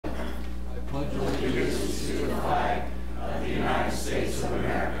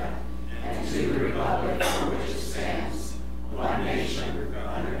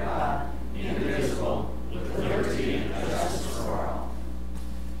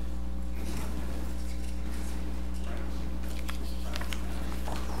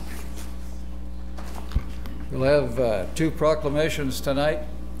We'll have two proclamations tonight,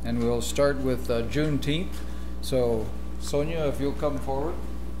 and we'll start with Juneteenth. So, Sonia, if you'll come forward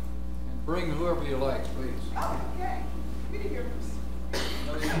and bring whoever you like, please. Oh, okay. Good to hear this. I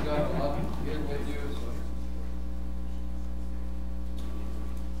know you've got a lot here with you. So.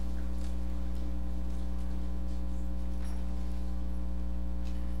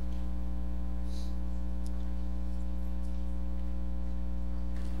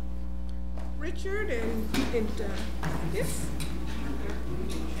 Richard and yes.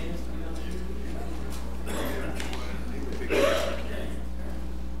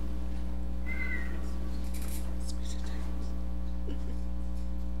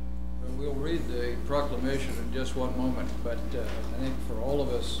 We'll read the proclamation in just one moment, but I think for all of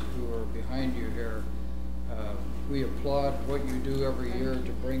us who are behind you here, we applaud what you do every year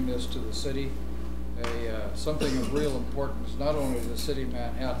to bring this to the city. Something of real importance, not only to the city of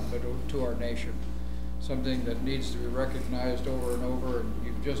Manhattan, but to our nation. Something that needs to be recognized over and over, and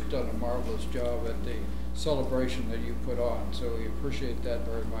you've just done a marvelous job at the celebration that you put on, so we appreciate that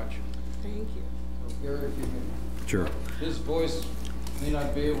very much. Thank you. So Gary, if you can. Sure. His voice may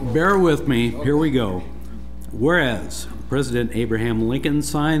not be able to. Bear with me. Okay. Here we go. Whereas President Abraham Lincoln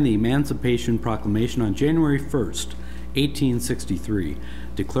signed the Emancipation Proclamation on January 1st, 1863,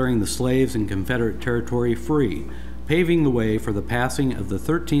 declaring the slaves in Confederate territory free, paving the way for the passing of the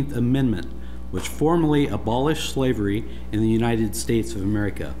 13th Amendment, which formally abolished slavery in the United States of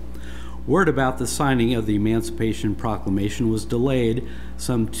America. Word about the signing of the Emancipation Proclamation was delayed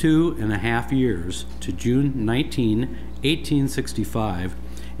some 2.5 years to June 19, 1865,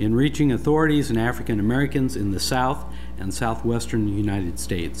 in reaching authorities and African Americans in the South and Southwestern United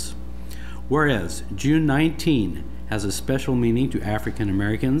States. Whereas June 19 has a special meaning to African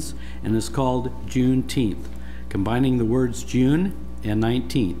Americans and is called Juneteenth, combining the words June and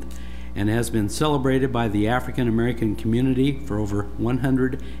 19th, and has been celebrated by the African American community for over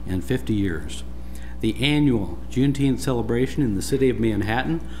 150 years. The annual Juneteenth celebration in the city of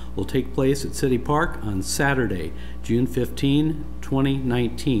Manhattan will take place at City Park on Saturday, June 15,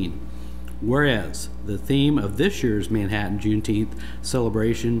 2019. Whereas the theme of this year's Manhattan Juneteenth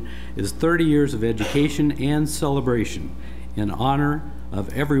celebration is 30 years of education and celebration in honor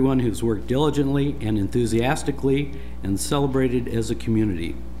of everyone who's worked diligently and enthusiastically and celebrated as a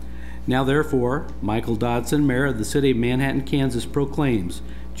community. Now therefore, Michael Dodson, Mayor of the City of Manhattan, Kansas, proclaims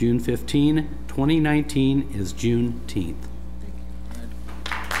June 15, 2019 is Juneteenth.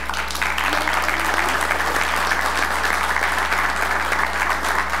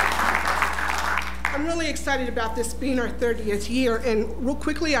 I'm really excited about this being our 30th year, and real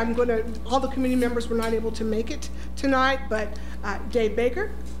quickly, all the committee members were not able to make it tonight, but Dave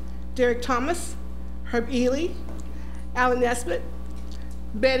Baker, Derek Thomas, Herb Ely, Alan Nesbitt,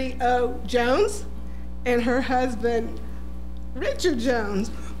 Betty O. Jones, and her husband, Richard Jones.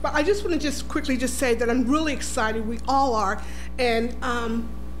 But I just want to quickly say that I'm really excited, we all are, and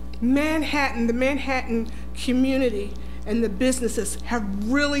Manhattan, the Manhattan community and the businesses have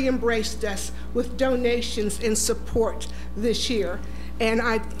really embraced us with donations and support this year. And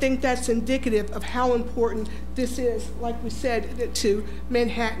I think that's indicative of how important this is, like we said, to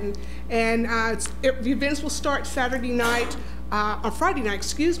Manhattan. And the events will start Saturday night, on Friday night,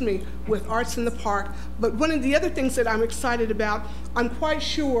 excuse me, with Arts in the Park. But one of the other things that I'm excited about, I'm quite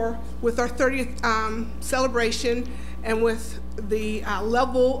sure with our 30th celebration and with the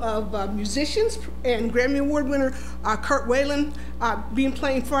level of musicians and Grammy Award winner Kurt Whalen being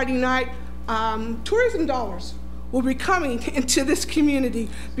playing Friday night, tourism dollars will be coming into this community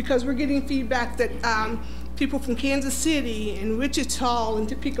because we're getting feedback that people from Kansas City and Wichita and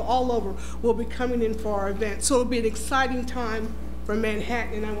Topeka all over will be coming in for our event. So it'll be an exciting time for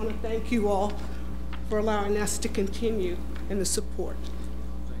Manhattan, and I want to thank you all for allowing us to continue in the support.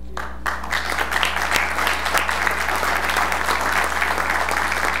 Thank you.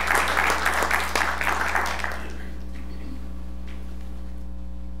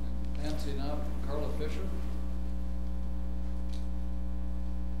 Nancy Knopp, Carla Fisher.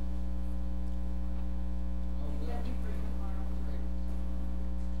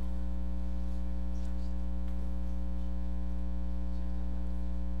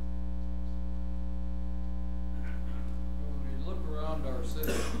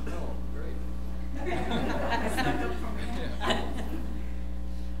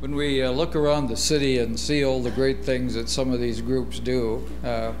 When we look around the city and see all the great things that some of these groups do,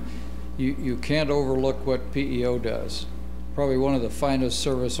 you can't overlook what PEO does. Probably one of the finest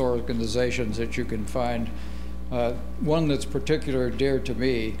service organizations that you can find. One that's particularly dear to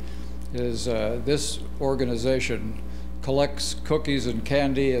me is this organization collects cookies and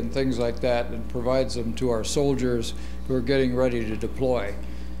candy and things like that and provides them to our soldiers who are getting ready to deploy.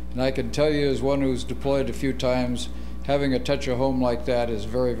 And I can tell you, as one who's deployed a few times, having a touch of home like that is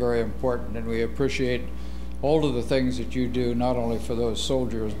very, very important, and we appreciate all of the things that you do, not only for those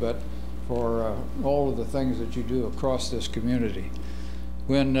soldiers, but for all of the things that you do across this community.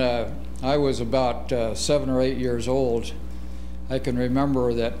 When I was about 7 or 8 years old, I can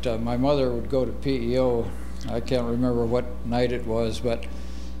remember that my mother would go to PEO. I can't remember what night it was, but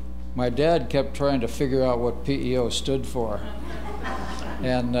my dad kept trying to figure out what PEO stood for.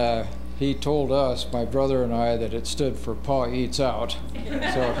 And he told us, my brother and I, that it stood for Pa Eats Out.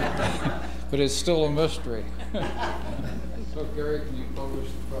 So, but it's still a mystery. So Gary, can you publish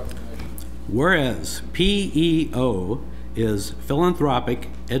the proclamation? Whereas PEO is philanthropic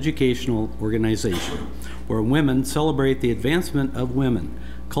educational organization where women celebrate the advancement of women,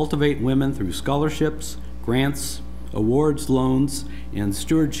 cultivate women through scholarships, grants, awards, loans, and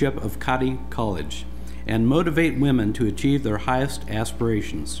stewardship of Cottey College, and motivate women to achieve their highest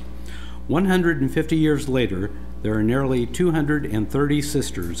aspirations. 150 years later, there are nearly 230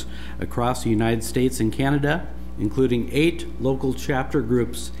 sisters across the United States and Canada, including 8 local chapter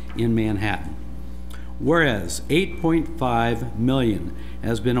groups in Manhattan. Whereas $8.5 million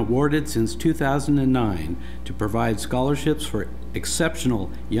has been awarded since 2009 to provide scholarships for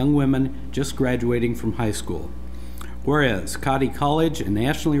exceptional young women just graduating from high school. Whereas Cottey College, a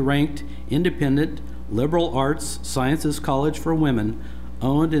nationally ranked, independent, liberal arts sciences college for women,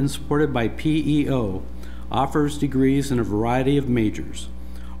 owned and supported by PEO, offers degrees in a variety of majors.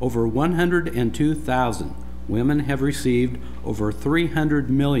 Over 102,000 women have received over $300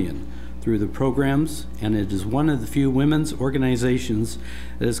 million through the programs, and it is one of the few women's organizations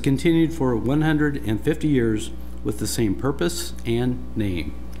that has continued for 150 years with the same purpose and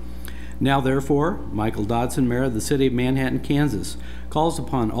name. Now therefore, Michael Dodson, Mayor of the City of Manhattan, Kansas, calls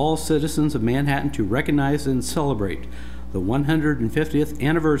upon all citizens of Manhattan to recognize and celebrate the 150th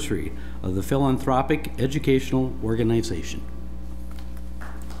anniversary of the philanthropic educational organization.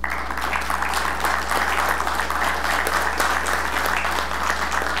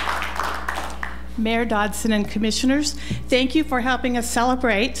 Mayor Dodson and Commissioners, thank you for helping us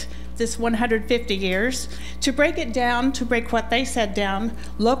celebrate this 150 years. To break it down, to break what they said down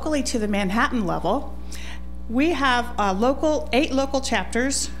locally to the Manhattan level, we have 8 local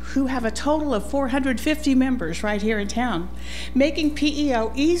chapters who have a total of 450 members right here in town, making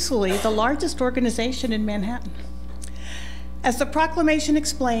PEO easily the largest organization in Manhattan. As the proclamation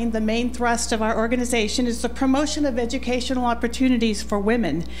explained, the main thrust of our organization is the promotion of educational opportunities for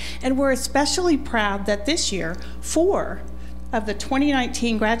women, and we're especially proud that this year, 4 of the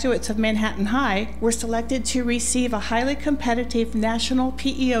 2019 graduates of Manhattan High were selected to receive a highly competitive national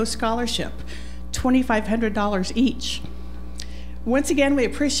PEO scholarship, $2,500 each. Once again, we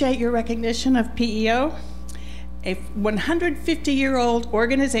appreciate your recognition of PEO, a 150-year-old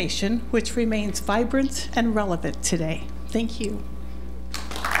organization which remains vibrant and relevant today. Thank you.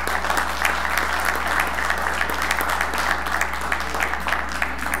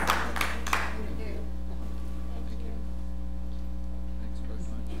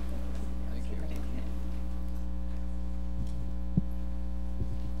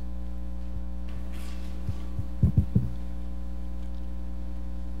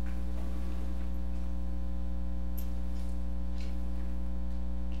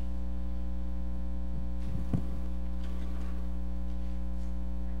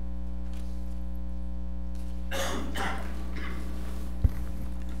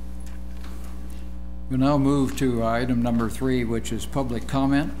 We'll now move to item number 3, which is public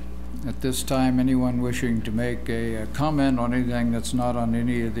comment. At this time, anyone wishing to make a comment on anything that's not on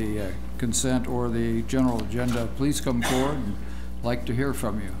any of the consent or the general agenda, please come forward. I'd like to hear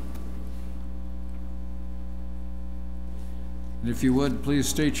from you. And if you would, please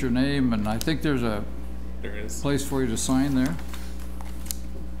state your name, and I think there is place for you to sign there.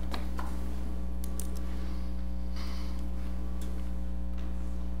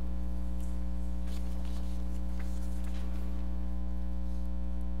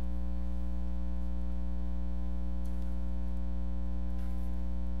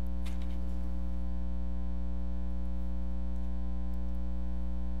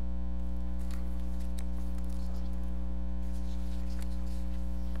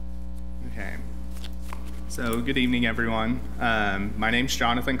 Okay, so good evening, everyone. My name's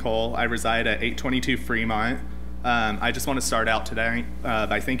Jonathan Cole. I reside at 822 Fremont. I just want to start out today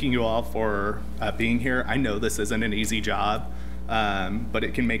by thanking you all for being here. I know this isn't an easy job, but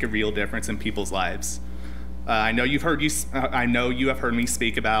it can make a real difference in people's lives. I know you have heard me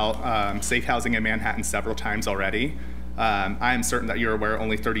speak about safe housing in Manhattan several times already. I am certain that you're aware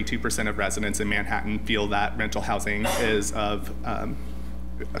only 32% of residents in Manhattan feel that rental housing is of a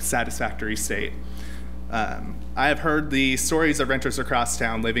satisfactory state. I have heard the stories of renters across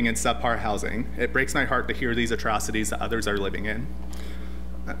town living in subpar housing. It breaks my heart to hear these atrocities that others are living in.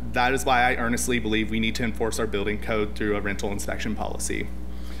 That is why I earnestly believe we need to enforce our building code through a rental inspection policy.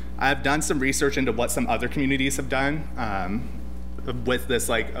 I've done some research into what some other communities have done with this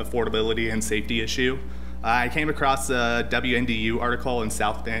affordability and safety issue. I came across a WNDU article in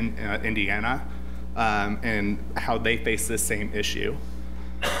South Bend, Indiana, and how they face this same issue.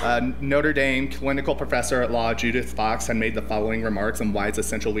 Notre Dame clinical professor at law Judith Fox had made the following remarks on why it's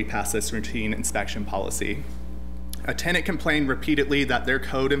essential we pass this routine inspection policy. A tenant complained repeatedly that their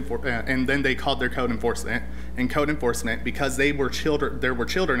code and then they called their code enforcement, and code enforcement, because there were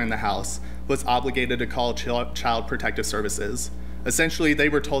children in the house, was obligated to call Child Protective Services. Essentially, they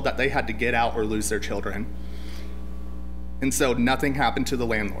were told that they had to get out or lose their children. And so nothing happened to the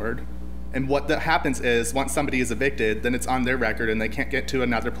landlord. And what that happens is, once somebody is evicted, then it's on their record and they can't get to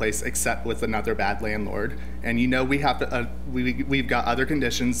another place except with another bad landlord. And we have to, we've got other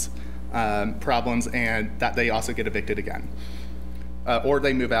conditions, problems, and that they also get evicted again. Or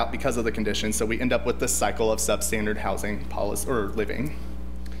they move out because of the conditions, so we end up with this cycle of substandard housing policy or living.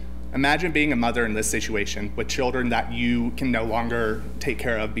 Imagine being a mother in this situation with children that you can no longer take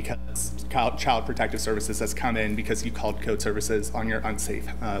care of because Child Protective Services has come in because you called code services on your unsafe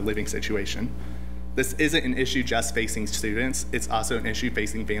living situation. This isn't an issue just facing students, it's also an issue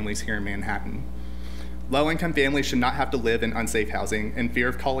facing families here in Manhattan. Low-income families should not have to live in unsafe housing in fear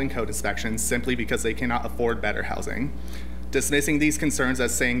of calling code inspections simply because they cannot afford better housing. Dismissing these concerns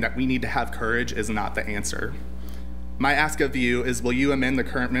as saying that we need to have courage is not the answer. My ask of you is, will you amend the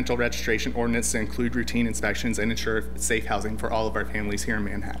current rental registration ordinance to include routine inspections and ensure safe housing for all of our families here in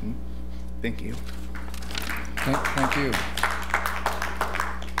Manhattan? Thank you. Thank you.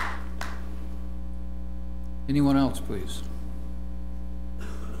 Anyone else, please?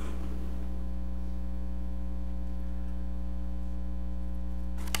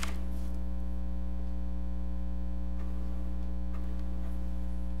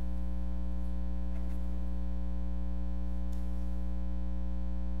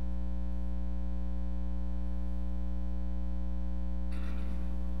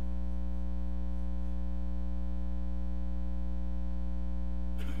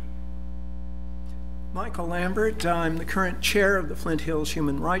 Michael Lambert. I'm the current chair of the Flint Hills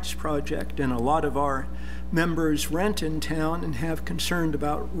Human Rights Project, and a lot of our members rent in town and have concern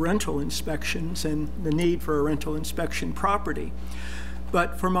about rental inspections and the need for a rental inspection property.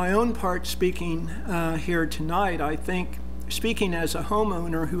 But for my own part, speaking here tonight, I think, speaking as a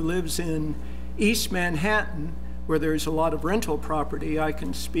homeowner who lives in East Manhattan, where there's a lot of rental property, I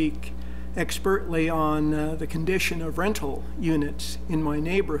can speak expertly on the condition of rental units in my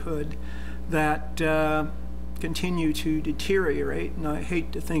neighborhood that continue to deteriorate, and I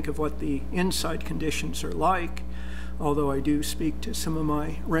hate to think of what the inside conditions are like, although I do speak to some of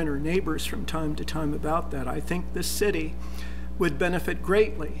my renter neighbors from time to time about that. I think this city would benefit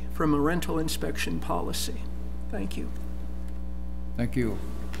greatly from a rental inspection policy. Thank you. Thank you.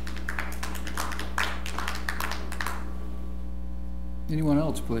 Anyone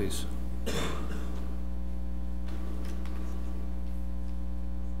else, please?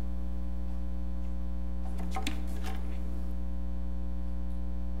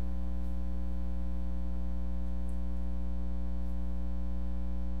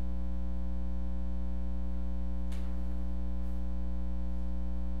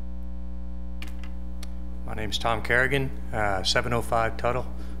 My name's Tom Kerrigan, 705 Tuttle.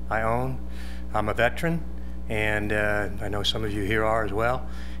 I own. I'm a veteran, and I know some of you here are as well.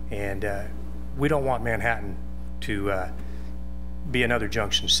 And we don't want Manhattan to be another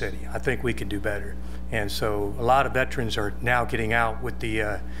Junction City. I think we can do better. And so a lot of veterans are now getting out with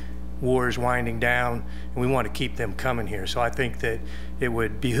the wars winding down, and we want to keep them coming here. So I think that it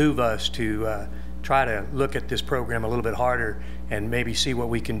would behoove us to try to look at this program a little bit harder and maybe see what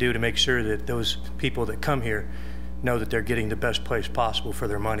we can do to make sure that those people that come here know that they're getting the best place possible for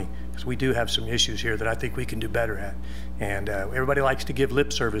their money. Because we do have some issues here that I think we can do better at. And everybody likes to give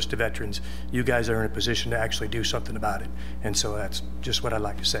lip service to veterans. You guys are in a position to actually do something about it. And so that's just what I'd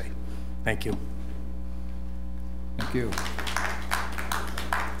like to say. Thank you. Thank you.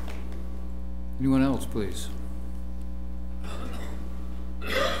 Anyone else, please?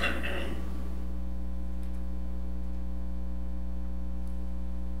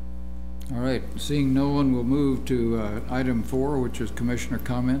 All right, seeing no one, we'll move to item 4, which is commissioner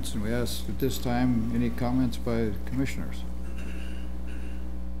comments, and we ask at this time any comments by commissioners.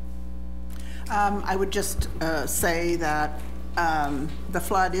 I would just say that the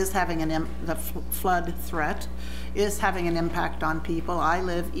flood is having the flood threat is having an impact on people. I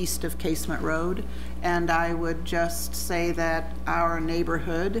live east of Casement Road, and I would just say that our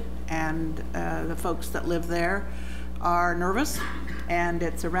neighborhood and the folks that live there are nervous, and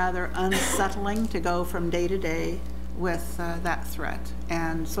it's a rather unsettling to go from day to day with that threat.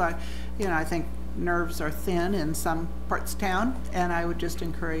 And so I think nerves are thin in some parts of town, and I would just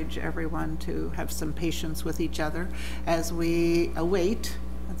encourage everyone to have some patience with each other as we await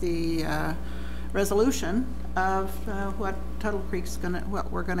the resolution of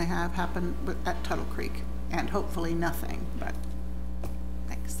what we're gonna have happen at Tuttle Creek, and hopefully nothing, but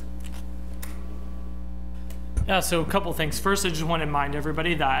thanks. Yeah, so a couple things. First, I just want to remind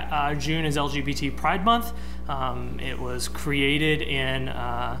everybody that June is LGBT Pride Month. It was created in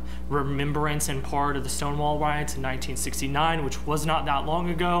remembrance and part of the Stonewall riots in 1969, which was not that long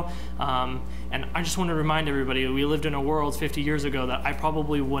ago. And I just want to remind everybody that we lived in a world 50 years ago that I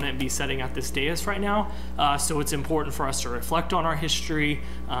probably wouldn't be sitting at this dais right now. So it's important for us to reflect on our history.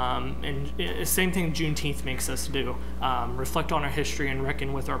 And same thing Juneteenth makes us do. Reflect on our history and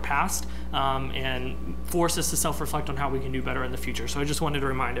reckon with our past, and force us to self-reflect on how we can do better in the future. So I just wanted to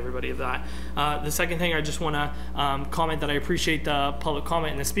remind everybody of that. The second thing, I just want to comment that I appreciate the public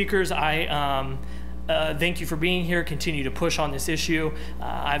comment and the speakers. Thank you for being here. Continue to push on this issue.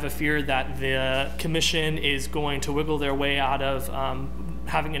 I have a fear that the commission is going to wiggle their way out of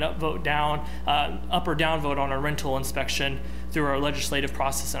having an up or down vote on a rental inspection through our legislative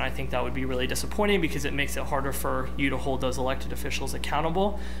process, and I think that would be really disappointing because it makes it harder for you to hold those elected officials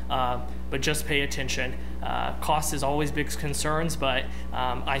accountable. But just pay attention. Cost is always big concerns, but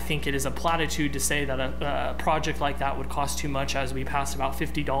I think it is a platitude to say that a project like that would cost too much, as we passed about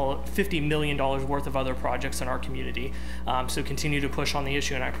 $50 million worth of other projects in our community. So continue to push on the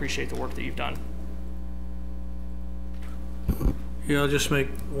issue, and I appreciate the work that you've done. Yeah, I'll just make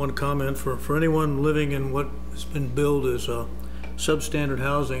one comment. For anyone living in what has been billed as substandard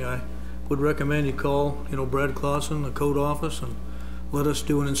housing, I would recommend you call, Brad Clausen, the code office, and let us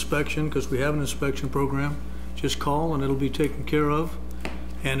do an inspection, because we have an inspection program. Just call and it'll be taken care of.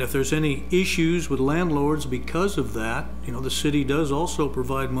 And if there's any issues with landlords because of that, the city does also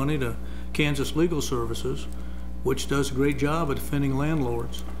provide money to Kansas Legal Services, which does a great job at defending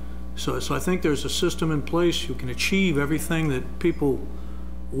landlords. So I think there's a system in place. You can achieve everything that people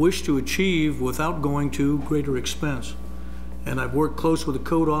wish to achieve without going to greater expense. And I've worked close with the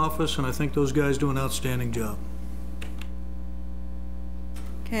code office, and I think those guys do an outstanding job.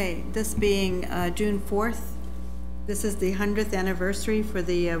 Okay, this being June 4th, this is the 100th anniversary for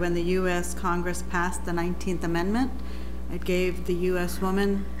when the U.S. Congress passed the 19th Amendment. It gave the U.S.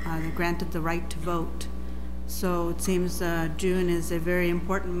 woman, granted the right to vote. So it seems June is a very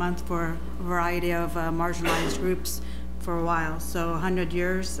important month for a variety of marginalized groups for a while. So 100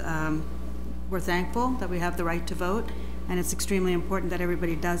 years, we're thankful that we have the right to vote, and it's extremely important that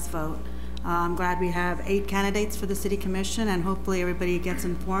everybody does vote. I'm glad we have 8 candidates for the City Commission, and hopefully everybody gets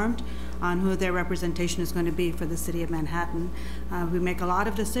informed on who their representation is going to be for the City of Manhattan. We make a lot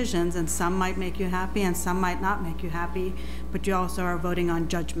of decisions, and some might make you happy and some might not make you happy, but you also are voting on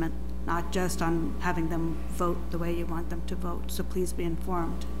judgment, not just on having them vote the way you want them to vote. So please be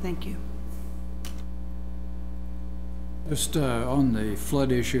informed. Thank you. Just on the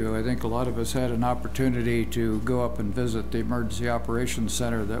flood issue, I think a lot of us had an opportunity to go up and visit the Emergency Operations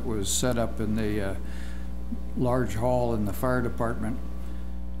Center that was set up in the large hall in the fire department.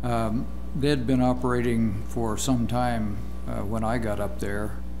 They'd been operating for some time when I got up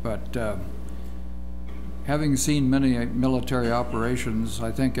there, but having seen many military operations,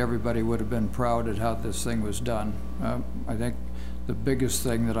 I think everybody would have been proud at how this thing was done. I think the biggest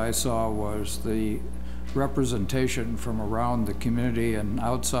thing that I saw was the representation from around the community and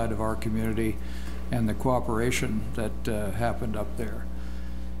outside of our community, and the cooperation that happened up there.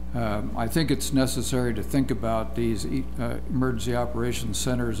 I think it's necessary to think about these emergency operations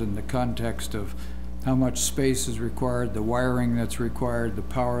centers in the context of how much space is required, the wiring that's required, the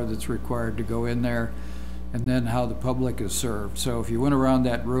power that's required to go in there, and then how the public is served. So if you went around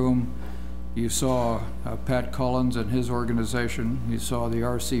that room, you saw Pat Collins and his organization, you saw the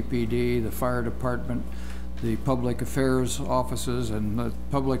RCPD, the fire department, the public affairs offices, and the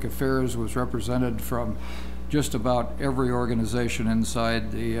public affairs was represented from just about every organization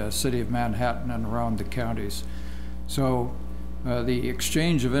inside the city of Manhattan and around the counties. So the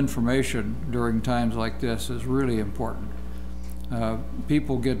exchange of information during times like this is really important.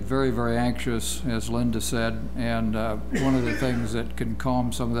 People get very, very anxious, as Linda said, and one of the things that can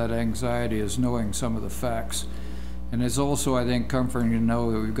calm some of that anxiety is knowing some of the facts. And it's also, I think, comforting to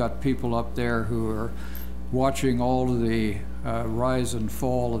know that we've got people up there who are watching all of the rise and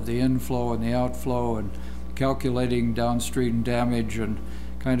fall of the inflow and the outflow and calculating downstream damage and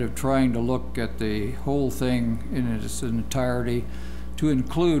kind of trying to look at the whole thing in its entirety to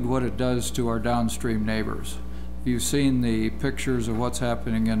include what it does to our downstream neighbors. You've seen the pictures of what's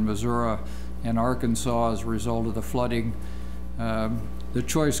happening in Missouri and Arkansas as a result of the flooding. The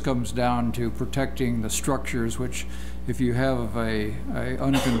choice comes down to protecting the structures, which if you have a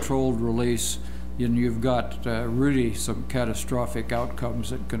uncontrolled release, then you've got really some catastrophic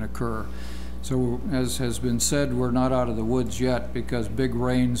outcomes that can occur. So as has been said, we're not out of the woods yet because big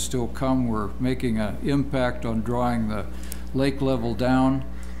rains still come. We're making an impact on drawing the lake level down,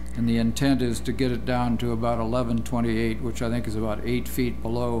 and the intent is to get it down to about 1128, which I think is about 8 feet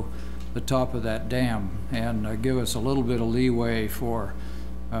below the top of that dam, and give us a little bit of leeway for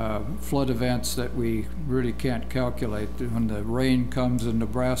flood events that we really can't calculate. When the rain comes in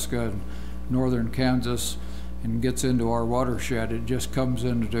Nebraska and northern Kansas and gets into our watershed, it just comes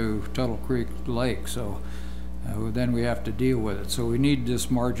into Tuttle Creek Lake, so then we have to deal with it. So we need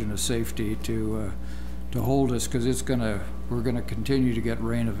this margin of safety to hold us, because we're gonna continue to get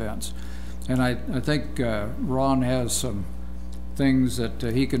rain events. And I think Ron has some things that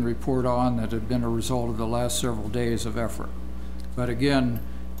he can report on that have been a result of the last several days of effort. But again,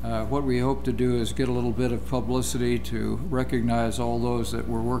 what we hope to do is get a little bit of publicity to recognize all those that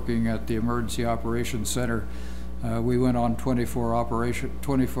were working at the Emergency Operations Center. We went on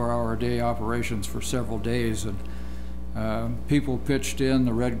 24-hour-a-day operations for several days, and people pitched in.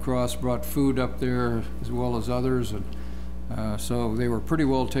 The Red Cross brought food up there as well as others, and so they were pretty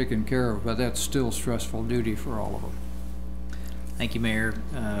well taken care of, but that's still stressful duty for all of them. Thank you, Mayor.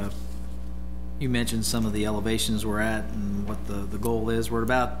 You mentioned some of the elevations we're at and what the goal is. We're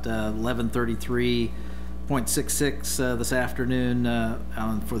about 1133.66 this afternoon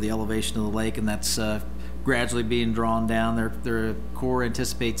for the elevation of the lake, and that's gradually being drawn down. Their Corps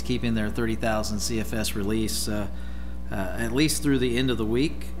anticipates keeping their 30,000 CFS release at least through the end of the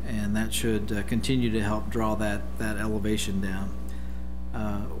week, and that should continue to help draw that elevation down.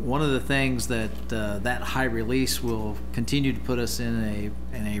 One of the things that that high release will continue to put us in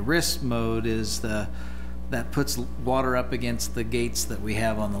a risk mode is that puts water up against the gates that we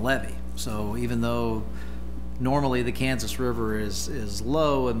have on the levee. So even though normally the Kansas River is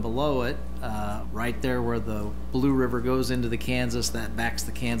low and below it, right there where the Blue River goes into the Kansas, that backs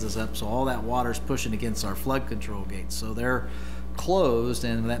the Kansas up. So all that water's pushing against our flood control gates. So they're closed,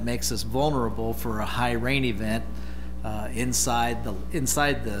 and that makes us vulnerable for a high rain event inside the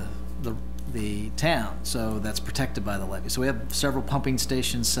town. So that's protected by the levee. So we have several pumping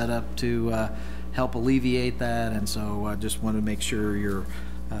stations set up to help alleviate that, and so I just want to make sure you're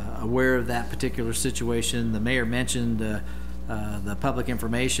aware of that particular situation. The mayor mentioned the public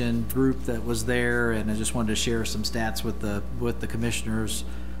information group that was there, and I just wanted to share some stats with the commissioners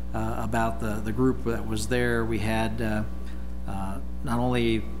about the group that was there. We had not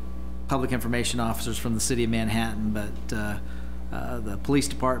only public information officers from the city of Manhattan, but the police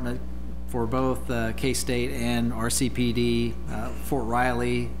department for both K-State and RCPD, Fort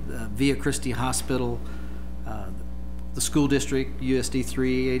Riley, Via Christi Hospital, the school district, USD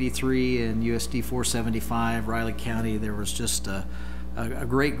 383 and USD 475, Riley County. There was just a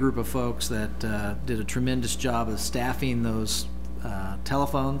great group of folks that did a tremendous job of staffing those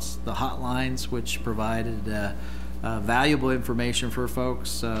telephones, the hotlines, which provided valuable information for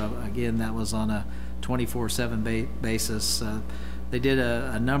folks. Again, that was on a 24/7 basis. They did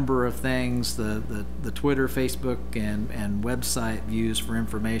a number of things. The Twitter, Facebook, and website views for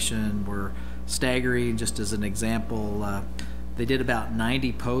information were staggering. Just as an example, they did about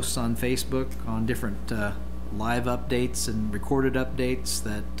 90 posts on Facebook on different live updates and recorded updates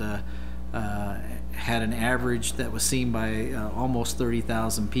that had an average that was seen by almost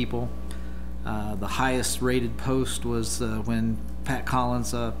 30,000 people. The highest rated post was when Pat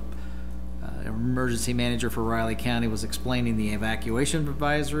Collins, emergency manager for Riley County, was explaining the evacuation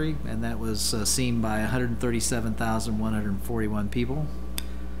advisory, and that was seen by 137,141 people.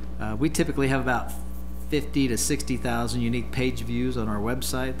 We typically have about 50 to 60,000 unique page views on our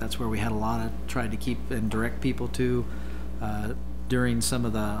website. That's where we had a lot of tried to keep and direct people to. During some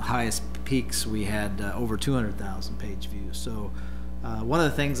of the highest peaks, we had over 200,000 page views. So one of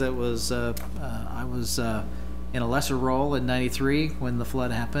the things that was, I was in a lesser role in '93 when the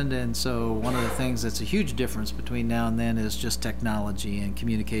flood happened, and so one of the things that's a huge difference between now and then is just technology and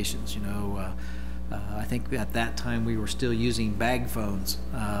communications. You know, I think at that time we were still using bag phones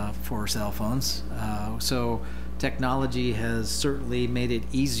for cell phones. So technology has certainly made it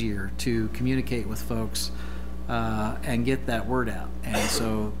easier to communicate with folks and get that word out. And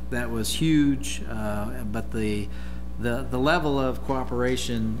so that was huge, but the level of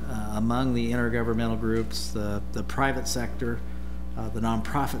cooperation among the intergovernmental groups, the private sector, the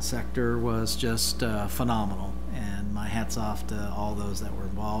nonprofit sector was just phenomenal. And my hat's off to all those that were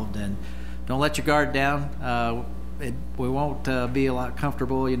involved. And don't let your guard down. We won't be a lot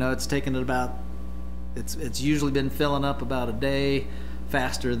comfortable. You know, it's taken about, it's usually been filling up about a day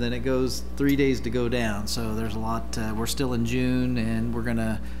faster than it goes 3 days to go down. So there's a lot. We're still in June, and we're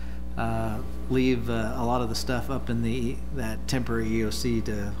gonna leave a lot of the stuff up in that temporary EOC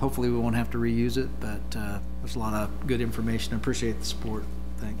to, hopefully we won't have to reuse it, but there's a lot of good information. I appreciate the support.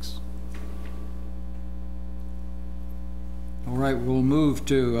 Thanks. All right, we'll move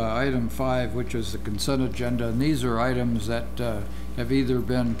to item 5, which is the consent agenda. And these are items that have either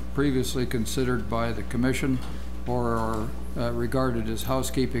been previously considered by the commission or are regarded as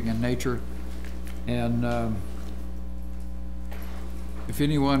housekeeping in nature. And if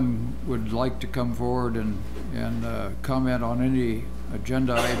anyone would like to come forward and comment on any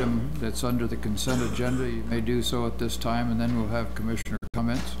agenda item that's under the consent agenda, you may do so at this time, and then we'll have commissioner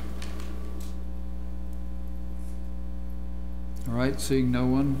comments. All right, seeing no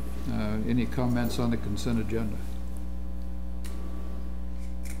one, any comments on the consent agenda?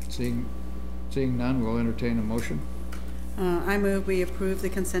 Seeing none, we'll entertain a motion. I move we approve the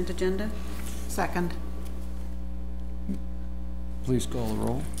consent agenda. Second. Please call the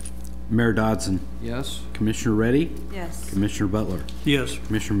roll. Mayor Dodson. Yes. Commissioner Reddy. Yes. Commissioner Butler. Yes.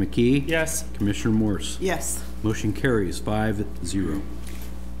 Commissioner McKee. Yes. Commissioner Morse. Yes. Motion carries 5-0.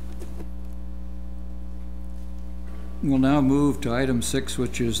 We'll now move to item 6,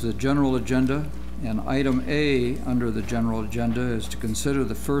 which is the general agenda. And item A under the general agenda is to consider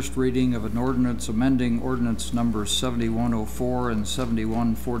the first reading of an ordinance amending ordinance numbers 7104 and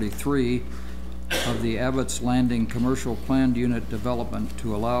 7143 of the Abbott's Landing Commercial Planned Unit Development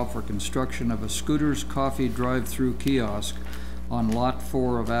to allow for construction of a Scooters Coffee drive-through kiosk on Lot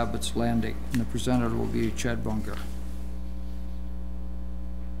 4 of Abbott's Landing. And the presenter will be Chad Bunker.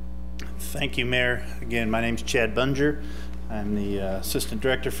 Thank you, Mayor. Again, my name's Chad Bunger. I'm the Assistant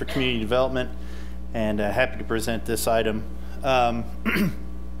Director for Community Development, and happy to present this item.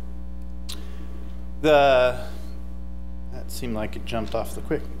 That seemed like it jumped off the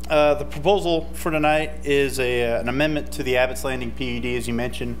quick. The proposal for tonight is an amendment to the Abbott's Landing PUD, as you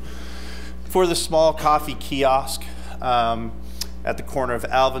mentioned, for the small coffee kiosk at the corner of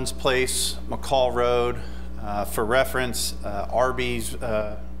Alvin's Place, McCall Road. For reference, Arby's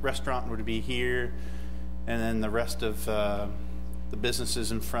restaurant would be here, and then the rest of the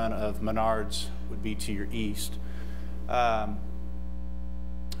businesses in front of Menards would be to your east.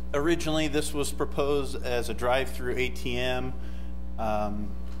 Originally, this was proposed as a drive-through ATM.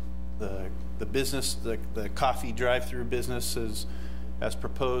 The business, the coffee drive-through business, has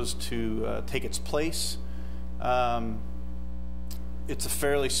proposed to take its place. It's a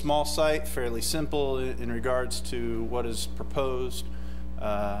fairly small site, fairly simple in regards to what is proposed.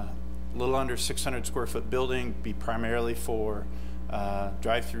 A little under 600 square foot building, be primarily for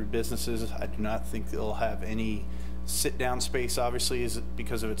drive-through businesses. I do not think it'll have any sit-down space, obviously,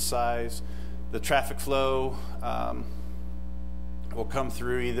 because of its size. The traffic flow will come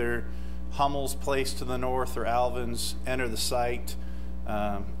through either Hummel's Place to the north or Alvin's, enter the site,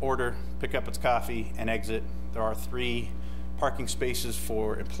 order, pick up its coffee, and exit. There are 3 parking spaces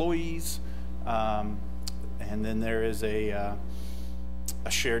for employees, and then there is a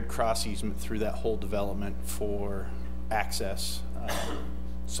shared cross easement through that whole development for access.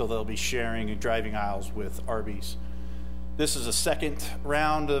 So they'll be sharing driving aisles with Arby's. This is a second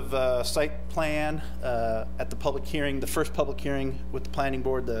round of site plan at the public hearing. The first public hearing with the planning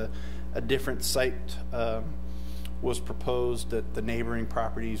board, a different site was proposed that the neighboring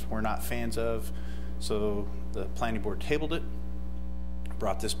properties were not fans of. So the planning board tabled it,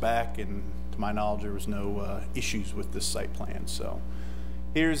 brought this back, and to my knowledge, there was no issues with this site plan. So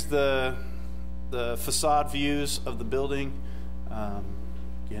here's the facade views of the building.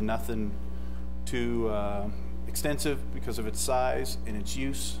 Again, nothing too extensive because of its size and its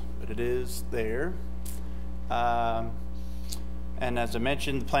use, but it is there. And as I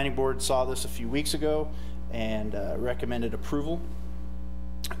mentioned, the planning board saw this a few weeks ago and recommended approval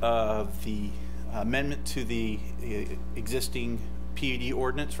of the amendment to the existing PUD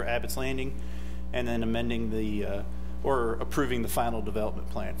ordinance for Abbott's Landing, and then amending or approving the final development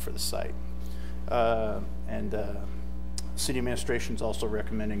plan for the site. City administration is also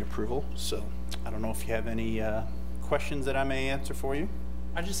recommending approval. So I don't know if you have any questions that I may answer for you.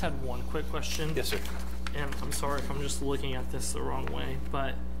 I just had one quick question. Yes, sir. And I'm sorry if I'm just looking at this the wrong way,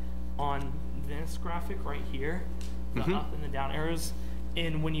 but on this graphic right here, the up and the down arrows.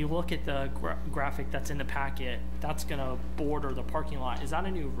 And when you look at the graphic that's in the packet, that's gonna border the parking lot. Is that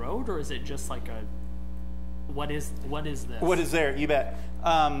a new road, or is it just like a, what is this? What is there? You bet.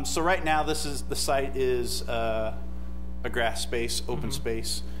 So right now, the site is a grass space, open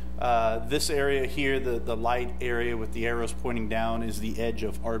space. This area here, the light area with the arrows pointing down, is the edge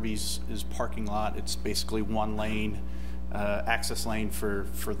of Arby's parking lot. It's basically one lane, access lane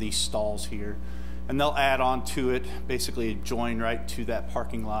for these stalls here. And they'll add on to it, basically join right to that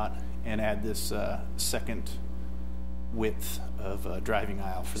parking lot and add this second width of driving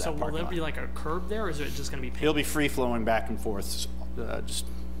aisle for that parking lot. So will there be like a curb there, or is it just going to be paved? It'll be free flowing back and forth, just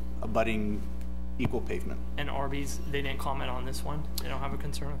abutting equal pavement. And Arby's, they didn't comment on this one? They don't have a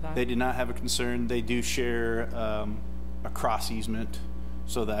concern with that? They did not have a concern. They do share a cross easement,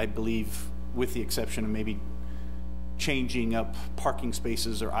 so that I believe, with the exception of maybe changing up parking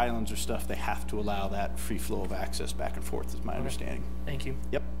spaces or islands or stuff, they have to allow that free flow of access back and forth, is my understanding. Thank you.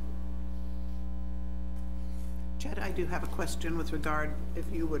 Yep. Jed, I do have a question with regard, if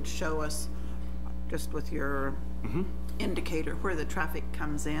you would show us, just with your indicator, where the traffic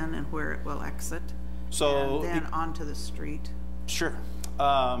comes in and where it will exit, so and then onto the street. Sure.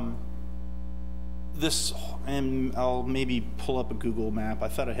 This, and I'll maybe pull up a Google map. I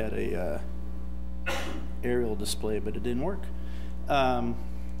thought I had a aerial display, but it didn't work. There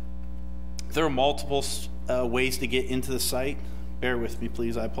are multiple ways to get into the site. Bear with me,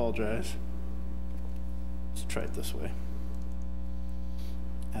 please. I apologize. Let's try it this way.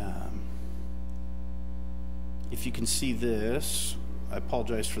 If you can see this, I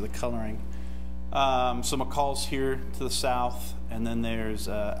apologize for the coloring. So McCall's here to the south, and then there's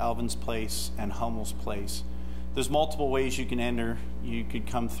Alvin's Place and Hummel's Place. There's multiple ways you can enter. You could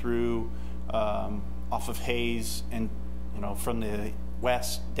come through off of Hayes and, from the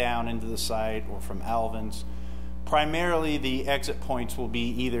west down into the site, or from Alvin's. Primarily, the exit points will be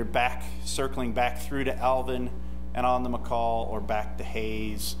either circling back through to Alvin and on the McCall, or back to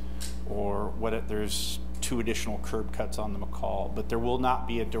Hayes, or there's 2 additional curb cuts on the McCall, but there will not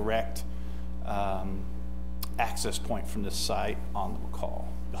be a direct access point from this site on the McCall.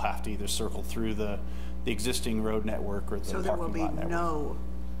 You'll have to either circle through the existing road network or the parking lot network. So there will be no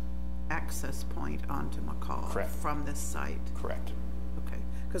access point onto McCall from this site? Correct. Okay,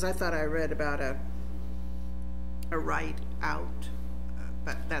 because I thought I read about a right out,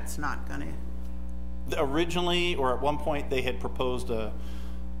 but that's not going to... Originally, or at one point, they had proposed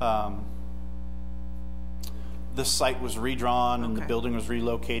the site was redrawn and the building was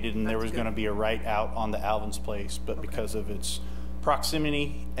relocated, and there was going to be a right out on the Alvin's Place, but because of its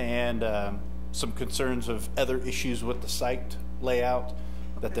proximity and some concerns of other issues with the site layout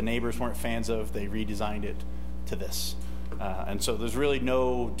that the neighbors weren't fans of, they redesigned it to this. And so there's really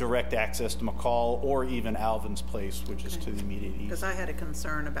no direct access to McCall or even Alvin's Place, which is to the immediate east. Because I had a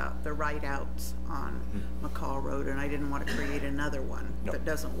concern about the right outs on McCall Road, and I didn't want to create another one that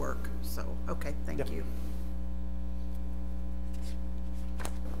doesn't work. So, okay, thank you.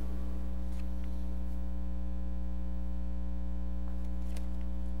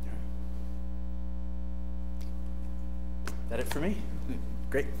 That it for me?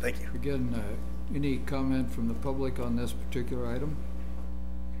 Great, thank you. Again, any comment from the public on this particular item?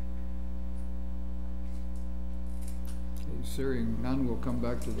 Okay, hearing none, we'll come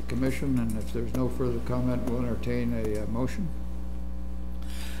back to the commission, and if there's no further comment, we'll entertain a motion.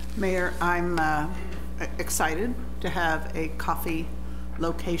 Mayor, I'm excited to have a coffee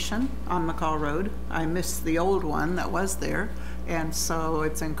location on McCall Road. I missed the old one that was there, and so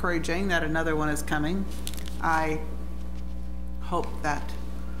it's encouraging that another one is coming. I hope that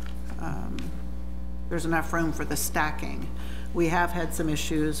there's enough room for the stacking. We have had some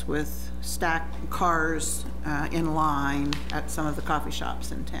issues with stacked cars in line at some of the coffee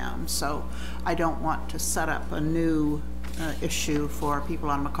shops in town, so I don't want to set up a new issue for people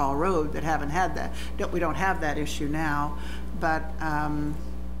on McCall Road that haven't had that. We don't have that issue now, but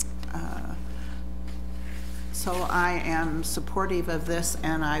so I am supportive of this,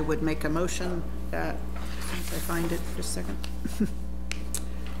 and I would make a motion that, if I find it, just a second.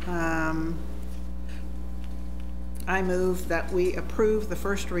 I move that we approve the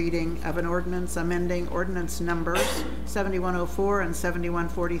first reading of an ordinance amending ordinance numbers 7104 and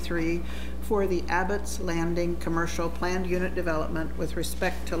 7143 for the Abbott's Landing Commercial Planned Unit Development with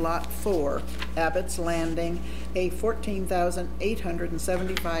respect to Lot 4, Abbott's Landing, a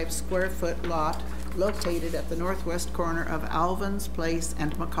 14,875 square foot lot located at the northwest corner of Alvin's Place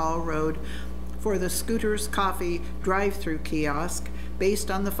and McCall Road, for the Scooters Coffee drive-through kiosk,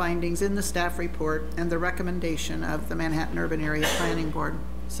 based on the findings in the staff report and the recommendation of the Manhattan Urban Area Planning Board.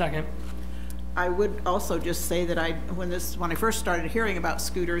 Second. I would also just say that when I first started hearing about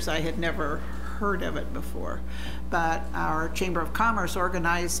scooters, I had never heard of it before. But our Chamber of Commerce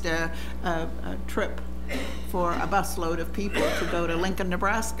organized a trip for a busload of people to go to Lincoln,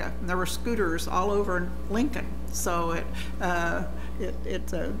 Nebraska. And there were scooters all over Lincoln. So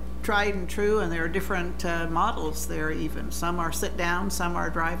it's a tried and true, and there are different models there even. Some are sit down, some are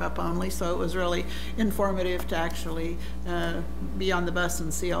drive up only. So it was really informative to actually be on the bus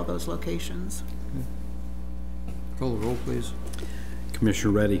and see all those locations. Call the roll, please.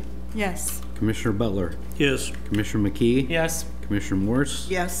 Commissioner Reddy. Yes. Commissioner Butler. Yes. Commissioner McKee. Yes. Commissioner Morse.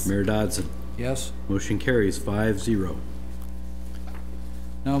 Yes. Mayor Dodson. Yes. Motion carries 5-0.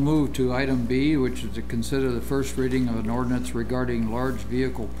 Now move to item B, which is to consider the first reading of an ordinance regarding large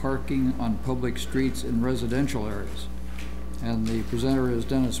vehicle parking on public streets in residential areas. And the presenter is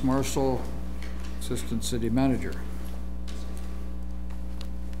Dennis Marshall, Assistant City Manager.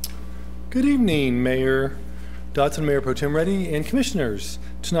 Good evening, Mayor Dodson, Mayor Pro Tem Reddy, and Commissioners.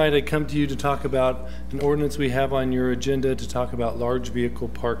 Tonight I come to you to talk about an ordinance we have on your agenda to talk about large vehicle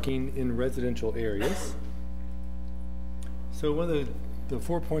parking in residential areas. So one of the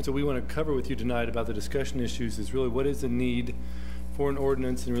 4 points that we want to cover with you tonight about the discussion issues is really what is the need for an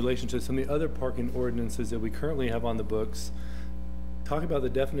ordinance in relation to some of the other parking ordinances that we currently have on the books. Talk about the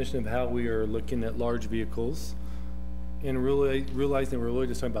definition of how we are looking at large vehicles, and really realizing that we're really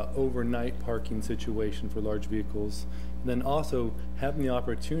just talking about overnight parking situation for large vehicles, and then also having the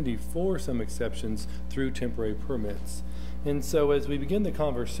opportunity for some exceptions through temporary permits. And so as we begin the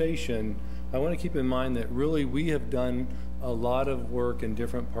conversation, I want to keep in mind that really we have done a lot of work in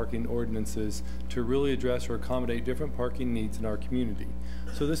different parking ordinances to really address or accommodate different parking needs in our community.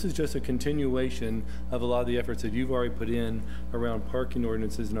 So this is just a continuation of a lot of the efforts that you've already put in around parking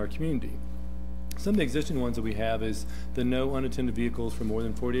ordinances in our community. Some of the existing ones that we have is the no unattended vehicles for more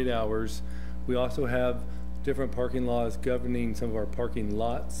than 48 hours. We also have different parking laws governing some of our parking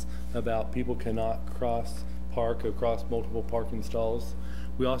lots about people cannot park across multiple parking stalls.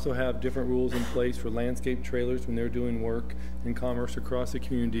 We also have different rules in place for landscape trailers when they're doing work in commerce across the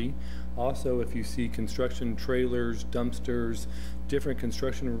community. Also, if you see construction trailers, dumpsters, different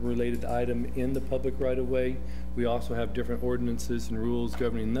construction related item in the public right of way, we also have different ordinances and rules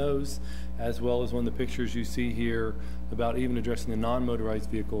governing those, as well as one of the pictures you see here about even addressing the non-motorized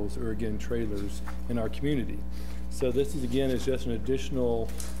vehicles, or again trailers, in our community. So this is again just an additional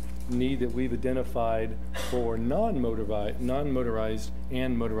need that we've identified for non-motorized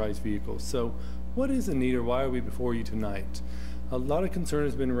and motorized vehicles. So what is the need, or why are we before you tonight? A lot of concern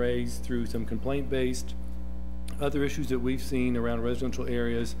has been raised through some complaint-based, other issues that we've seen around residential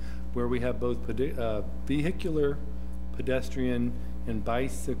areas where we have both vehicular, pedestrian, and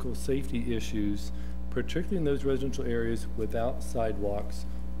bicycle safety issues, particularly in those residential areas without sidewalks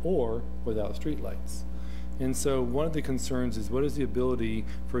or without streetlights. And so one of the concerns is what is the ability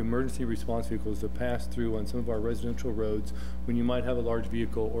for emergency response vehicles to pass through on some of our residential roads when you might have a large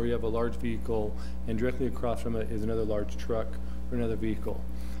vehicle, or you have a large vehicle and directly across from it is another large truck or another vehicle.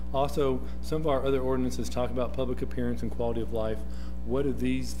 Also, some of our other ordinances talk about public appearance and quality of life. What do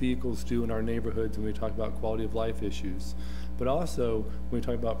these vehicles do in our neighborhoods when we talk about quality of life issues? But also when we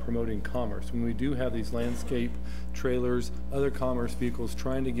talk about promoting commerce, when we do have these landscape trailers, other commerce vehicles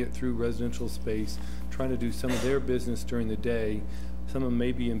trying to get through residential space, trying to do some of their business during the day, some of them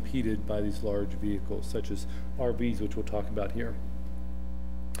may be impeded by these large vehicles, such as RVs, which we'll talk about here.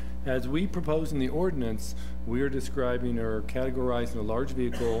 As we propose in the ordinance, we are describing or categorizing a large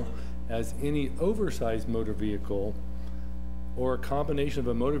vehicle as any oversized motor vehicle or a combination of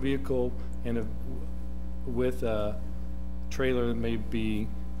a motor vehicle and with a trailer that may be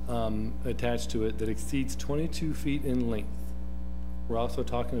attached to it that exceeds 22 feet in length. We're also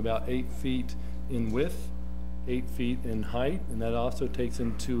talking about 8 feet in width, 8 feet in height, and that also takes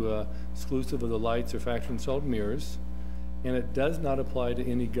into exclusive of the lights or factory installed mirrors. And it does not apply to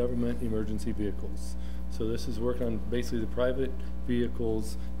any government emergency vehicles. So this is working on basically the private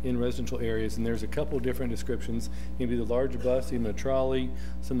vehicles in residential areas, and there's a couple different descriptions. Maybe the large bus, even a trolley,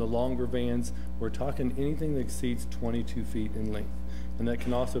 some of the longer vans. We're talking anything that exceeds 22 feet in length, and that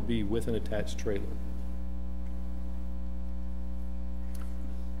can also be with an attached trailer.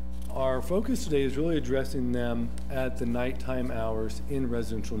 Our focus today is really addressing them at the nighttime hours in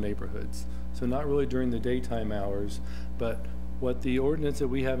residential neighborhoods. So not really during the daytime hours, but what the ordinance that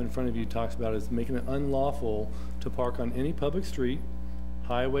we have in front of you talks about is making it unlawful to park on any public street,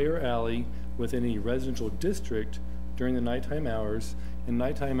 highway, or alley within any residential district during the nighttime hours. And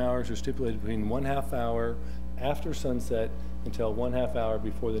nighttime hours are stipulated between 1/2 hour after sunset until 1/2 hour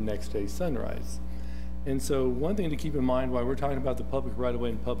before the next day's sunrise. And so one thing to keep in mind while we're talking about the public right-of-way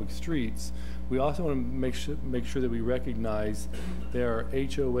and public streets, We also want to make sure that we recognize there are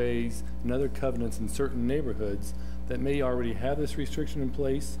HOAs and other covenants in certain neighborhoods that may already have this restriction in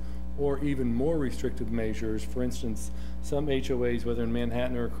place, or even more restrictive measures. For instance, some HOAs, whether in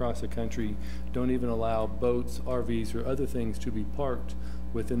Manhattan or across the country, don't even allow boats, RVs, or other things to be parked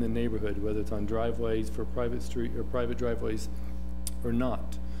within the neighborhood, whether it's on driveways for private street or private driveways or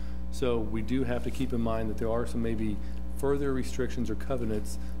not. So we do have to keep in mind that there are some maybe further restrictions or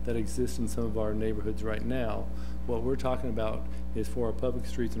covenants that exist in some of our neighborhoods right now. What we're talking about is for our public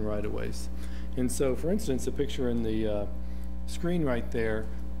streets and right-of-ways. And so, for instance, the picture in the screen right there,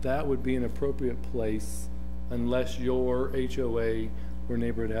 that would be an appropriate place unless your HOA or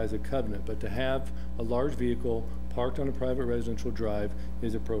neighborhood has a covenant. But to have a large vehicle parked on a private residential drive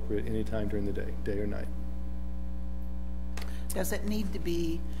is appropriate anytime during the day or night. Does it need to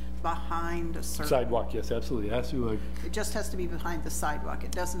be behind a certain... Sidewalk, yes, absolutely. It has to... It just has to be behind the sidewalk.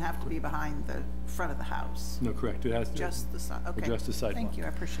 It doesn't have to be behind the front of the house. No, correct. It has to... Just the side. Okay. Just the sidewalk. Thank you. I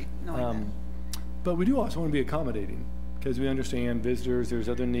appreciate knowing that. But we do also want to be accommodating, because we understand visitors, there's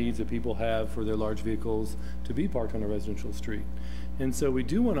other needs that people have for their large vehicles to be parked on a residential street. And so we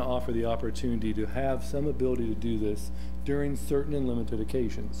do want to offer the opportunity to have some ability to do this during certain and limited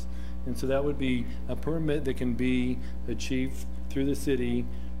occasions. And so that would be a permit that can be achieved through the city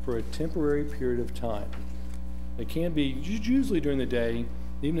for a temporary period of time. It can be usually during the day,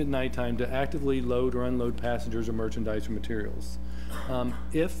 even at nighttime, to actively load or unload passengers or merchandise or materials.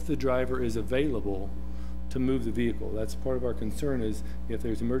 If the driver is available to move the vehicle. That's part of our concern, is if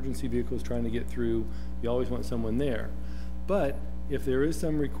there's emergency vehicles trying to get through, you always want someone there. But if there is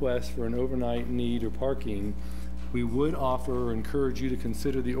some request for an overnight need or parking, we would offer or encourage you to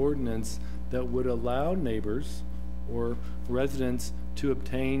consider the ordinance that would allow neighbors or residents to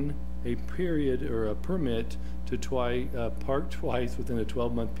obtain a period or a permit to park twice within a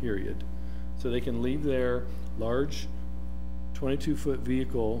 12-month period. So they can leave their large 22-foot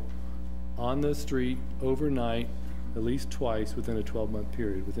vehicle on the street overnight at least twice within a 12-month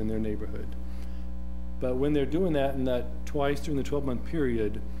period within their neighborhood. But when they're doing that, and that twice during the 12-month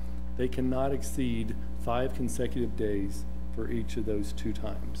period, they cannot exceed 5 consecutive days for each of those 2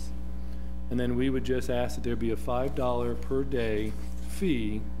 times. And then we would just ask that there be a $5 per day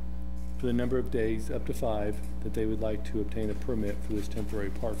fee for the number of days, up to 5, that they would like to obtain a permit for this temporary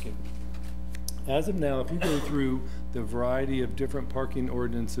parking. As of now, if you go through the variety of different parking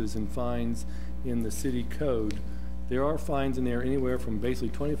ordinances and fines in the city code, there are fines in there anywhere from basically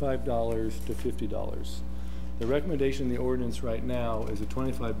 $25 to $50. The recommendation in the ordinance right now is a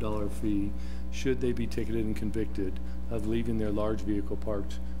 $25 fee should they be ticketed and convicted of leaving their large vehicle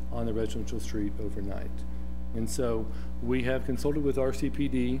parked on the residential street overnight. And so we have consulted with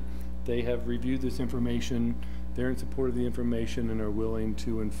RCPD. They have reviewed this information. They're in support of the information and are willing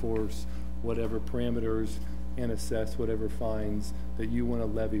to enforce whatever parameters and assess whatever fines that you want to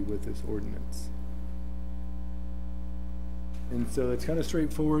levy with this ordinance. And so it's kind of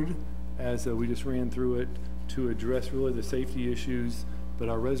straightforward, as we just ran through it, to address really the safety issues, but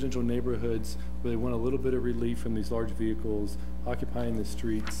our residential neighborhoods really want a little bit of relief from these large vehicles occupying the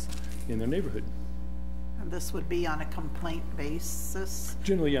streets in their neighborhood. And this would be on a complaint basis?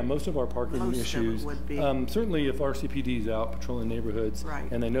 Generally, yeah, most of our parking issues, would be. Certainly if RCPD is out patrolling neighborhoods,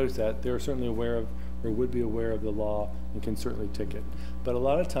 right, and they notice that, they're certainly aware of, or would be aware of the law and can certainly ticket. But a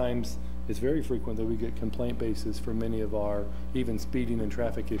lot of times, it's very frequent that we get complaint basis for many of our even speeding and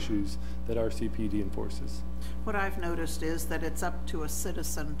traffic issues that RCPD enforces. What I've noticed is that it's up to a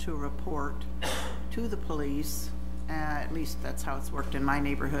citizen to report to the police. At least that's how it's worked in my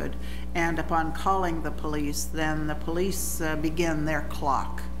neighborhood. And upon calling the police, then the police begin their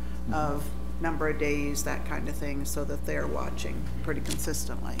clock of number of days, that kind of thing, so that they're watching pretty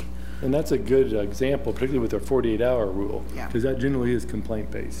consistently. And that's a good example, particularly with our 48-hour rule, because that generally is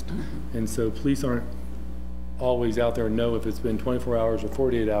complaint-based. And so police aren't always out there and know if it's been 24 hours or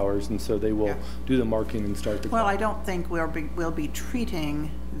 48 hours, and so they will do the marking and start the clock. Well, I don't think we'll be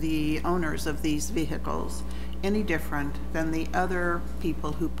treating the owners of these vehicles any different than the other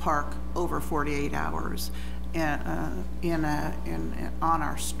people who park over 48 hours on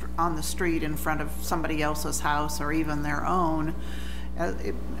the street in front of somebody else's house or even their own.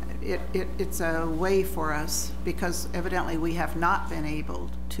 It's a way for us, because evidently we have not been able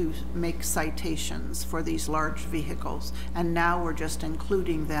to make citations for these large vehicles, and now we're just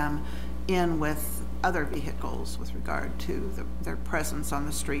including them in with other vehicles with regard to their presence on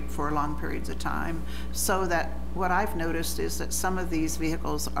the street for long periods of time. So that what I've noticed is that some of these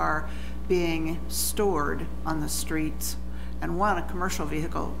vehicles are being stored on the streets and want a commercial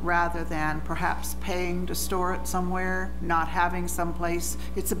vehicle rather than perhaps paying to store it somewhere, not having someplace.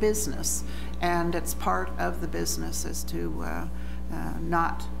 It's a business, and it's part of the business is to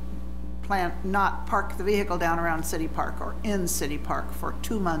not park the vehicle down around City Park or in City Park for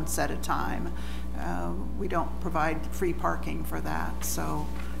 2 months at a time. We don't provide free parking for that. So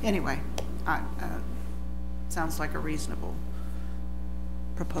anyway, sounds like a reasonable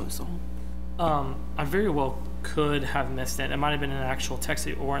proposal. I very well could have missed it. It might have been an actual text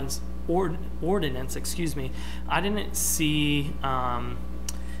ordinance, excuse me. I didn't see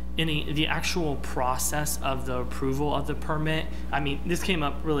the actual process of the approval of the permit. I mean, this came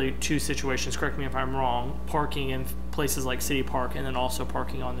up really two situations, correct me if I'm wrong, parking in places like City Park and then also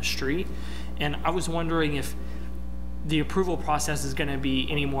parking on the street. And I was wondering if the approval process is going to be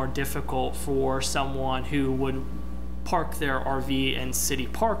any more difficult for someone who would park their RV in City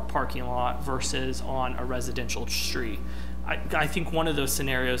Park parking lot versus on a residential street. I think one of those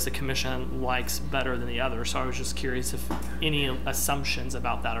scenarios the commission likes better than the other, so I was just curious if any assumptions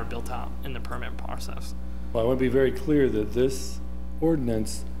about that are built out in the permit process. Well, I want to be very clear that this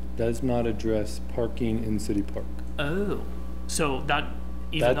ordinance does not address parking in City Park. Oh, so that,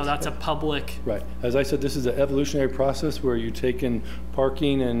 even though that's a public... Right. As I said, this is an evolutionary process where you've taken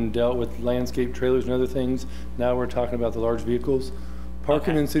parking and dealt with landscape trailers and other things. Now we're talking about the large vehicles.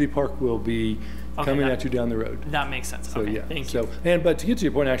 Parking in City Park will be coming at you down the road. That makes sense. So okay, yeah. Thank you. But to get to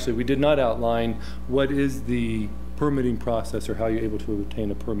your point, actually, we did not outline what is the permitting process or how you're able to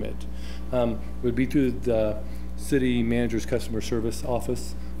obtain a permit. It would be through the city manager's customer service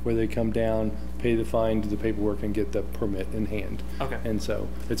office, where they come down, pay the fine, do the paperwork, and get the permit in hand. Okay. And so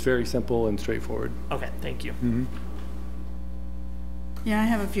it's very simple and straightforward. Okay, thank you. Mm-hmm. Yeah, I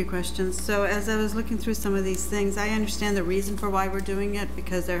have a few questions. So as I was looking through some of these things, I understand the reason for why we're doing it,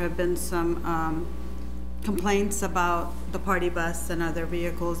 because there have been some complaints about the party bus and other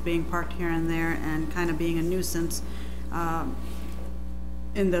vehicles being parked here and there and kind of being a nuisance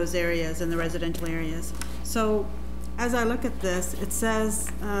in those areas, in the residential areas. So as I look at this, it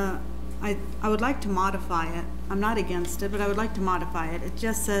says, I would like to modify it. I'm not against it, but I would like to modify it. It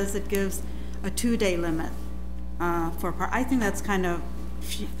just says it gives a 2-day limit. I think that's kind of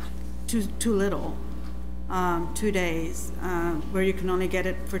too little, 2 days, where you can only get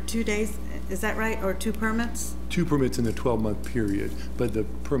it for 2 days. Is that right? Or 2 permits? 2 permits in the 12-month period, but the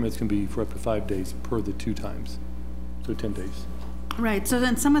permits can be for up to 5 days per the 2 times, so 10 days. Right. So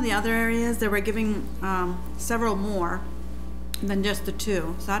then some of the other areas, they were giving several more than just the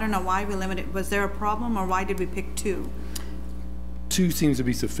 2. So I don't know why we limited. Was there a problem, or why did we pick 2? 2 seems to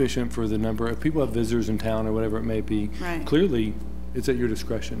be sufficient for the number. If people have visitors in town or whatever it may be, right. Clearly it's at your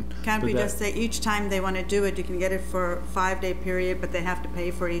discretion. Can't we just say each time they want to do it, you can get it for a 5-day period, but they have to pay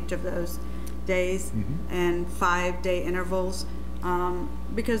for each of those days and 5-day intervals?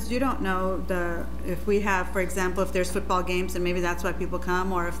 Because you don't know if we have, for example, if there's football games and maybe that's why people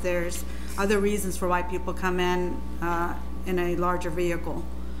come, or if there's other reasons for why people come in a larger vehicle.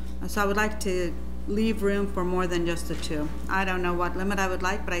 So I would like to leave room for more than just the 2. I don't know what limit I would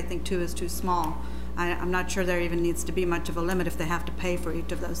like, but I think 2 is too small. I'm not sure there even needs to be much of a limit if they have to pay for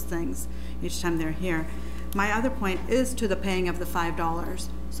each of those things each time they're here. My other point is to the paying of the $5.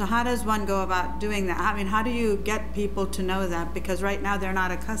 So how does one go about doing that? I mean, how do you get people to know that? Because right now they're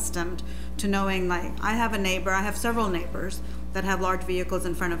not accustomed to knowing, like, I have several neighbors that have large vehicles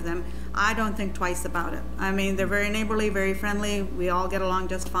in front of them. I don't think twice about it. I mean, they're very neighborly, very friendly. We all get along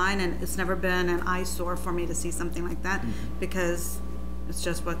just fine, and it's never been an eyesore for me to see something like that because it's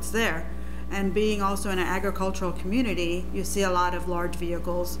just what's there. And being also in an agricultural community, you see a lot of large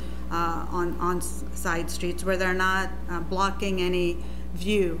vehicles on side streets where they're not blocking any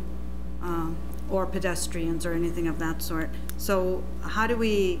view or pedestrians or anything of that sort. So how do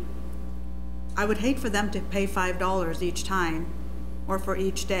I would hate for them to pay $5 each time or for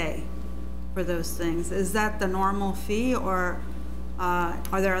each day for those things. Is that the normal fee, or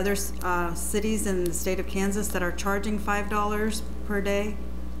are there other cities in the state of Kansas that are charging $5 per day?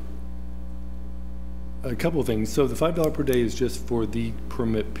 A couple of things. So the $5 per day is just for the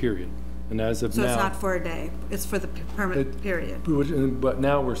permit period. And as of now... So it's not for a day, it's for the permit period. But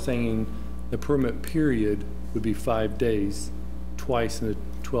now we're saying the permit period would be 5 days, twice in a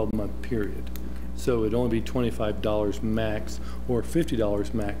 12-month period. So it'd only be $25 max or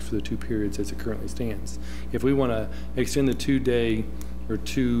 $50 max for the 2 periods as it currently stands. If we want to extend the 2-day or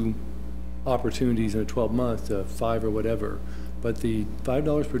 2 opportunities in a 12-month to 5 or whatever, but the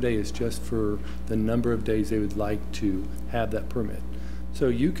 $5 per day is just for the number of days they would like to have that permit. So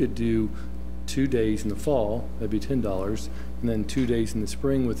you could do 2 days in the fall, that'd be $10. and then 2 days in the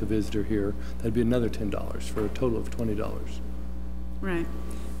spring with a visitor here, that'd be another $10 for a total of $20. Right.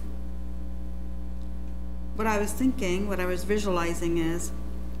 What I was thinking, what I was visualizing is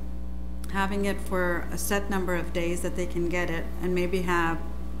having it for a set number of days that they can get it, and maybe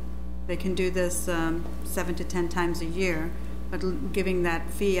they can do this 7 to 10 times a year, but giving that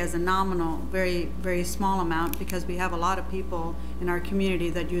fee as a nominal, very, very small amount, because we have a lot of people in our community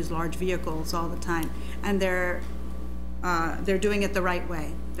that use large vehicles all the time, and they're doing it the right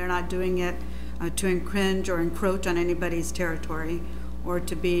way. They're not doing it to infringe or encroach on anybody's territory, or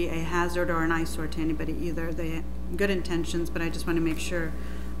to be a hazard or an eyesore to anybody either. They have good intentions, but I just want to make sure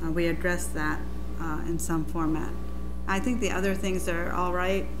we address that in some format. I think the other things are all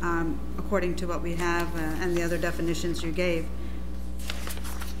right, according to what we have and the other definitions you gave.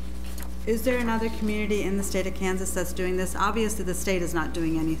 Is there another community in the state of Kansas that's doing this? Obviously, the state is not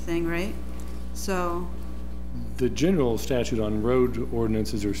doing anything, right? So the general statute on road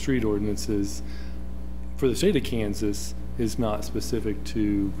ordinances or street ordinances for the state of Kansas is not specific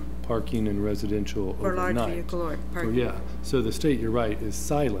to parking and residential or overnight. large vehicle or parking. Yeah, so the state, you're right, is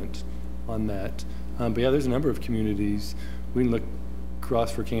silent on that. But yeah, there's a number of communities. We can look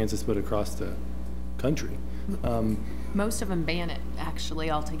across for Kansas, but across the country. Most of them ban it,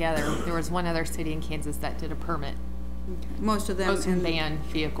 actually, altogether. There was one other city in Kansas that did a permit. Okay. Most of them ban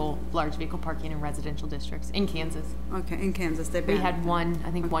large vehicle parking in residential districts in Kansas. Okay, in Kansas they banned. We had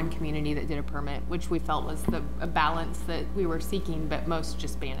one community that did a permit, which we felt was a balance that we were seeking, but most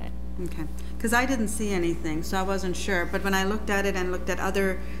just ban it. Okay, because I didn't see anything, so I wasn't sure. But when I looked at it and looked at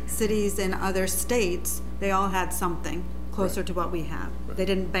other cities in other states, they all had something closer to what we have. They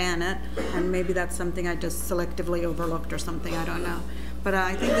didn't ban it, and maybe that's something I just selectively overlooked or something, I don't know. But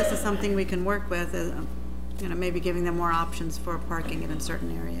I think this is something we can work with, maybe giving them more options for parking in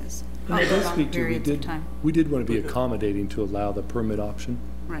certain areas. We did want to be accommodating to allow the permit option.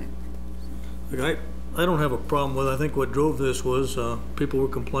 Right. Look, I don't have a problem with it. I think what drove this was people were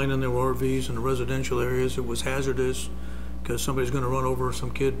complaining there were RVs in the residential areas. It was hazardous because somebody's going to run over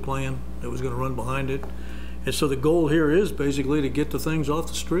some kid playing that was going to run behind it. And so the goal here is basically to get the things off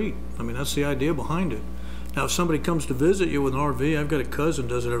the street. I mean, that's the idea behind it. Now, if somebody comes to visit you with an RV, I've got a cousin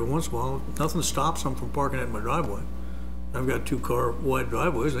does it every once in a while, nothing stops them from parking it in my driveway. I've got 2-car wide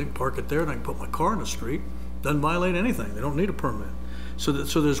driveways. They can park it there and I can put my car in the street. Doesn't violate anything. They don't need a permit. So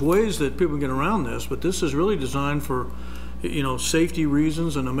there's ways that people can get around this, but this is really designed for, safety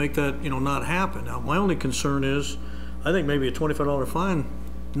reasons and to make that, not happen. Now, my only concern is, I think maybe a $25 fine,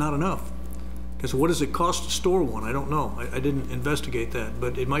 not enough. Because what does it cost to store one? I don't know. I didn't investigate that,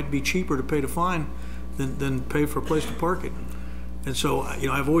 but it might be cheaper to pay the fine than pay for a place to park it. And so,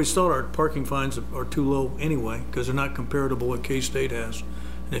 I've always thought our parking fines are too low anyway, because they're not comparable to what K-State has.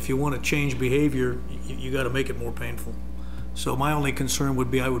 And if you want to change behavior, you got to make it more painful. So my only concern would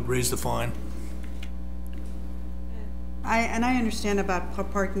be I would raise the fine. I understand about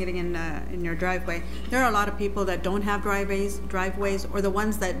parking it in your driveway. There are a lot of people that don't have driveways, or the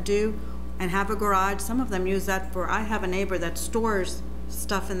ones that do and have a garage. Some of them use that I have a neighbor that stores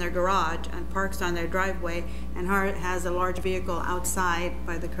stuff in their garage and parks on their driveway and has a large vehicle outside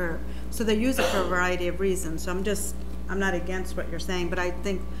by the curb. So they use it for a variety of reasons. So I'm not against what you're saying, but I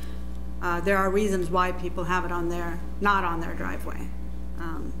think there are reasons why people have it not on their driveway.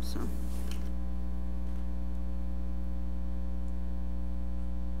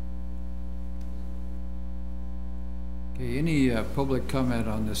 Okay, any public comment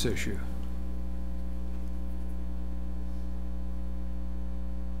on this issue?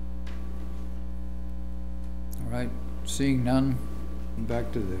 All right, seeing none,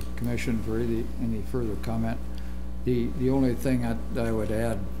 back to the commission for any further comment. The only thing that I would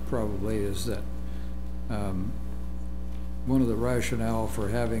add probably is that one of the rationale for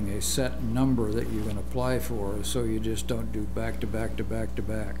having a set number that you can apply for is so you just don't do back to back to back to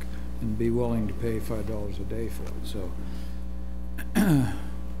back and be willing to pay $5 a day for it. So,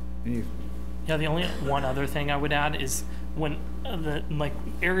 yeah, the only one other thing I would add is when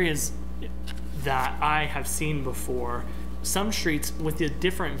areas that I have seen before, some streets with the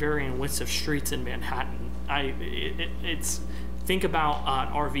different varying widths of streets in Manhattan, think about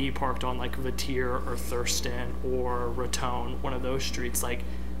an RV parked on like Vatier or Thurston or Raton, one of those streets. Like,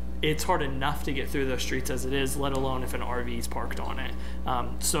 it's hard enough to get through those streets as it is, let alone if an RV is parked on it.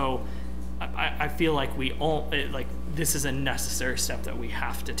 So I feel like this is a necessary step that we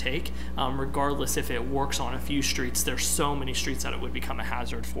have to take, regardless if it works on a few streets. There's so many streets that it would become a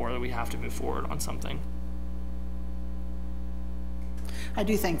hazard for that we have to move forward on something. I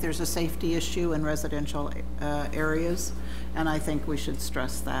do think there's a safety issue in residential areas, and I think we should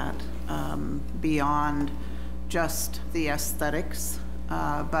stress that beyond just the aesthetics,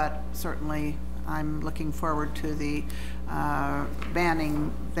 but certainly I'm looking forward to the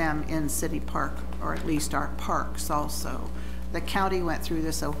banning them in City Park, or at least our parks also. The county went through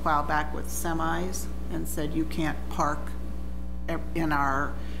this a while back with semis and said you can't park in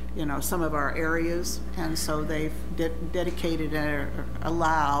our, some of our areas, and so they've dedicated or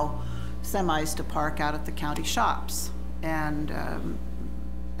allow semis to park out at the county shops, and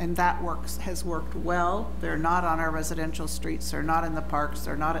that has worked well. They're not on our residential streets, they're not in the parks,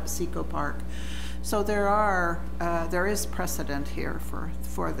 they're not at Seco Park. So there is precedent here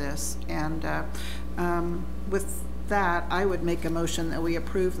for this, and with that, I would make a motion that we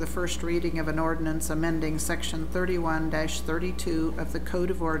approve the first reading of an ordinance amending section 31-32 of the Code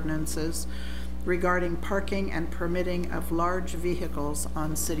of Ordinances regarding parking and permitting of large vehicles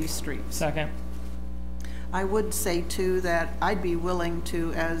on city streets. Second. I would say too that I'd be willing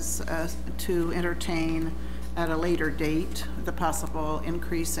to to entertain at a later date the possible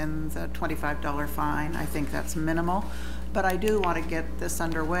increase in the $25 fine. I think that's minimal, but I do want to get this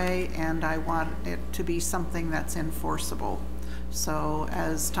underway, and I want it to be something that's enforceable. So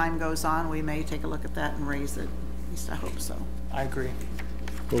as time goes on, we may take a look at that and raise it. At least I hope so. I agree.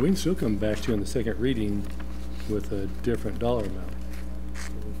 Well, we can still come back to you on the second reading with a different dollar amount.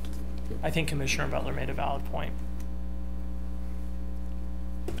 I think Commissioner Butler made a valid point.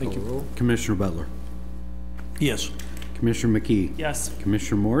 Thank you. Commissioner Butler. Yes. Commissioner McKee. Yes.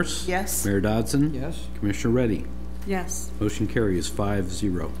 Commissioner Morse. Yes. Mayor Dodson. Yes. Commissioner Reddy. Yes. Motion carries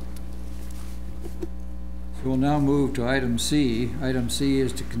 5-0. We'll now move to item C. Item C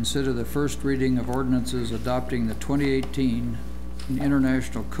is to consider the first reading of ordinances adopting the 2018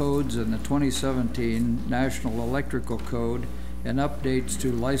 International Codes and the 2017 National Electrical Code and updates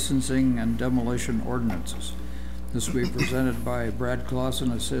to licensing and demolition ordinances. This will be presented by Brad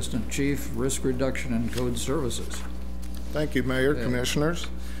Clausen, Assistant Chief, Risk Reduction and Code Services. Thank you, Mayor, Commissioners.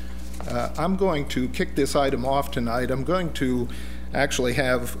 I'm going to kick this item off tonight. I'm going to actually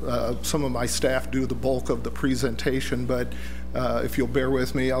have some of my staff do the bulk of the presentation, but if you'll bear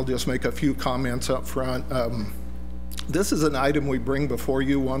with me, I'll just make a few comments up front. This is an item we bring before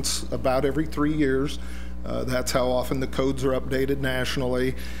you once about every 3 years. That's how often the codes are updated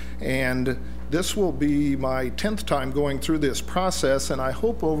nationally, and this will be my 10th time going through this process, and I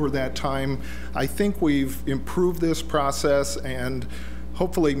hope over that time, I think we've improved this process and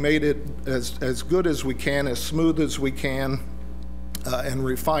hopefully made it as good as we can, as smooth as we can, and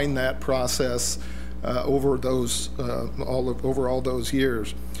refine that process over all those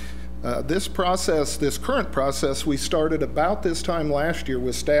years. This current process, we started about this time last year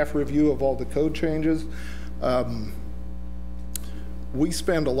with staff review of all the code changes. We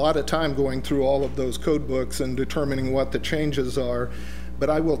spend a lot of time going through all of those code books and determining what the changes are, but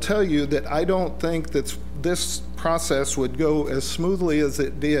I will tell you that I don't think that this process would go as smoothly as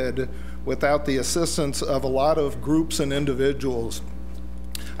it did without the assistance of a lot of groups and individuals.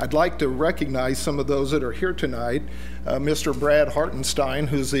 I'd like to recognize some of those that are here tonight. Mr. Brad Hartenstein,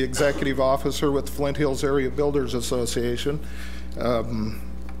 who's the Executive Officer with Flint Hills Area Builders Association.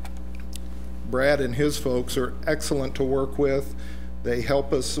 Brad and his folks are excellent to work with. They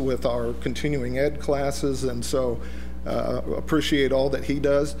help us with our continuing ed classes, and so appreciate all that he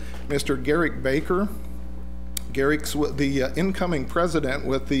does. Mr. Garrick Baker. Garrick's the incoming president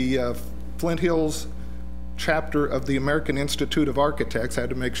with the Flint Hills chapter of the American Institute of Architects. I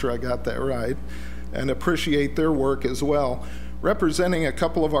had to make sure I got that right, and appreciate their work as well. Representing a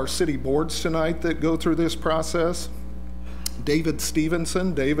couple of our city boards tonight that go through this process, David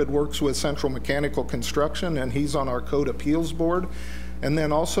Stevenson. David works with Central Mechanical Construction, and he's on our Code Appeals Board. And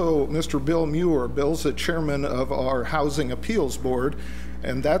then also Mr. Bill Muir. Bill's the chairman of our Housing Appeals Board,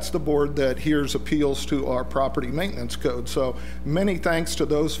 and that's the board that hears appeals to our property maintenance code. So many thanks to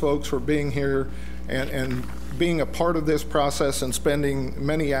those folks for being here and being a part of this process and spending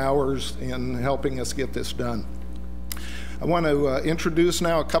many hours in helping us get this done. I want to introduce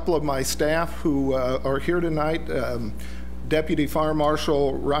now a couple of my staff who are here tonight. Deputy Fire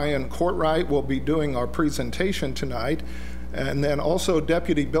Marshal Ryan Courtright will be doing our presentation tonight. And then also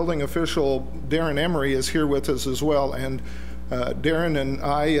Deputy Building Official Darren Emery is here with us as well. And Darren and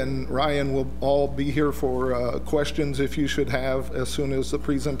I and Ryan will all be here for questions if you should have as soon as the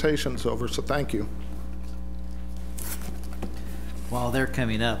presentation's over. So thank you. While they're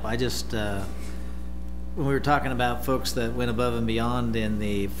coming up, I just, when we were talking about folks that went above and beyond in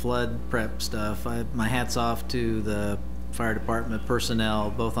the flood prep stuff, my hat's off to the fire department personnel,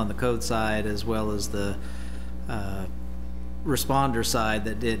 both on the code side as well as the responder side,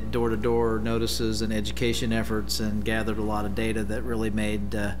 that did door-to-door notices and education efforts and gathered a lot of data that really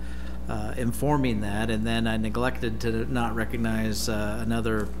made informing that, and then I neglected to not recognize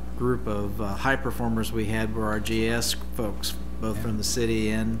another group of high performers we had were our GS folks, both from the city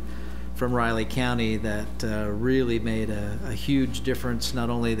and from Riley County, that really made a huge difference. Not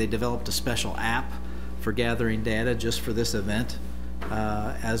only they developed a special app for gathering data just for this event,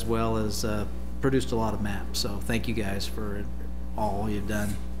 as well as produced a lot of maps. So thank you guys for all you've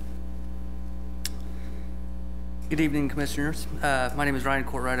done. Good evening, Commissioners. My name is Ryan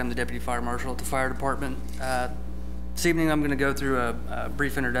Courtwright. I'm the Deputy Fire Marshal at the Fire Department. This evening I'm going to go through a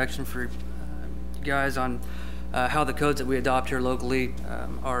brief introduction for you guys on how the codes that we adopt here locally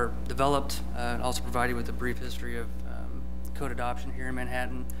are developed, and also provide you with a brief history of code adoption here in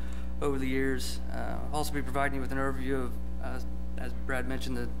Manhattan over the years. I'll also be providing you with an overview of, as Brad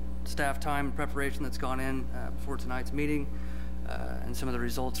mentioned, the staff time and preparation that's gone in before tonight's meeting, and some of the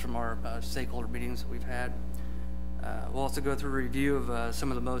results from our stakeholder meetings that we've had. We'll also go through a review of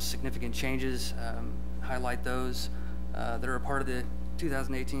some of the most significant changes, highlight those that are a part of the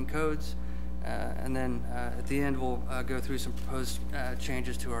 2018 codes, and then at the end we'll go through some proposed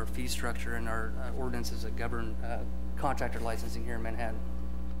changes to our fee structure and our ordinances that govern contractor licensing here in Manhattan.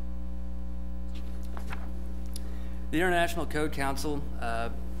 The International Code Council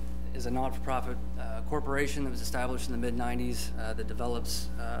is a not-for-profit corporation that was established in the mid-90s that develops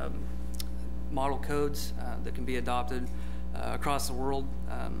model codes that can be adopted across the world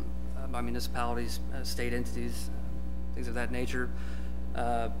by municipalities, state entities, things of that nature.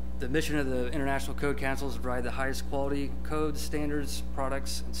 The mission of the International Code Council is to provide the highest quality codes, standards,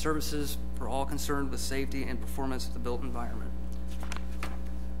 products, and services for all concerned with safety and performance of the built environment.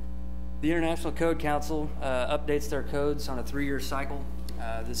 The International Code Council updates their codes on a 3-year cycle.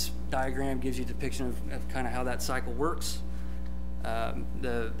 This diagram gives you a depiction of kind of how that cycle works.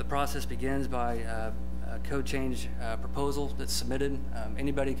 The process begins by a code change proposal that's submitted.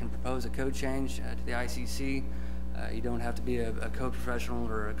 Anybody can propose a code change to the ICC. You don't have to be a code professional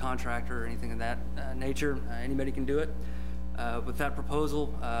or a contractor or anything of that nature. Anybody can do it. With that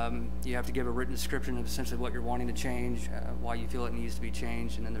proposal, you have to give a written description of essentially what you're wanting to change, why you feel it needs to be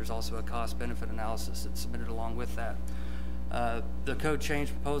changed, and then there's also a cost-benefit analysis that's submitted along with that. The code change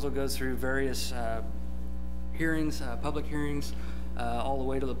proposal goes through various hearings, public hearings, all the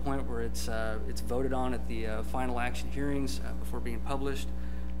way to the point where it's voted on at the final action hearings before being published.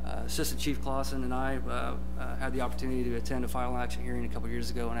 Assistant Chief Clausen and I had the opportunity to attend a final action hearing a couple years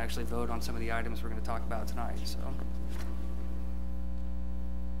ago and actually vote on some of the items we're going to talk about tonight. So,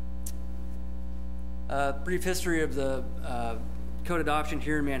 brief history of the code adoption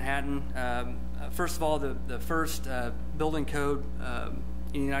here in Manhattan. First of all, the first building code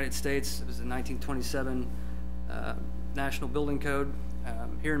in the United States, it was the 1927 National Building Code.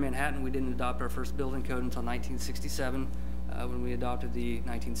 Here in Manhattan, we didn't adopt our first building code until 1967, when we adopted the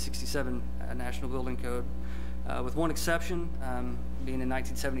 1967 National Building Code. With one exception, being in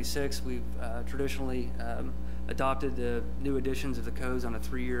 1976, we've traditionally adopted the new editions of the codes on a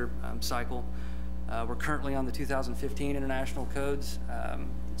 3-year cycle. We're currently on the 2015 International Codes.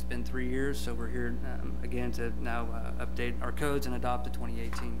 It's been 3 years, so we're here again to now update our codes and adopt the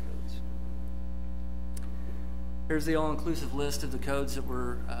 2018 codes. Here's the all-inclusive list of the codes that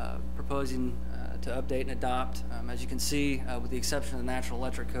we're proposing to update and adopt. As you can see, with the exception of the National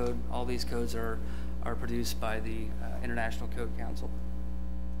Electric Code, all these codes are produced by the International Code Council.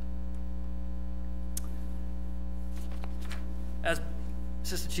 As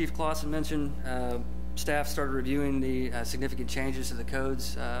Assistant Chief Clausen mentioned, staff started reviewing the significant changes to the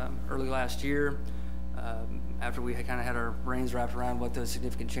codes early last year. After we kind of had our brains wrapped around what those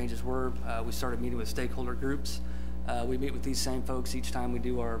significant changes were, we started meeting with stakeholder groups. We meet with these same folks each time we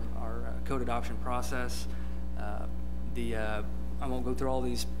do our code adoption process. I won't go through all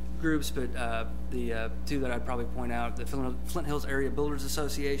these groups, but the two that I'd probably point out, the Flint Hills Area Builders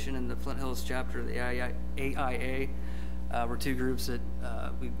Association and the Flint Hills chapter of the AIA were two groups that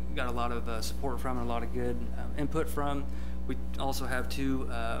we got a lot of support from and a lot of good input from. We also have two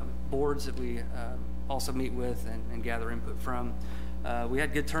boards that we also meet with and gather input from. We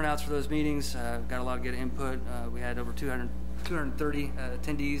had good turnouts for those meetings, got a lot of good input. We had over 230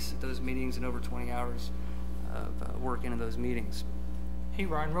 attendees at those meetings and over 20 hours of work into those meetings. Hey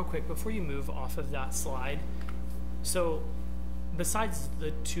Ryan, real quick, before you move off of that slide, so besides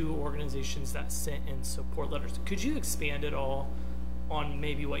the two organizations that sent in support letters, could you expand at all on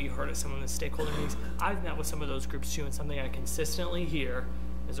maybe what you heard at some of the stakeholder meetings? I've met with some of those groups too, and something I consistently hear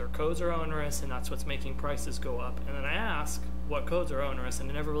is our codes are onerous and that's what's making prices go up. And then I ask what codes are onerous and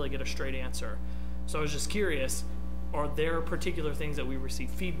I never really get a straight answer. So I was just curious, are there particular things that we receive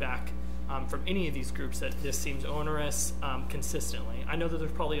feedback from any of these groups that this seems onerous consistently. I know that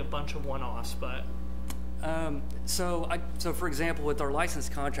there's probably a bunch of one-offs, but so for example, with our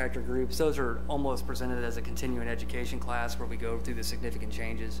licensed contractor groups, those are almost presented as a continuing education class where we go through the significant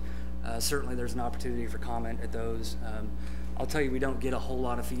changes. Certainly there's an opportunity for comment at those. I'll tell you, we don't get a whole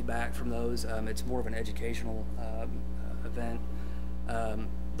lot of feedback from those. It's more of an educational event.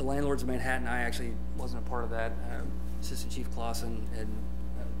 The Landlords of Manhattan, I actually wasn't a part of that. Assistant Chief Clausen and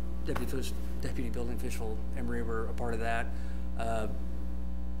Deputy Building Official Emery were a part of that.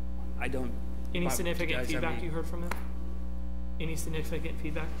 I don't. Any significant feedback you heard from them? Any significant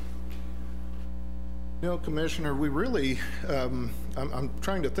feedback? No, Commissioner, we really, I'm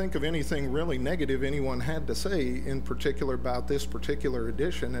trying to think of anything really negative anyone had to say in particular about this particular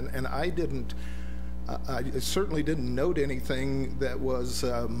edition, and I didn't, I certainly didn't note anything that was,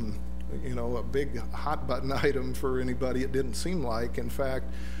 you know, a big hot button item for anybody. It didn't seem like. In fact,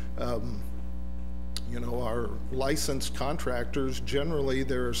 you know, our licensed contractors, generally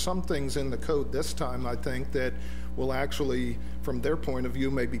there are some things in the code this time, I think, that will actually, from their point of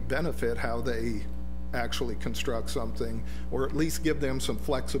view, maybe benefit how they actually construct something, or at least give them some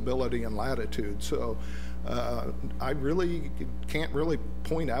flexibility and latitude. So I really can't really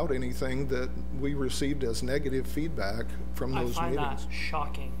point out anything that we received as negative feedback from those meetings. I find that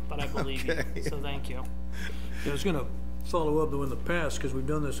shocking, but I believe you, so thank you. I was going to follow up, though, in the past, because we've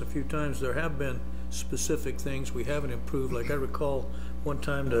done this a few times, there have been specific things we haven't improved. Like I recall one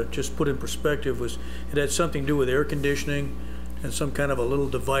time, to just put in perspective, was it had something to do with air conditioning and some kind of a little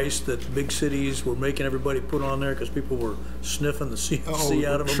device that big cities were making everybody put on there because people were sniffing the CO2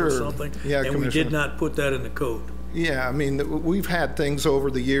 out of them or something. Yeah, and we did not put that in the code. Yeah, I mean, we've had things over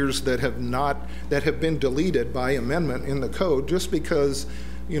the years that have been deleted by amendment in the code just because,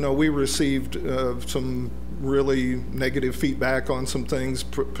 you know, we received some really negative feedback on some things,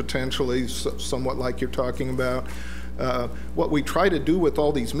 potentially somewhat like you're talking about. What we try to do with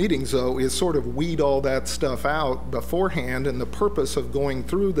all these meetings, though, is sort of weed all that stuff out beforehand, and the purpose of going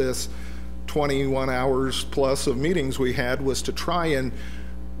through this 21 hours plus of meetings we had was to try and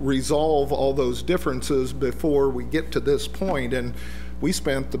resolve all those differences before we get to this point. And we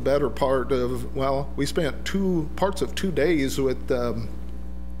spent the better part of, well, we spent parts of 2 days with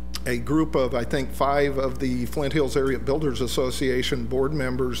a group of, I think, 5 of the Flint Hills Area Builders Association board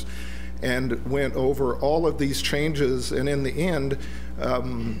members, and went over all of these changes. And in the end,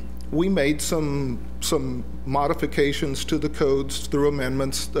 we made some modifications to the codes through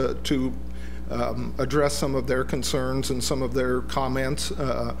amendments to address some of their concerns and some of their comments.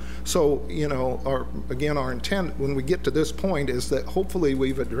 So, you know, our intent when we get to this point is that hopefully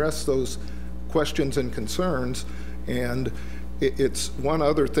we've addressed those questions and concerns. And it's one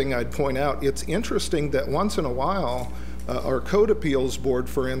other thing I'd point out. It's interesting that once in a while, our Code Appeals Board,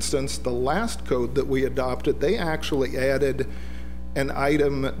 for instance, the last code that we adopted, they actually added an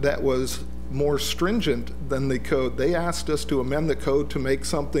item that was more stringent than the code. They asked us to amend the code to make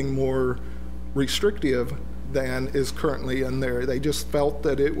something more restrictive than is currently in there. They just felt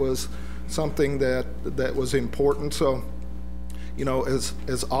that it was something that was important. So, you know, as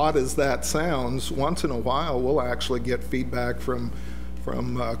odd as that sounds, once in a while we'll actually get feedback from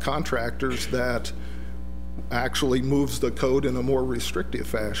contractors that actually moves the code in a more restrictive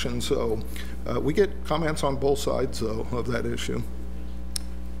fashion. So we get comments on both sides, though, of that issue.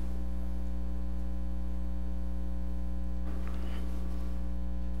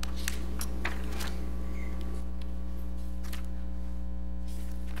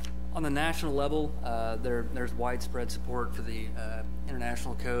 On the national level, there's widespread support for the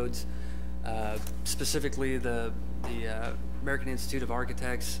international codes, specifically the American Institute of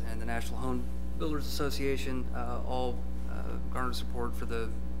Architects and the National Home Builders Association all garnered support for the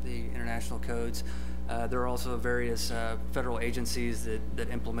international codes. There are also various federal agencies that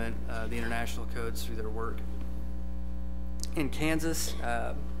implement the international codes through their work. In Kansas,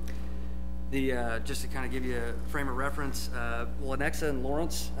 just to kind of give you a frame of reference, Lenexa and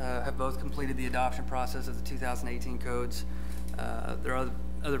Lawrence have both completed the adoption process of the 2018 codes. There are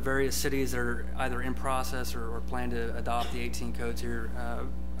other various cities that are either in process or plan to adopt the 18 codes here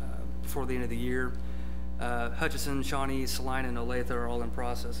before the end of the year. Hutchinson, Shawnee, Salina, and Olathe are all in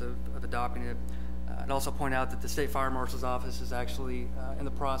process of adopting it. I'd also point out that the State Fire Marshal's Office is actually in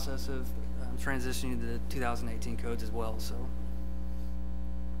the process of transitioning to the 2018 codes as well. So,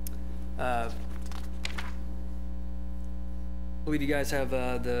 I believe you guys have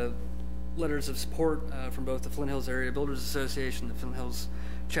the letters of support from both the Flint Hills Area Builders Association, the Flint Hills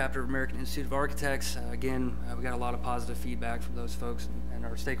chapter of American Institute of Architects. Again, we got a lot of positive feedback from those folks, and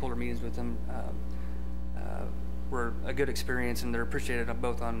our stakeholder meetings with them were a good experience, and they're appreciated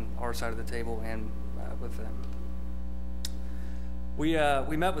both on our side of the table and with them. We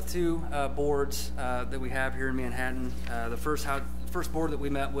met with two boards that we have here in Manhattan. The first board that we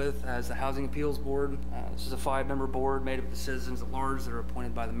met with is the Housing Appeals Board. This is a 5-member board made up of citizens at large that are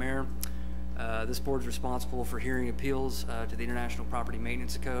appointed by the mayor. This board is responsible for hearing appeals to the International Property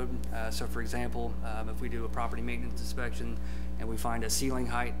Maintenance Code. So for example, if we do a property maintenance inspection and we find a ceiling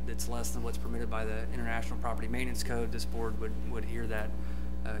height that's less than what's permitted by the International Property Maintenance Code, this board would hear that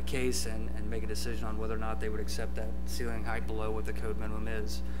case and make a decision on whether or not they would accept that ceiling height below what the code minimum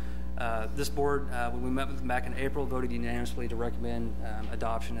is. This board, when we met with them back in April, voted unanimously to recommend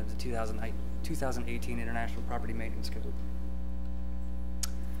adoption of the 2018 International Property Maintenance Code.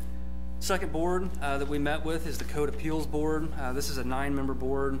 Second board that we met with is the Code Appeals Board. This is a 9-member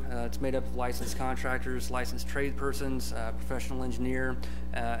board. It's made up of licensed contractors, licensed trade persons, professional engineer,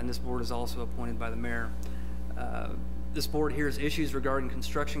 and this board is also appointed by the mayor. This board hears issues regarding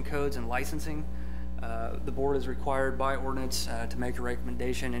construction codes and licensing. The board is required by ordinance to make a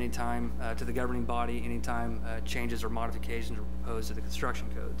recommendation anytime to the governing body anytime changes or modifications are proposed to the construction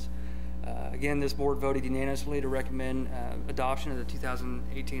codes. Again, this board voted unanimously to recommend adoption of the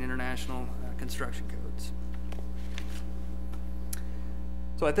 2018 International Construction Codes.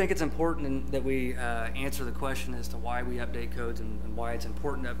 So I think it's important that we answer the question as to why we update codes and why it's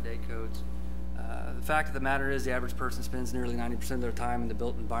important to update codes. The fact of the matter is the average person spends nearly 90% of their time in the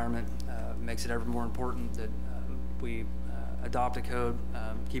built environment. Makes it ever more important that we adopt a code,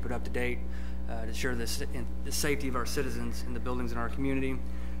 keep it up to date, to ensure the safety of our citizens in the buildings in our community.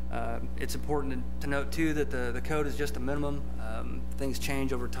 It's important to note too that the code is just a minimum. Things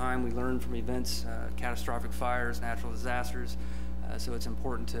change over time. We learn from events, catastrophic fires, natural disasters. So it's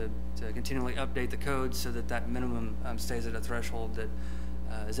important to continually update the code so that that minimum stays at a threshold that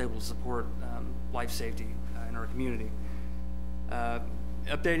is able to support life safety in our community.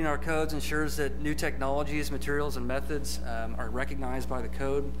 Updating our codes ensures that new technologies, materials, and methods are recognized by the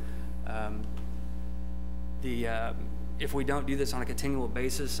code. If we don't do this on a continual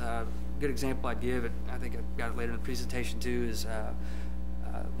basis, a good example I'd give, I think I've got it later in the presentation too, is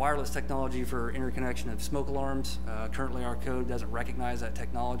wireless technology for interconnection of smoke alarms. Currently our code doesn't recognize that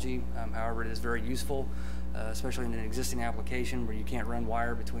technology. However, it is very useful, especially in an existing application where you can't run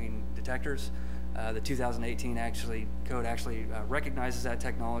wire between detectors. The 2018 code actually recognizes that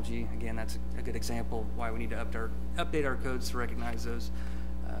technology. Again, that's a good example of why we need to update our codes to recognize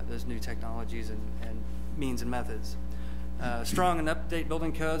those new technologies and means and methods. Strong and up-to-date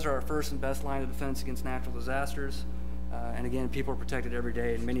building codes are our first and best line of defense against natural disasters. And again, people are protected every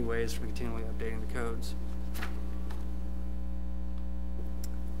day in many ways from continually updating the codes.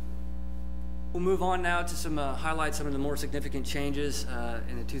 We'll move on now to highlight some of the more significant changes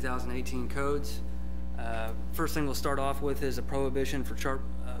in the 2018 codes. First thing we'll start off with is a prohibition for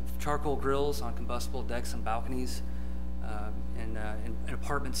charcoal grills on combustible decks and balconies. In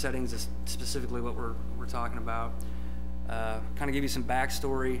apartment settings is specifically what we're talking about. Kind of give you some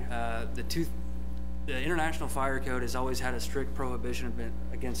backstory. The International Fire Code has always had a strict prohibition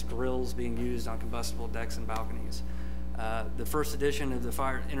against grills being used on combustible decks and balconies. The first edition of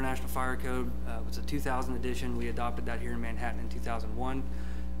the International Fire Code was a 2000 edition. We adopted that here in Manhattan in 2001.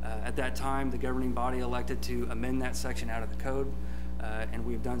 At that time, the governing body elected to amend that section out of the code, and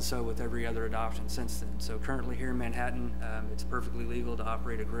we've done so with every other adoption since then. So currently here in Manhattan, it's perfectly legal to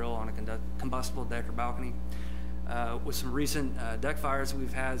operate a grill on a combustible deck or balcony. With some recent deck fires that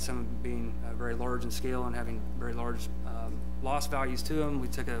we've had, some being very large in scale and having very large loss values to them, we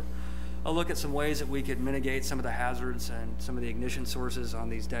took a look at some ways that we could mitigate some of the hazards and some of the ignition sources on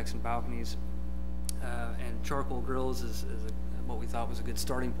these decks and balconies. And charcoal grills is what we thought was a good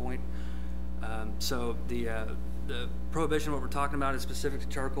starting point. So the prohibition, what we're talking about, is specific to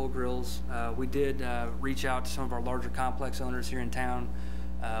charcoal grills. We did reach out to some of our larger complex owners here in town.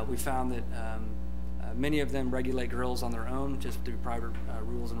 We found that many of them regulate grills on their own, just through private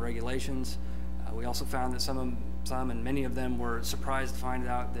rules and regulations. We also found that some and many of them were surprised to find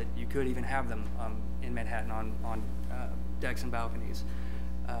out that you could even have them in Manhattan on decks and balconies.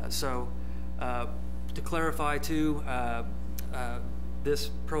 To clarify too, this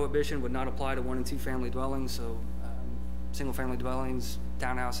prohibition would not apply to 1- and 2-family dwellings, so single-family dwellings,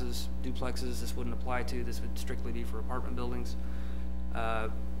 townhouses, duplexes, this wouldn't apply to. This would strictly be for apartment buildings.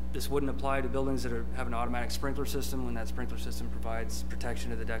 This wouldn't apply to buildings that have an automatic sprinkler system when that sprinkler system provides protection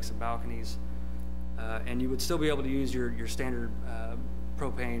to the decks and balconies. And you would still be able to use your standard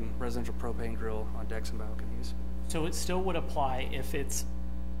residential propane grill on decks and balconies. So it still would apply if it's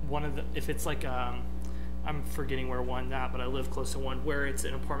like I I'm forgetting where one's at, but I live close to one where it's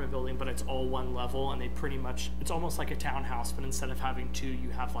an apartment building, but it's all one level, and they pretty much, it's almost like a townhouse, but instead of having two, you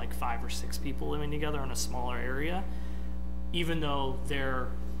have like 5 or 6 people living together in a smaller area. Even though they're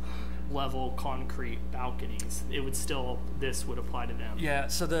level concrete balconies, it would still, this would apply to them. Yeah,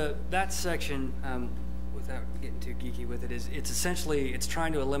 so that section, without getting too geeky with it, is it's essentially, it's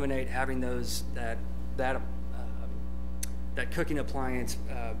trying to eliminate having those, that cooking appliance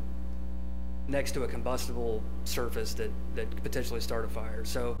next to a combustible surface that could potentially start a fire.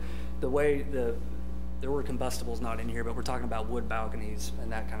 So the way there were combustibles not in here, but we're talking about wood balconies and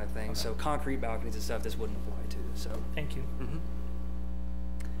that kind of thing. Okay. So concrete balconies and stuff, this wouldn't apply to. So thank you. Mm-hmm.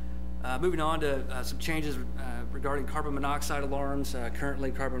 Moving on to some changes regarding carbon monoxide alarms.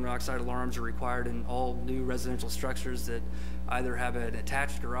 Currently, carbon monoxide alarms are required in all new residential structures that either have an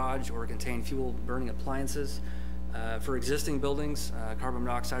attached garage or contain fuel burning appliances. For existing buildings, carbon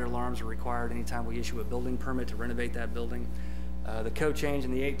monoxide alarms are required anytime we issue a building permit to renovate that building. The code change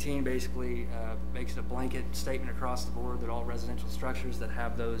in the 18 basically makes it a blanket statement across the board that all residential structures that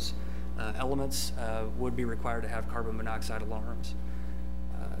have those elements would be required to have carbon monoxide alarms.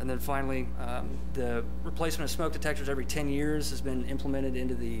 And then finally, the replacement of smoke detectors every 10 years has been implemented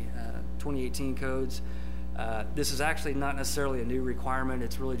into the 2018 codes. This is actually not necessarily a new requirement.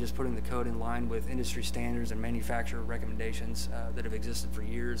 It's really just putting the code in line with industry standards and manufacturer recommendations that have existed for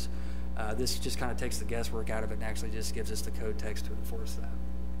years. This just kind of takes the guesswork out of it and actually just gives us the code text to enforce that.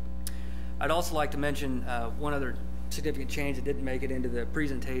 I'd also like to mention one other significant change that didn't make it into the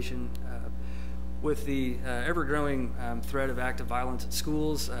presentation. With the ever-growing threat of active violence at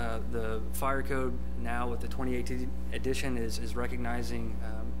schools, the fire code now with the 2018 edition is recognizing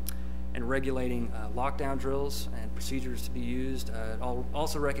and regulating lockdown drills and procedures to be used. It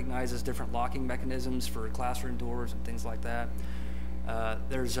also recognizes different locking mechanisms for classroom doors and things like that.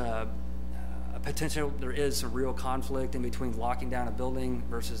 There's a potential, there is some real conflict in between locking down a building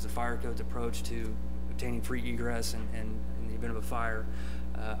versus the fire code's approach to obtaining free egress in the event of a fire.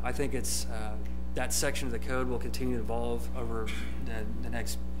 I think it's that section of the code will continue to evolve over the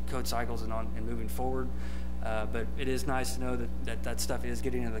next code cycles and moving forward. But it is nice to know that stuff is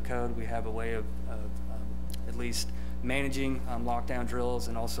getting into the code. We have a way of at least managing lockdown drills,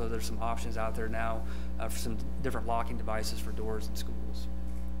 and also there's some options out there now for some different locking devices for doors in schools.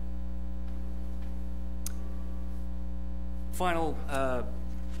 Final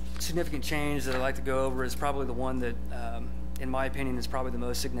significant change that I'd like to go over is probably the one that, in my opinion, is probably the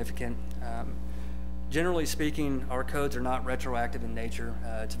most significant. Generally speaking, our codes are not retroactive in nature.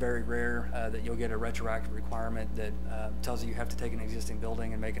 It's very rare that you'll get a retroactive requirement that tells you have to take an existing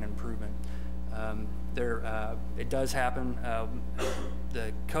building and make an improvement. It does happen.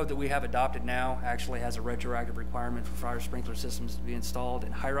 The code that we have adopted now actually has a retroactive requirement for fire sprinkler systems to be installed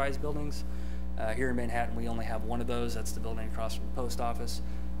in high-rise buildings. Here in Manhattan, we only have one of those. That's the building across from the post office.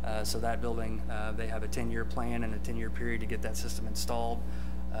 So that building, they have a 10-year plan and a 10-year period to get that system installed.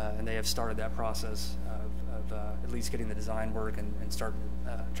 And they have started that process of at least getting the design work and starting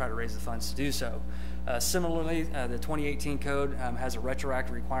to try to raise the funds to do so. Similarly, the 2018 code has a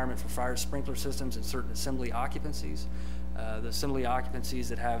retroactive requirement for fire sprinkler systems in certain assembly occupancies. The assembly occupancies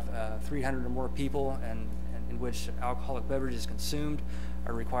that have 300 or more people and in which alcoholic beverage is consumed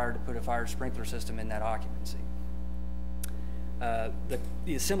are required to put a fire sprinkler system in that occupancy.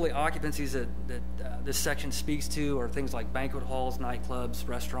 The assembly occupancies that this section speaks to are things like banquet halls, nightclubs,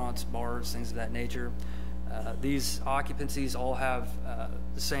 restaurants, bars, things of that nature. These occupancies all have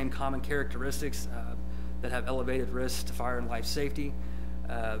the same common characteristics that have elevated risks to fire and life safety.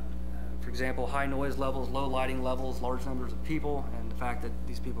 For example, high noise levels, low lighting levels, large numbers of people, and the fact that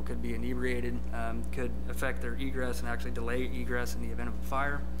these people could be inebriated could affect their egress and actually delay egress in the event of a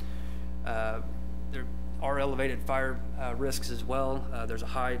fire. There are elevated fire risks as well. There's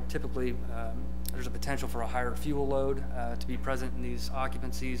a potential for a higher fuel load to be present in these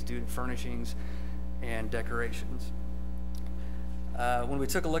occupancies due to furnishings and decorations. When we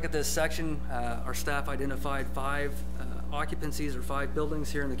took a look at this section, our staff identified 5 occupancies or 5 buildings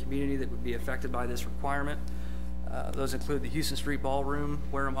here in the community that would be affected by this requirement. Those include the Houston Street Ballroom,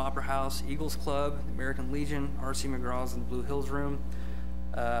 Wareham Opera House, Eagles Club, American Legion, R.C. McGraw's, and the Blue Hills Room.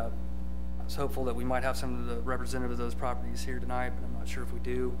 I was hopeful that we might have some of the representatives of those properties here tonight, but I'm not sure if we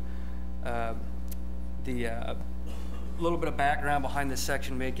do. The little bit of background behind this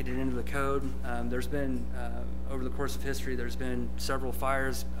section making it into the code. There's been, over the course of history, there's been several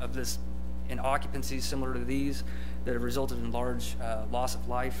fires of this in occupancies similar to these that have resulted in large loss of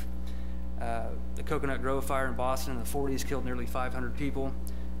life. The Coconut Grove fire in Boston in the 40s killed nearly 500 people.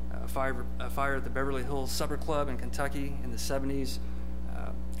 A fire at the Beverly Hills Supper Club in Kentucky in the 70s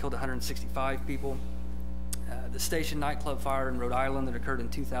killed 165 people. The Station nightclub fire in Rhode Island that occurred in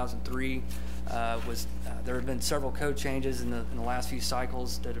 2003 there have been several code changes in the last few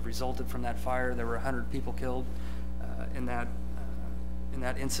cycles that have resulted from that fire. There were 100 people killed in that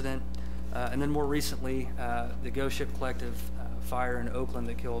incident. And then more recently, the Ghost Ship Collective fire in Oakland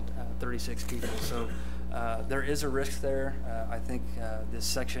that killed 36 people. So there is a risk there. I think this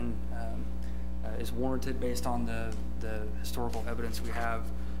section is warranted based on the historical evidence we have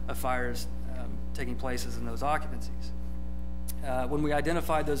of fires taking places in those occupancies. When we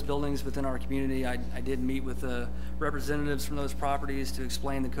identified those buildings within our community, I did meet with representatives from those properties to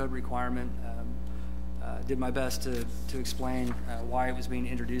explain the code requirement. Did my best to explain why it was being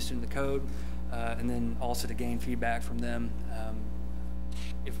introduced in the code, and then also to gain feedback from them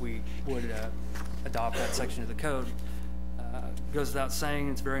if we would adopt that section of the code. Goes without saying,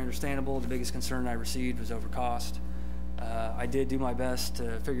 it's very understandable. The biggest concern I received was over cost. I did do my best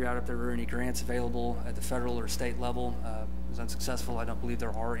to figure out if there were any grants available at the federal or state level. I was unsuccessful. I don't believe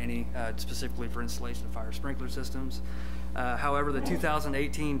there are any specifically for installation of fire sprinkler systems. However, the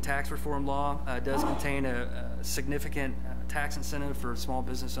 2018 tax reform law does contain a significant tax incentive for small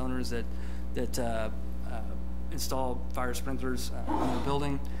business owners that install fire sprinklers in their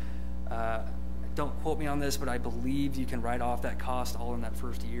building. Don't quote me on this, but I believe you can write off that cost all in that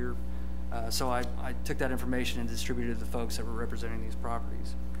first year. So I took that information and distributed to the folks that were representing these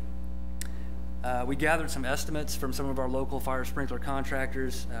properties. We gathered some estimates from some of our local fire sprinkler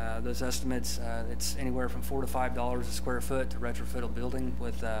contractors. Those estimates, it's anywhere from $4 to $5 a square foot to retrofit a building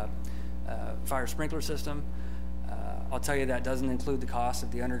with a fire sprinkler system. I'll tell you that doesn't include the cost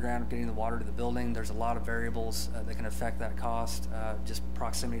of the underground, getting the water to the building. There's a lot of variables that can affect that cost, just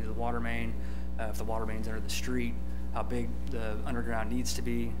proximity to the water main, if the water main's under the street, how big the underground needs to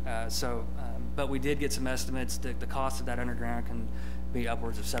be. But we did get some estimates that the cost of that underground can be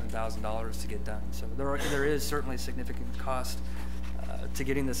upwards of $7,000 to get done. So there is certainly significant cost to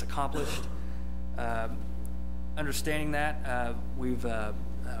getting this accomplished. Understanding that,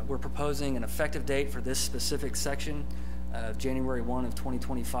 we're proposing an effective date for this specific section of January 1 of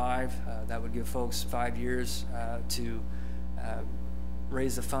 2025. That would give folks 5 years to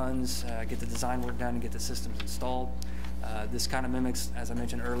raise the funds, get the design work done, and get the systems installed. This kind of mimics, as I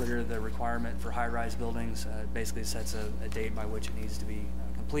mentioned earlier, the requirement for high-rise buildings. Basically sets a date by which it needs to be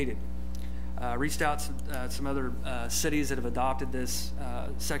completed. Reached out to some other cities that have adopted this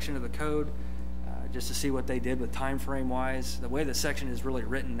section of the code just to see what they did with time frame wise. The way the section is really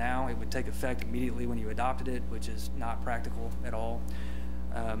written now, it would take effect immediately when you adopted it, which is not practical at all.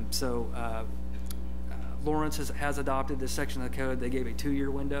 Lawrence has adopted this section of the code. They gave a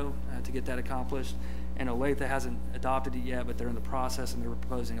 2-year window to get that accomplished. And Olathe hasn't adopted it yet, but they're in the process and they're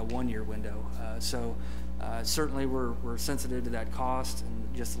proposing a 1-year window. Certainly we're sensitive to that cost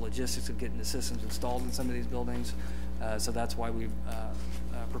and just the logistics of getting the systems installed in some of these buildings. So that's why we're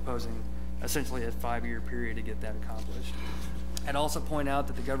proposing essentially a 5-year period to get that accomplished. I'd also point out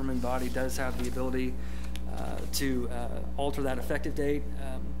that the government body does have the ability to alter that effective date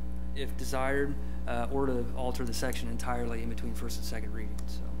if desired, or to alter the section entirely in between first and second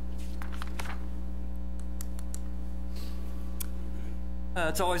readings.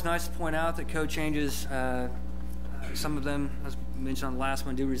 It's always nice to point out that code changes, some of them, as mentioned on the last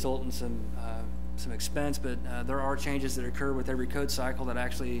one, do result in some expense, but there are changes that occur with every code cycle that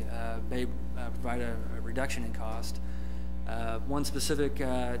actually may provide a reduction in cost. One specific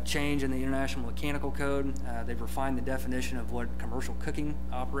change in the International Mechanical Code, they've refined the definition of what commercial cooking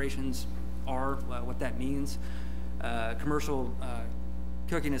operations are, what that means. Commercial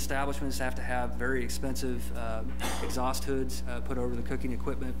cooking establishments have to have very expensive exhaust hoods put over the cooking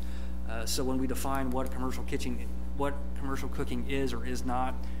equipment. So when we define what commercial cooking is or is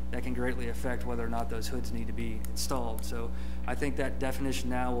not, that can greatly affect whether or not those hoods need to be installed. So I think that definition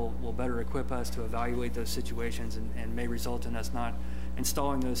now will better equip us to evaluate those situations and may result in us not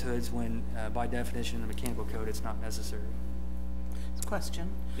installing those hoods when, by definition in the mechanical code, it's not necessary. Question.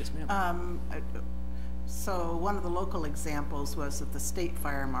 Yes, ma'am. So one of the local examples was that the state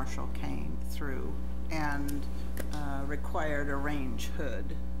fire marshal came through and required a range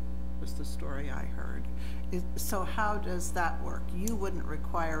hood, was the story I heard. So how does that work? You wouldn't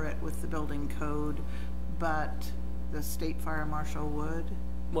require it with the building code, but the state fire marshal would?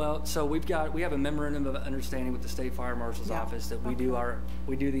 Well, so we have a memorandum of understanding with the state fire marshal's office that we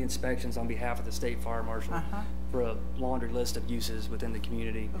do the inspections on behalf of the state fire marshal for a laundry list of uses within the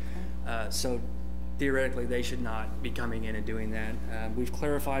community. So theoretically, they should not be coming in and doing that. We've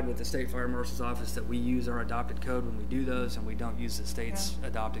clarified with the state fire marshal's office that we use our adopted code when we do those, and we don't use the state's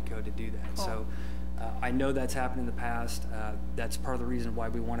adopted code to do that. So I know that's happened in the past. That's part of the reason why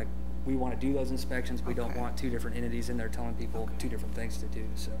we want to we want to do those inspections. We don't want two different entities in there telling people two different things to do.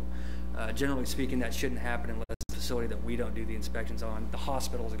 So generally speaking, that shouldn't happen unless it's a facility that we don't do the inspections on. The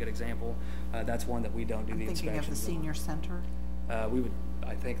hospital is a good example. That's one that we don't do the Thinking inspections of the senior center. we would,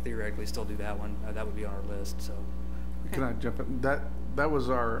 I think, theoretically still do that one. That would be on our list. So. Can I jump in? That was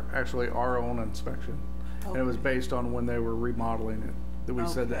actually our own inspection. And it was based on when they were remodeling it, that we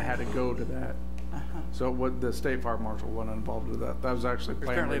said that had to go to that. So what the state fire marshal wasn't involved with that. That was actually There's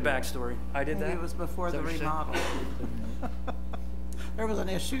apparently a backstory. I did Maybe that. It was before the remodel. There was an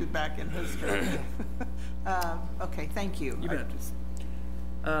issue back in history. Okay, thank you. You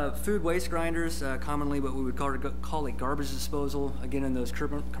bet. Food waste grinders, commonly what we would call a garbage disposal. Again, in those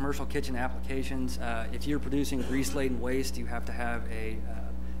commercial kitchen applications, if you're producing grease-laden waste, you have to have a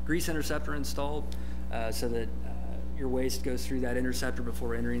grease interceptor installed so that your waste goes through that interceptor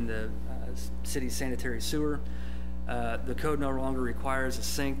before entering the city's sanitary sewer. The code no longer requires a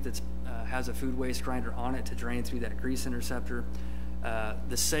sink that has a food waste grinder on it to drain through that grease interceptor.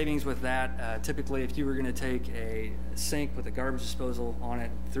 The savings with that, typically if you were going to take a sink with a garbage disposal on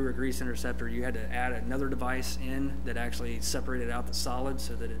it through a grease interceptor, you had to add another device in that actually separated out the solid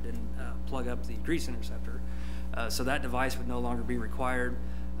so that it didn't plug up the grease interceptor. So that device would no longer be required.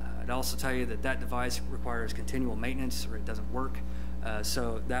 I'd also tell you that that device requires continual maintenance or it doesn't work.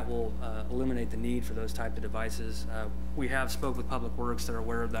 So that will eliminate the need for those type of devices. We have spoke with Public Works. They're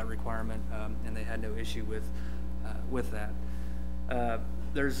aware of that requirement, and they had no issue with that.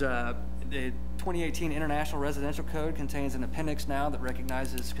 There's the 2018 International Residential Code contains an appendix now that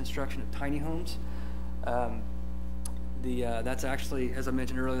recognizes construction of tiny homes. That's actually, as I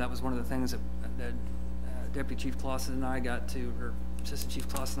mentioned earlier, that was one of the things that Deputy Chief Clausen and I got to, or Assistant Chief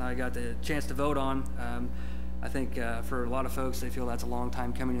Clausen and I got the chance to vote on. I think for a lot of folks, they feel that's a long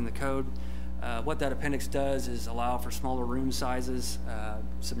time coming in the code. What that appendix does is allow for smaller room sizes,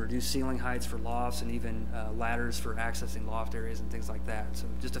 some reduced ceiling heights for lofts, and even ladders for accessing loft areas and things like that. So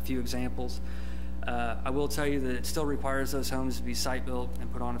just a few examples. I will tell you that it still requires those homes to be site-built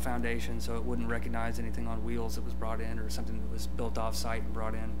and put on a foundation, so it wouldn't recognize anything on wheels that was brought in or something that was built off-site and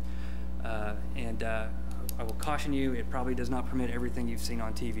brought in. I will caution you, it probably does not permit everything you've seen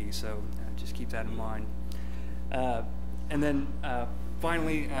on TV, so just keep that in mind. And then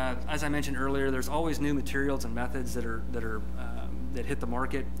finally, as I mentioned earlier, there's always new materials and methods that hit the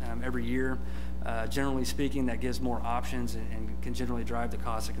market every year. Generally speaking, that gives more options and can generally drive the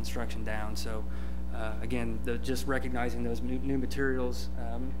cost of construction down. So again, just recognizing those new materials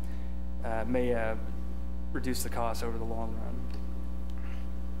may reduce the cost over the long run.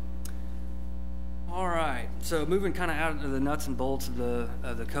 All right, so moving kind of out into the nuts and bolts of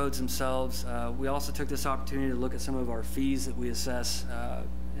the codes themselves, we also took this opportunity to look at some of our fees that we assess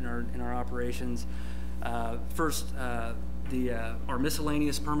in our operations. First, our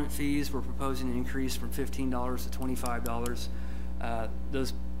miscellaneous permit fees, we're proposing an increase from $15 to $25.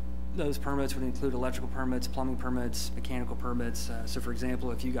 Those permits would include electrical permits, plumbing permits, mechanical permits. So for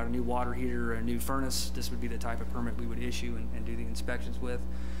example, if you got a new water heater or a new furnace, this would be the type of permit we would issue and do the inspections with.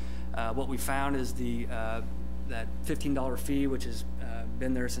 What we found is that $15 fee, which has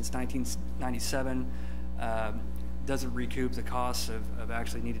been there since 1997, doesn't recoup the costs of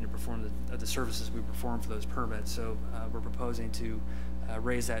actually needing to perform the services we perform for those permits. So we're proposing to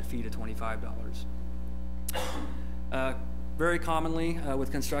raise that fee to $25. Very commonly with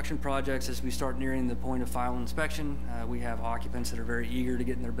construction projects, as we start nearing the point of final inspection, we have occupants that are very eager to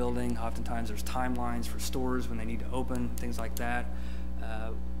get in their building. Oftentimes there's timelines for stores when they need to open, things like that.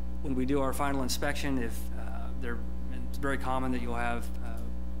 When we do our final inspection, it's very common that you'll have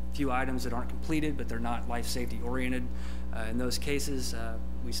a few items that aren't completed, but they're not life safety oriented. In those cases,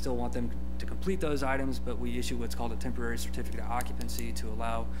 we still want them to complete those items, but we issue what's called a temporary certificate of occupancy to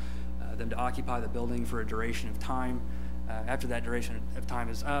allow them to occupy the building for a duration of time. After that duration of time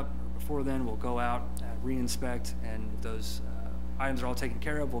is up, or before then, we'll go out, re-inspect, and if those items are all taken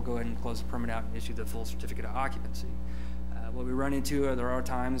care of, we'll go ahead and close the permit out and issue the full certificate of occupancy. What we run into, there are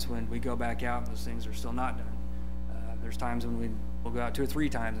times when we go back out and those things are still not done. There's times when we'll go out 2 or 3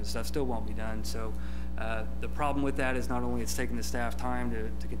 times and stuff still won't be done. So the problem with that is not only it's taking the staff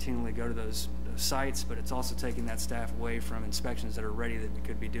time to continually go to those sites, but it's also taking that staff away from inspections that are ready that we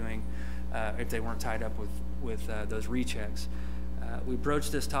could be doing if they weren't tied up with those rechecks. We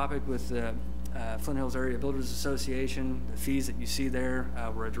broached this topic with the Flint Hills Area Builders Association. The fees that you see there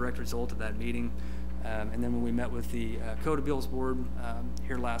were a direct result of that meeting. And then when we met with the Code Appeals Board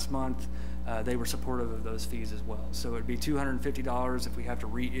here last month, they were supportive of those fees as well. So it would be $250 if we have to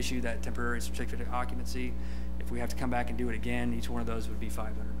reissue that temporary certificate of occupancy. If we have to come back and do it again, each one of those would be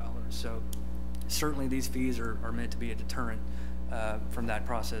 $500. So certainly these fees are meant to be a deterrent from that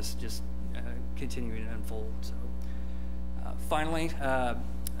process just continuing to unfold. So finally,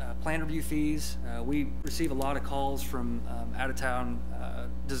 plan review fees. We receive a lot of calls from out-of-town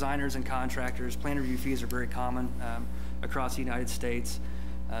designers and contractors. Plan review fees are very common across the United States.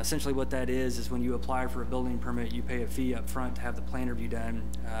 Essentially what that is when you apply for a building permit, you pay a fee up front to have the plan review done,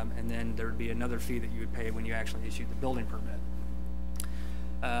 and then there would be another fee that you would pay when you actually issue the building permit.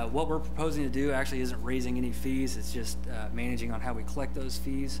 What we're proposing to do actually isn't raising any fees, it's just managing on how we collect those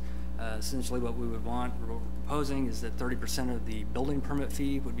fees. Essentially what we would want, what we're proposing is that 30% of the building permit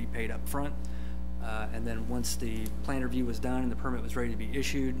fee would be paid up front, and then once the plan review was done and the permit was ready to be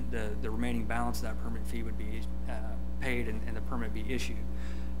issued, the remaining balance of that permit fee would be paid and the permit be issued.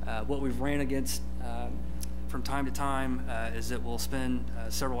 What we've ran against from time to time is that we'll spend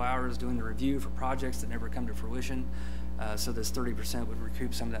several hours doing the review for projects that never come to fruition. So this 30% would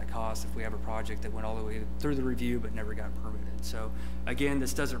recoup some of that cost if we have a project that went all the way through the review but never got permitted. So again,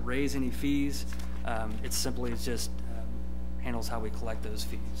 this doesn't raise any fees. It simply just handles how we collect those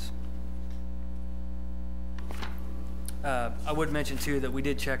fees. I would mention too that we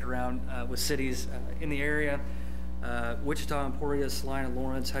did check around with cities in the area. Wichita, Emporia, Salina,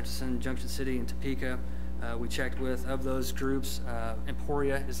 Lawrence, Hutchinson, Junction City, and Topeka. We checked with. Of those groups,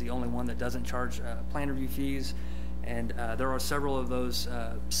 Emporia is the only one that doesn't charge plan review fees, and there are several of those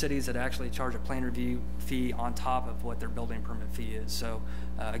cities that actually charge a plan review fee on top of what their building permit fee is. So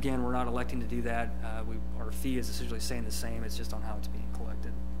again, we're not electing to do that. Our fee is essentially staying the same. It's just on how it's being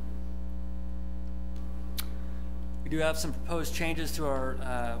collected. We do have some proposed changes to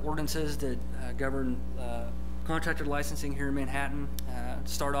our ordinances that govern contractor licensing here in Manhattan.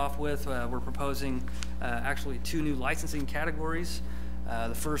 To start off with, we're proposing actually 2 new licensing categories.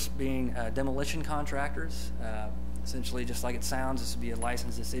 The first being demolition contractors. Essentially, just like it sounds, this would be a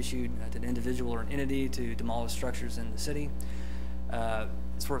license that's issued to an individual or an entity to demolish structures in the city.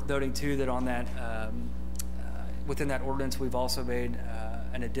 It's worth noting too that on that, within that ordinance, we've also made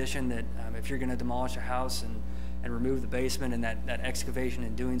an addition that if you're going to demolish a house and remove the basement, and that excavation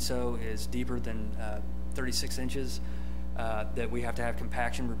in doing so is deeper than 36 inches, that we have to have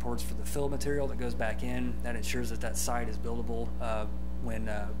compaction reports for the fill material that goes back in. That ensures that that site is buildable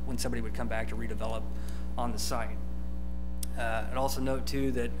when somebody would come back to redevelop on the site. I'd also note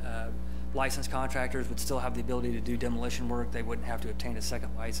too that licensed contractors would still have the ability to do demolition work. They wouldn't have to obtain a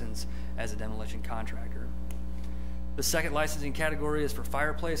second license as a demolition contractor. The second licensing category is for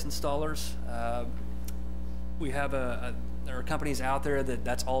fireplace installers. We have there are companies out there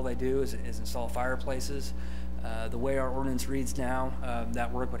that's all they do is install fireplaces. The way our ordinance reads now,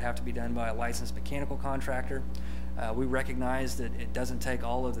 that work would have to be done by a licensed mechanical contractor. We recognize that it doesn't take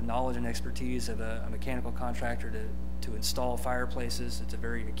all of the knowledge and expertise of a mechanical contractor to install fireplaces. It's a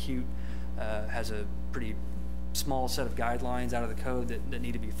very acute, has a pretty small set of guidelines out of the code that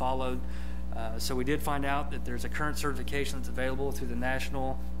need to be followed. So we did find out that there's a current certification that's available through the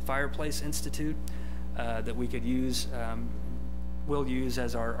National Fireplace Institute that we could use, will use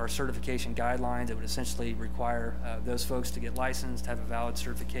as our certification guidelines. It would essentially require those folks to get licensed, have a valid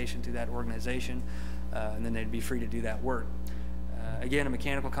certification through that organization, and then they'd be free to do that work. Again, a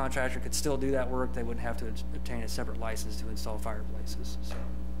mechanical contractor could still do that work. They wouldn't have to obtain a separate license to install fireplaces. So.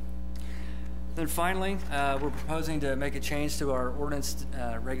 Then finally, we're proposing to make a change to our ordinance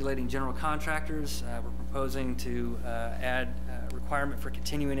regulating general contractors. We're proposing to add a requirement for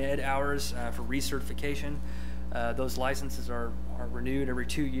continuing ed hours for recertification. Those licenses are renewed every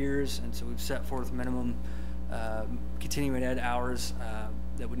 2 years, and so we've set forth minimum continuing ed hours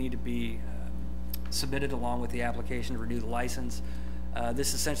that would need to be submitted along with the application to renew the license.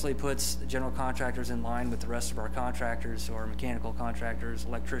 This essentially puts general contractors in line with the rest of our contractors, so our mechanical contractors,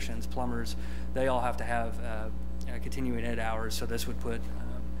 electricians, plumbers. They all have to have continuing ed hours, so this would put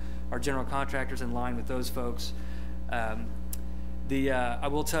our general contractors in line with those folks. I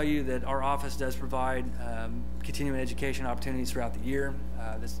will tell you that our office does provide continuing education opportunities throughout the year.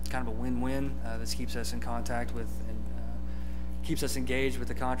 This is kind of a win-win. This keeps us in contact with and keeps us engaged with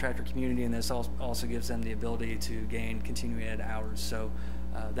the contractor community, and this also gives them the ability to gain continuing ed hours. So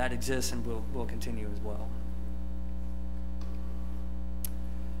that exists and will continue as well.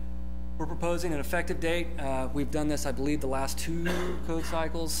 We're proposing an effective date. We've done this, I believe, the last 2 code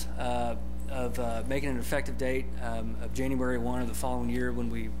cycles of making an effective date of January 1 of the following year when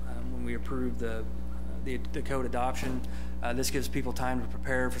we approved the code adoption. This gives people time to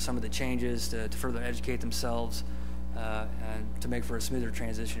prepare for some of the changes, to further educate themselves, and to make for a smoother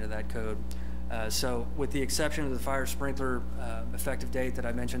transition to that code. So with the exception of the fire sprinkler effective date that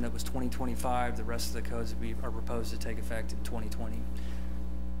I mentioned that was 2025, the rest of the codes are proposed to take effect in 2020.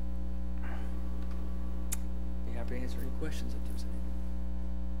 Be happy happy to answer any questions if there's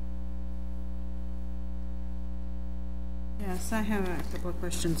any. Yes, I have a couple of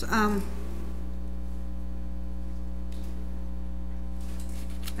questions.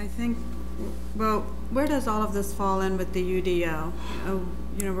 I think, well, where does all of this fall in with the UDO?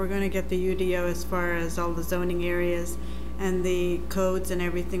 You know, we're going to get the UDO as far as all the zoning areas, and the codes and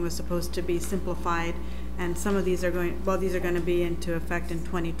everything was supposed to be simplified, and some of these are going, well, these are going to be into effect in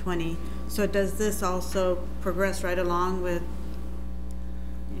 2020. So does this also progress right along with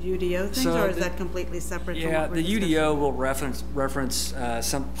UDO things, or is that completely separate? Yeah, from what the UDO will reference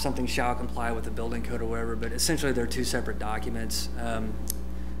something shall comply with the building code or whatever, but essentially they're two separate documents.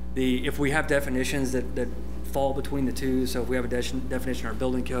 If we have definitions that fall between the two, so if we have a definition in our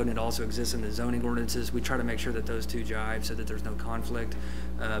building code and it also exists in the zoning ordinances, we try to make sure that those two jive so that there's no conflict.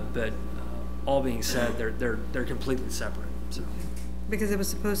 But all being said, they're completely separate. So. Because it was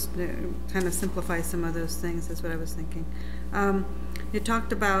supposed to kind of simplify some of those things, is what I was thinking. You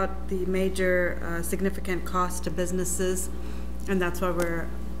talked about the major significant cost to businesses, and that's why we're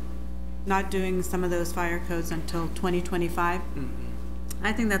not doing some of those fire codes until 2025. Mm-hmm.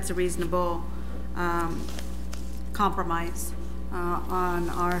 I think that's a reasonable compromise on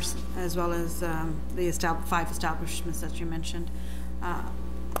ours, as well as the 5 establishments that you mentioned.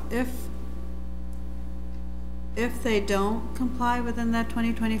 If they don't comply within that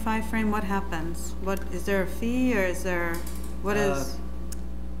 2025 frame, what happens? Is there a fee, or is there, what is?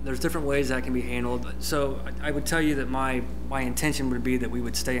 There's different ways that can be handled. So I would tell you that my intention would be that we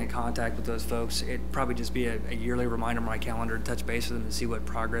would stay in contact with those folks. It'd probably just be a yearly reminder on my calendar to touch base with them and see what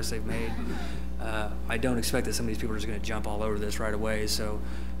progress they've made. I don't expect that some of these people are just going to jump all over this right away. So,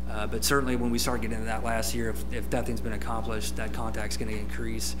 but certainly when we start getting into that last year, if nothing's been accomplished, that contact's going to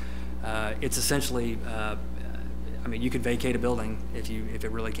increase. It's essentially, I mean, you could vacate a building if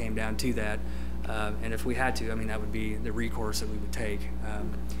it really came down to that. And if we had to, I mean, that would be the recourse that we would take.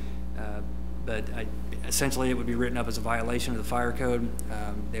 But essentially, it would be written up as a violation of the fire code.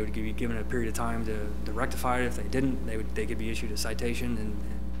 They would be given a period of time to rectify it. If they didn't, they could be issued a citation and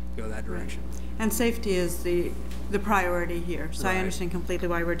go that direction. And safety is the priority here. So right. I understand completely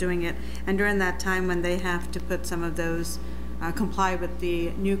why we're doing it. And during that time when they have to put some of those, comply with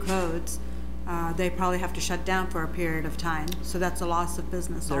the new codes, they probably have to shut down for a period of time. So that's a loss of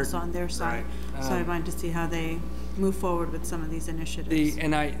business also on their side. Right. So I wanted to see how they move forward with some of these initiatives.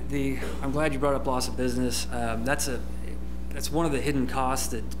 I'm glad you brought up loss of business. That's one of the hidden costs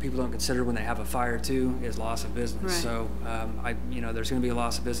that people don't consider when they have a fire too, is loss of business. Right. So there's going to be a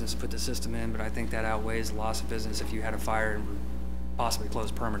loss of business to put the system in, but I think that outweighs the loss of business if you had a fire and possibly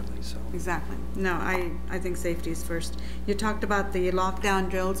closed permanently. So exactly. No, I think safety is first. You talked about the lockdown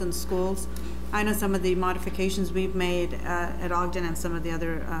drills in schools. I know some of the modifications we've made at Ogden and some of the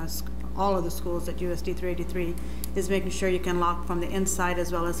other, all of the schools at USD 383 is making sure you can lock from the inside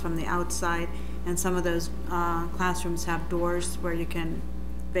as well as from the outside. And some of those classrooms have doors where you can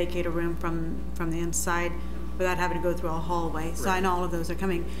vacate a room from the inside without having to go through a hallway. Right. So I know all of those are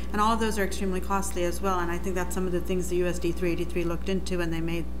coming. And all of those are extremely costly as well. And I think that's some of the things the USD 383 looked into when they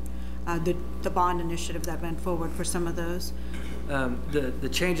made the bond initiative that went forward for some of those. The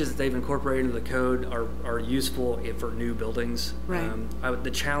changes that they've incorporated into the code are useful for new buildings. Right.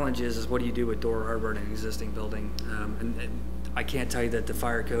 The challenge is what do you do with door hardware in an existing building? And I can't tell you that the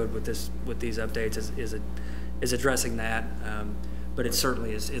fire code with these updates is addressing that, but it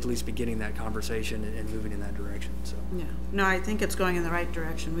certainly is at least beginning that conversation and moving in that direction. So yeah, no, I think it's going in the right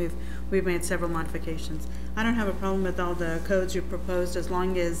direction. We've made several modifications. I don't have a problem with all the codes you proposed as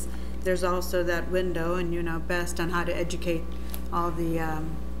long as there's also that window, and you know best on how to educate all the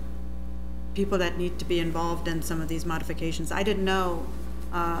people that need to be involved in some of these modifications. I didn't know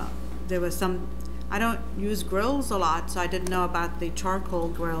there was some. I don't use grills a lot, so I didn't know about the charcoal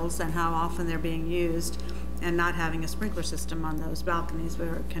grills and how often they're being used, and not having a sprinkler system on those balconies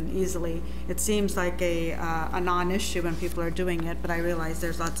where it can easily, it seems like a non-issue when people are doing it, but I realize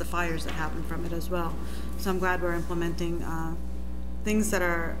there's lots of fires that happen from it as well. So I'm glad we're implementing things that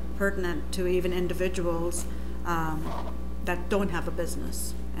are pertinent to even individuals that don't have a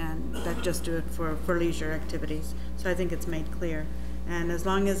business and that just do it for leisure activities. So I think it's made clear. And as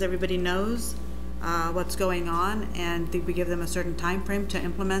long as everybody knows what's going on and we give them a certain time frame to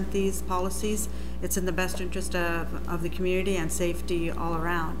implement these policies, it's in the best interest of the community and safety all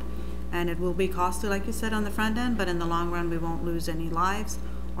around. And it will be costly, like you said, on the front end, but in the long run we won't lose any lives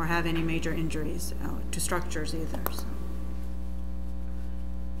or have any major injuries to structures either. So.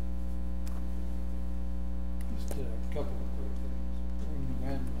 Just a couple of quick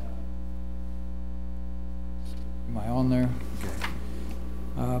things. Am I on there?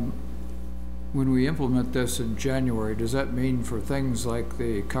 Okay. when we implement this in January, does that mean for things like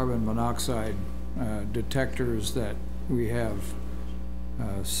the carbon monoxide detectors that we have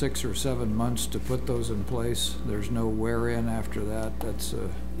 6 or 7 months to put those in place? There's no wear in after that? That's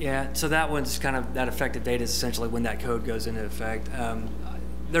Yeah, so that one's kind of, that effective date is essentially when that code goes into effect.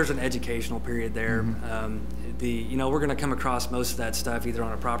 There's an educational period there. You know, we're going to come across most of that stuff either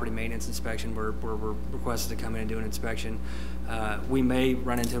on a property maintenance inspection where we're requested to come in and do an inspection. We may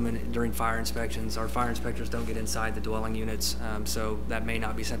run into them during fire inspections. Our fire inspectors don't get inside the dwelling units, so that may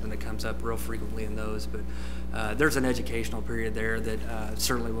not be something that comes up real frequently in those. But there's an educational period there that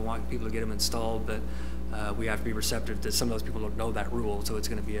certainly we want people to get them installed, but we have to be receptive to some of those people don't know that rule, so it's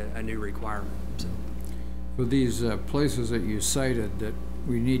going to be a new requirement. So. For these places that you cited that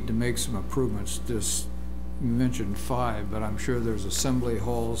we need to make some improvements, you mentioned 5, but I'm sure there's assembly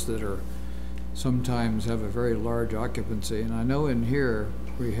halls that are sometimes have a very large occupancy. And I know in here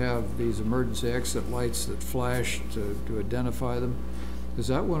we have these emergency exit lights that flash to identify them. Is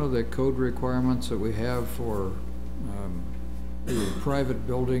that one of the code requirements that we have for either private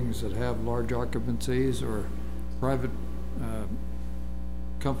buildings that have large occupancies or private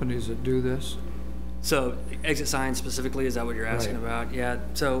companies that do this? So exit signs specifically, is that what you're asking about? Yeah,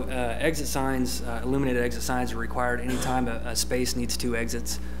 so exit signs, illuminated exit signs are required anytime a space needs 2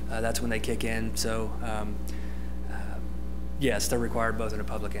 exits. That's when they kick in. So yes, they're required both in a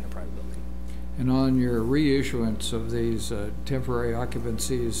public and a private building. And on your reissuance of these temporary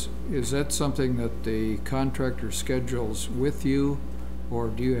occupancies, is that something that the contractor schedules with you, or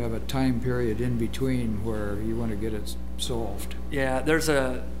do you have a time period in between where you want to get it solved? Yeah, there's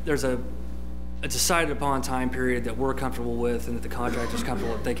a decided upon time period that we're comfortable with and that the contractor's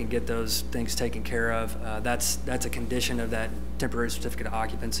comfortable with. They can get those things taken care of. That's a condition of that temporary certificate of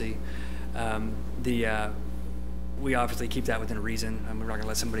occupancy. We obviously keep that within reason. We're not going to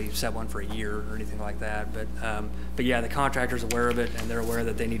let somebody set one for a year or anything like that. But yeah, the contractor's aware of it, and they're aware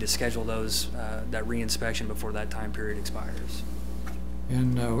that they need to schedule those that reinspection before that time period expires.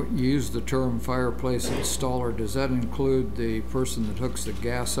 And you use the term fireplace installer. Does that include the person that hooks the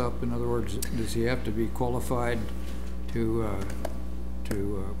gas up? In other words, does he have to be qualified to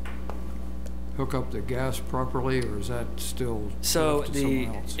hook up the gas properly, or is that still so?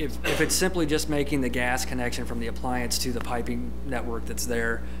 Someone else? If it's simply just making the gas connection from the appliance to the piping network that's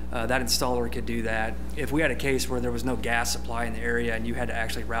there, that installer could do that. If we had a case where there was no gas supply in the area and you had to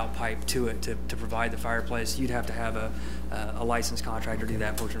actually route pipe to it to provide the fireplace, you'd have to have a licensed contractor do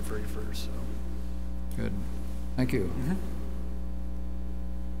that portion for you first. So. Good. Thank you.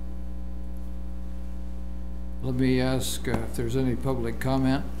 Let me ask if there's any public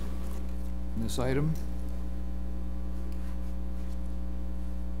comment on this item.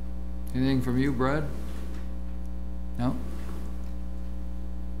 Anything from you, Brad? No?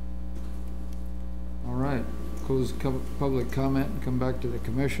 All right. Close public comment and come back to the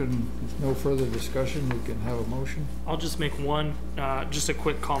commission. If no further discussion, we can have a motion. I'll just make one, just a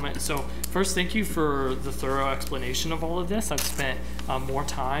quick comment. So first, thank you for the thorough explanation of all of this. I've spent more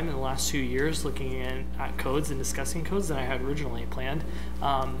time in the last 2 years looking at codes and discussing codes than I had originally planned.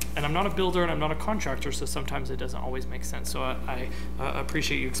 And I'm not a builder and I'm not a contractor, so sometimes it doesn't always make sense. So I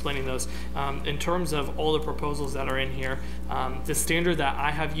appreciate you explaining those. In terms of all the proposals that are in here, the standard that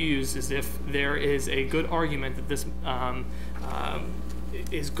I have used is if there is a good argument that this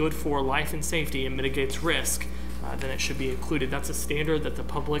is good for life and safety and mitigates risk, then it should be included. That's a standard that the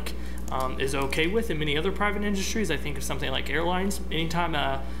public is okay with. In many other private industries, I think of something like airlines. Anytime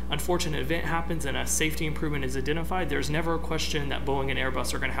an unfortunate event happens and a safety improvement is identified, there's never a question that Boeing and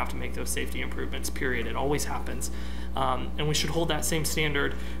Airbus are going to have to make those safety improvements, period. It always happens. And we should hold that same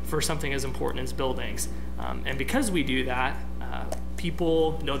standard for something as important as buildings. And because we do that,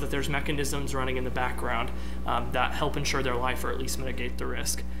 people know that there's mechanisms running in the background that help ensure their life or at least mitigate the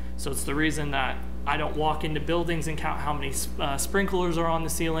risk. So it's the reason that I don't walk into buildings and count how many sprinklers are on the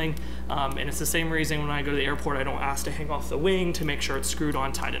ceiling. And it's the same reason when I go to the airport, I don't ask to hang off the wing to make sure it's screwed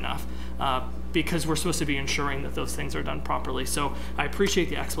on tight enough. Because we're supposed to be ensuring that those things are done properly. So I appreciate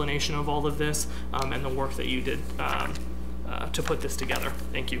the explanation of all of this and the work that you did to put this together.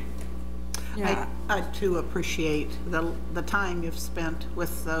 Thank you. Yeah. I too appreciate the time you've spent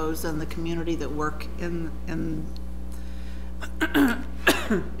with those in the community that work in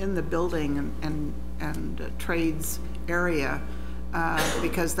the building and trades area,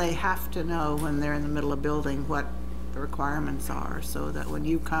 because they have to know when they're in the middle of building what the requirements are, so that when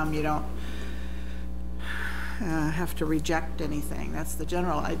you come, you don't have to reject anything. That's the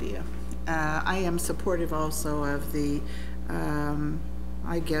general idea. I am supportive also of the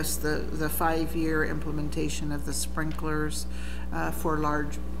I guess the 5-year implementation of the sprinklers for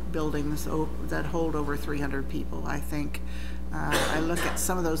large buildings that hold over 300 people. I think I look at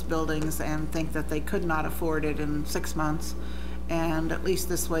some of those buildings and think that they could not afford it in 6 months, and at least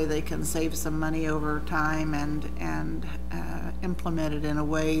this way they can save some money over time and implement it in a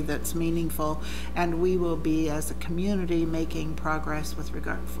way that's meaningful, and we will be as a community making progress with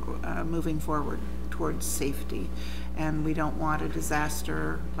regard moving forward towards safety. And we don't want a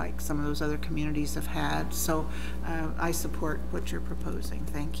disaster like some of those other communities have had. So I support what you're proposing.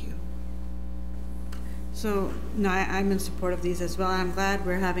 Thank you. So, no, I'm in support of these as well. I'm glad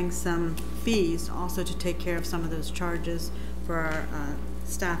we're having some fees also to take care of some of those charges for our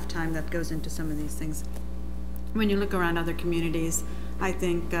staff time that goes into some of these things. When you look around other communities, I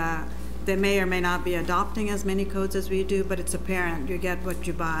think they may or may not be adopting as many codes as we do, but it's apparent. You get what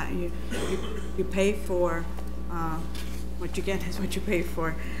you buy. You pay for what you get is what you pay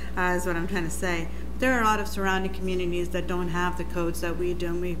for, is what I'm trying to say. There are a lot of surrounding communities that don't have the codes that we do,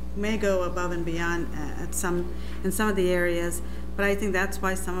 and we may go above and beyond in some of the areas, but I think that's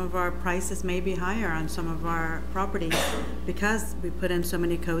why some of our prices may be higher on some of our properties, because we put in so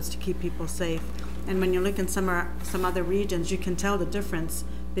many codes to keep people safe. And when you look in some other regions, you can tell the difference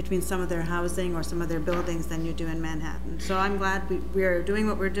between some of their housing or some of their buildings than you do in Manhattan. So I'm glad we're doing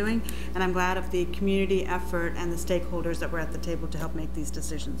what we're doing, and I'm glad of the community effort and the stakeholders that were at the table to help make these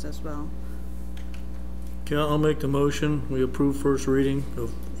decisions as well. Okay, I'll make the motion. We approve first reading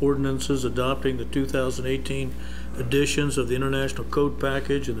of ordinances adopting the 2018 editions of the International Code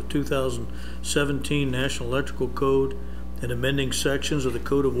Package and the 2017 National Electrical Code, and amending sections of the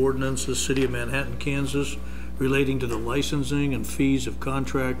Code of Ordinances, City of Manhattan, Kansas, relating to the licensing and fees of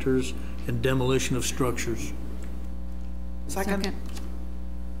contractors and demolition of structures. Second.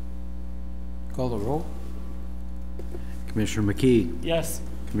 Call the roll. Commissioner McKee? Yes.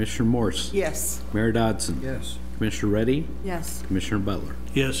 Commissioner Morse? Yes. Mayor Dodson? Yes. Commissioner Reddy? Yes. Commissioner Butler?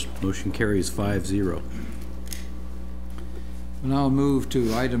 Yes. Motion carries 5-0. We'll now move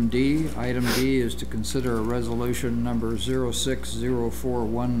to item D. Item D is to consider a resolution number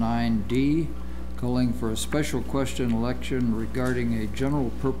 060419D, calling for a special question election regarding a general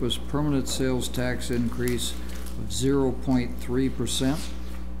purpose permanent sales tax increase of 0.3%.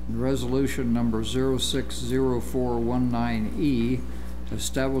 And resolution number 060419E,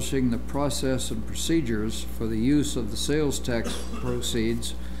 establishing the process and procedures for the use of the sales tax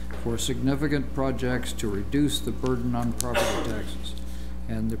proceeds for significant projects to reduce the burden on property taxes.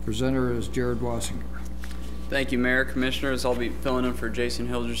 And the presenter is Jared Wassinger. Thank you, Mayor, Commissioners. I'll be filling in for Jason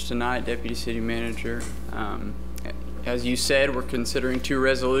Hildreth tonight, Deputy City Manager. As you said, we're considering two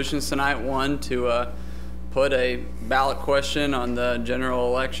resolutions tonight. One to put a ballot question on the general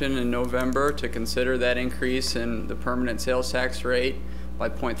election in November to consider that increase in the permanent sales tax rate by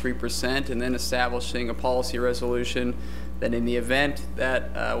 0.3%, and then establishing a policy resolution that in the event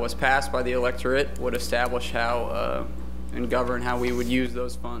that was passed by the electorate would establish how and govern how we would use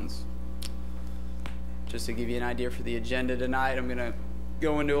those funds. Just to give you an idea for the agenda tonight, I'm going to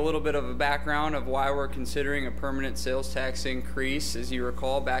go into a little bit of a background of why we're considering a permanent sales tax increase. As you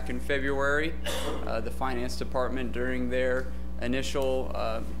recall, back in February, the Finance Department, during their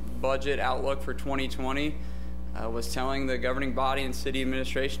initial budget outlook for 2020, was telling the governing body and city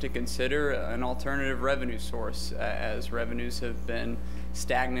administration to consider an alternative revenue source, as revenues have been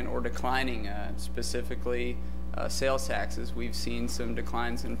stagnant or declining, specifically sales taxes. We've seen some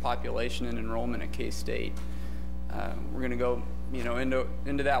declines in population and enrollment at K-State. We're going to go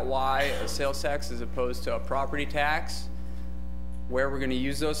into that why a sales tax as opposed to a property tax, where we're going to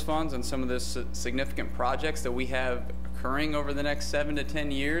use those funds on some of the significant projects that we have occurring over the next 7 to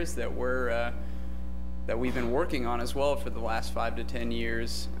 10 years that we've been working on as well for the last 5 to 10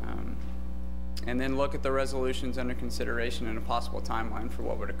 years, and then look at the resolutions under consideration and a possible timeline for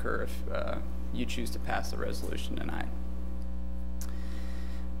what would occur if you choose to pass the resolution tonight.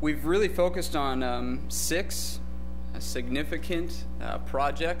 We've really focused on 6 significant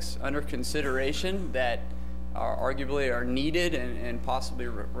projects under consideration that arguably are needed and possibly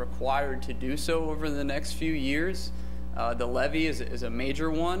required to do so over the next few years. The levy is a major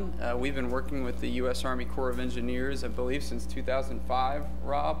one. We've been working with the U.S. Army Corps of Engineers, I believe, since 2005,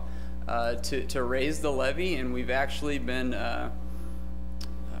 Rob, to raise the levy, and we've actually been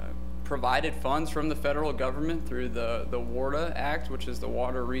provided funds from the federal government through the WRDA Act, which is the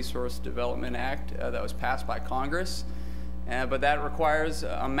Water Resource Development Act that was passed by Congress. But that requires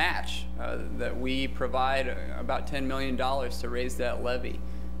a match that we provide about $10 million to raise that levy.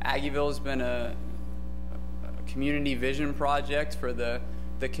 Aggieville has been a community vision project for the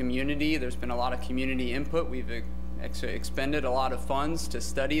community. There's been a lot of community input. We've expended a lot of funds to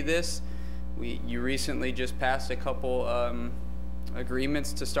study this. You recently just passed a couple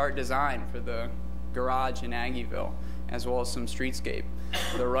agreements to start design for the garage in Aggieville, as well as some streetscape.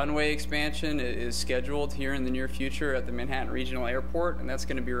 The runway expansion is scheduled here in the near future at the Manhattan Regional Airport, and that's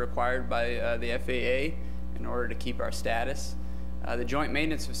going to be required by the FAA in order to keep our status. The joint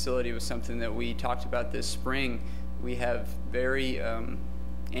maintenance facility was something that we talked about this spring. We have very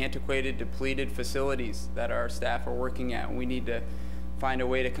antiquated, depleted facilities that our staff are working at. We need to find a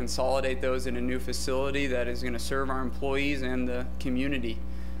way to consolidate those in a new facility that is going to serve our employees and the community,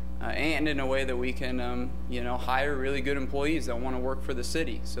 and in a way that we can hire really good employees that want to work for the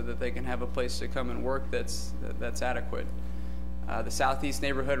city so that they can have a place to come and work that's adequate. The Southeast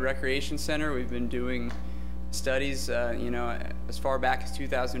Neighborhood Recreation Center, we've been doing studies as far back as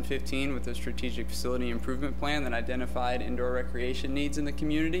 2015 with the Strategic Facility Improvement Plan that identified indoor recreation needs in the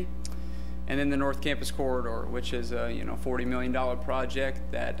community. And then the North Campus Corridor, which is a $40 million project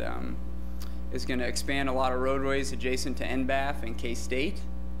that is going to expand a lot of roadways adjacent to NBAF and K-State.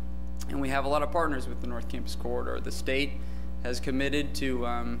 And we have a lot of partners with the North Campus Corridor. The state has committed to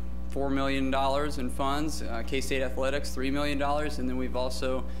 $4 million in funds, K-State Athletics $3 million, and then we've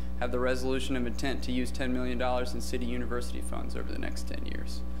also have the resolution of intent to use $10 million in city university funds over the next 10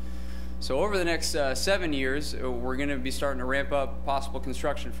 years. So over the next 7 years, we're going to be starting to ramp up possible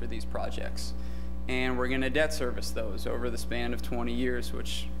construction for these projects. And we're going to debt service those over the span of 20 years,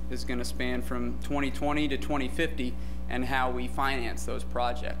 which is going to span from 2020 to 2050, and how we finance those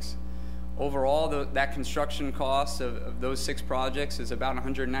projects. Overall, that construction cost of those 6 projects is about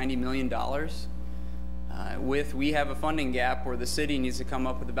 $190 million. We have a funding gap where the city needs to come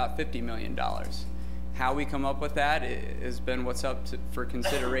up with about $50 million. How we come up with that has been what's up for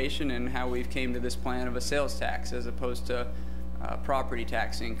consideration, and how we've came to this plan of a sales tax as opposed to property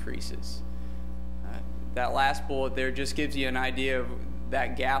tax increases. That last bullet there just gives you an idea of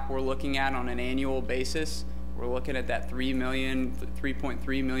that gap we're looking at on an annual basis. We're looking at that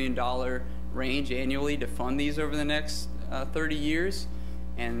 $3.3 million range annually to fund these over the next 30 years.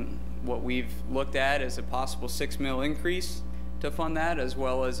 And what we've looked at is a possible $6 million increase to fund that, as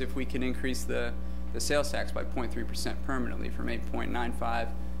well as if we can increase the sales tax by 0.3% permanently from 8.95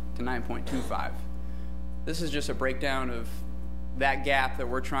 to 9.25. This is just a breakdown of that gap that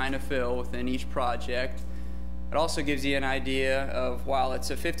we're trying to fill within each project. It also gives you an idea of, while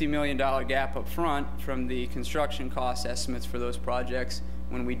it's a $50 million gap up front from the construction cost estimates for those projects,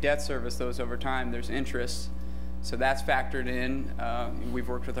 when we debt service those over time, there's interest. So that's factored in. We've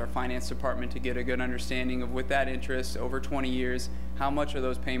worked with our finance department to get a good understanding of, with that interest over 20 years, how much are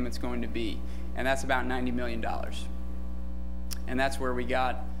those payments going to be? And that's about $90 million. And that's where we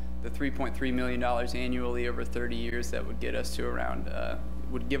got the $3.3 million annually over 30 years that would get us to around,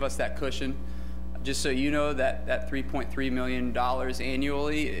 would give us that cushion. Just so you know, that $3.3 million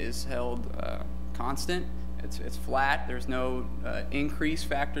annually is held constant. It's flat. There's no increase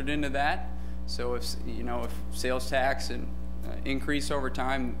factored into that. So if sales tax and increase over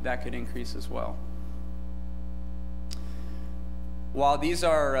time, that could increase as well. While these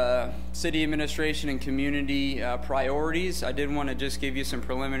are city administration and community priorities, I did want to just give you some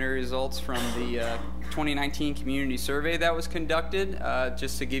preliminary results from the 2019 community survey that was conducted,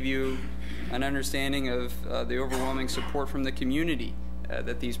 just to give you an understanding of the overwhelming support from the community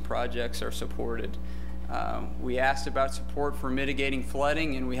that these projects are supported. We asked about support for mitigating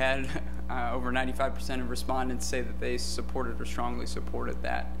flooding, and we had over 95% of respondents say that they supported or strongly supported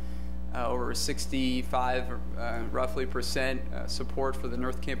that. Over 65 roughly percent support for the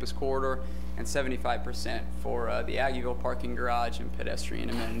North Campus Corridor, and 75% for the Aggieville parking garage and pedestrian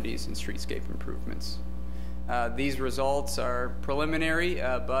amenities and streetscape improvements. These results are preliminary,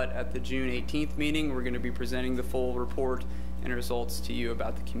 but at the June 18th meeting, we're going to be presenting the full report and results to you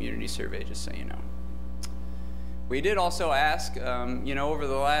about the community survey, just so you know. We did also ask, over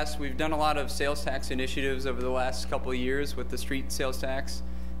the last, we've done a lot of sales tax initiatives over the last couple of years with the street sales tax,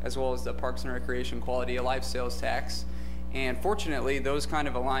 as well as the Parks and Recreation Quality of Life sales tax. And fortunately, those kind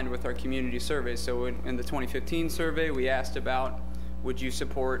of aligned with our community survey. So in the 2015 survey, we asked about, would you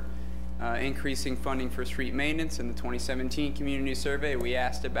support increasing funding for street maintenance? In the 2017 community survey, we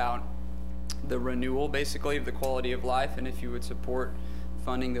asked about the renewal, basically, of the quality of life, and if you would support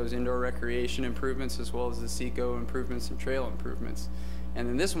funding those indoor recreation improvements, as well as the SECO improvements and trail improvements. And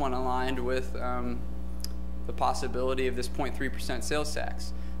then this one aligned with the possibility of this 0.3% sales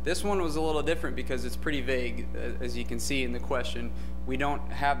tax. This one was a little different because it's pretty vague, as you can see in the question. We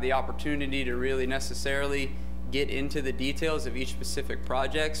don't have the opportunity to really necessarily get into the details of each specific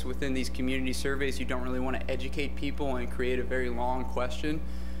projects. Within these community surveys, you don't really want to educate people and create a very long question.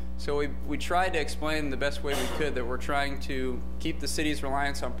 So we tried to explain the best way we could that we're trying to keep the city's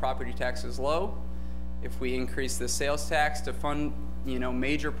reliance on property taxes low, if we increase the sales tax to fund,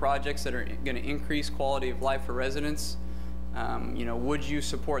 major projects that are going to increase quality of life for residents, would you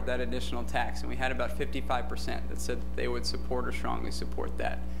support that additional tax? And we had about 55% that said that they would support or strongly support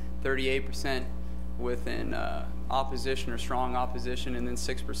that. 38% with an opposition or strong opposition, and then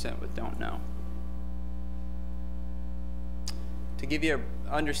 6% with don't know. To give you an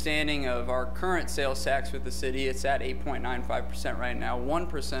understanding of our current sales tax with the city, it's at 8.95% right now.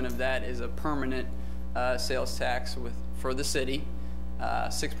 1% of that is a permanent sales tax for the city.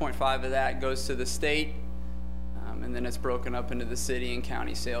 6.5% of that goes to the state, and then it's broken up into the city and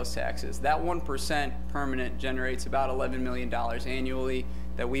county sales taxes. That 1% permanent generates about $11 million annually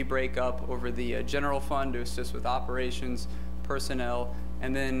that we break up over the general fund to assist with operations, personnel,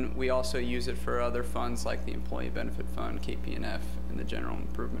 and then we also use it for other funds like the Employee Benefit Fund, KP&F, and the General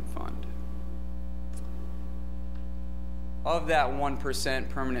Improvement Fund. Of that 1%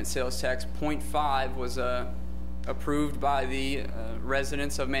 permanent sales tax, 0.5 was approved by the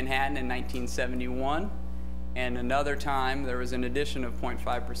residents of Manhattan in 1971, and another time there was an addition of 0.5%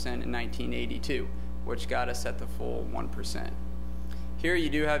 in 1982, which got us at the full 1%. Here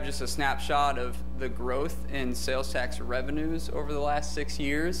you do have just a snapshot of the growth in sales tax revenues over the last 6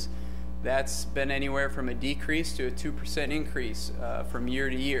 years. That's been anywhere from a decrease to a 2% increase from year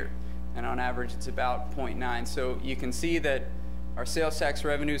to year, and on average it's about 0.9. So you can see that our sales tax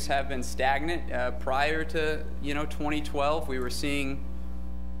revenues have been stagnant. Prior to 2012, we were seeing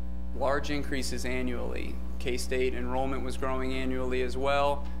large increases annually. K-State enrollment was growing annually as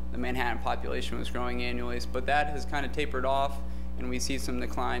well. The Manhattan population was growing annually, but that has kind of tapered off, and we see some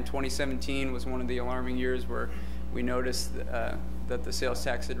decline. 2017 was one of the alarming years where we noticed that the sales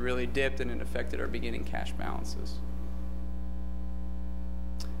tax had really dipped, and it affected our beginning cash balances.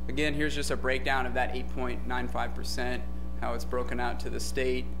 Again, here's just a breakdown of that 8.95%, how it's broken out to the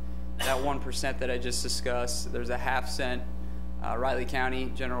state. That 1% that I just discussed, there's a half-cent Riley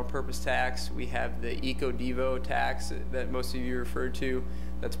County general purpose tax. We have the Eco-Devo tax that most of you referred to,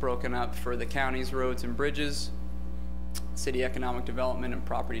 that's broken up for the county's roads and bridges, city economic development, and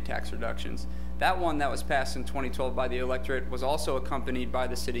property tax reductions. That one that was passed in 2012 by the electorate was also accompanied by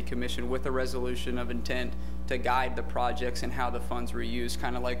the City Commission with a resolution of intent to guide the projects and how the funds were used,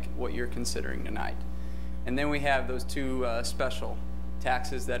 kind of like what you're considering tonight. And then we have those two special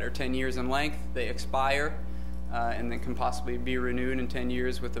taxes that are 10 years in length. They expire and then can possibly be renewed in 10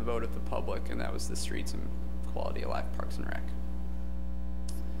 years with the vote of the public, and that was the Streets and Quality of Life Parks and Rec.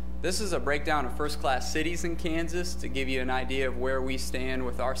 This is a breakdown of first-class cities in Kansas to give you an idea of where we stand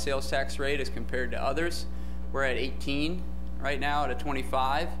with our sales tax rate as compared to others. We're at 18 right now, at a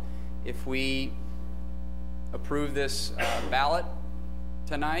 25. If we approve this ballot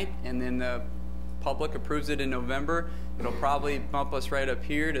tonight and then the public approves it in November, it'll probably bump us right up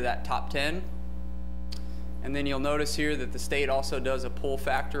here to that top 10. And then you'll notice here that the state also does a pull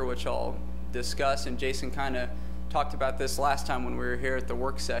factor, which I'll discuss, and Jason kind of talked about this last time when we were here at the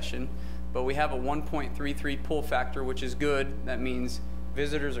work session, but we have a 1.33 pull factor, which is good. That means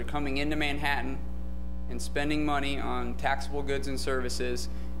visitors are coming into Manhattan and spending money on taxable goods and services,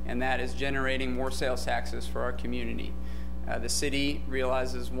 and that is generating more sales taxes for our community. The city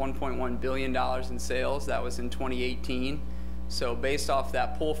realizes $1.1 billion in sales. That was in 2018. So based off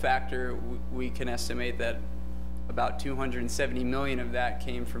that pull factor, we can estimate that about $270 million of that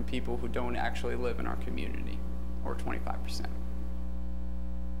came from people who don't actually live in our community, or 25%.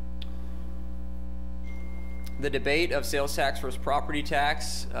 The debate of sales tax versus property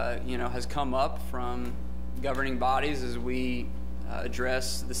tax, has come up from governing bodies as we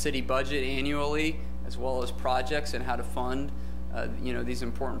address the city budget annually, as well as projects and how to fund, these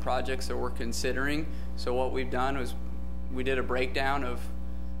important projects that we're considering. So what we've done was we did a breakdown of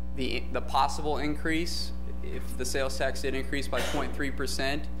the possible increase if the sales tax did increase by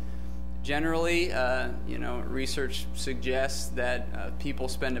 0.3%. Generally, research suggests that people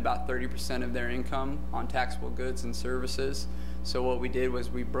spend about 30% of their income on taxable goods and services. So what we did was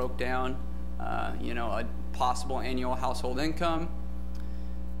we broke down, a possible annual household income,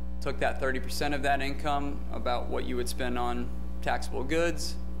 took that 30% of that income, about what you would spend on taxable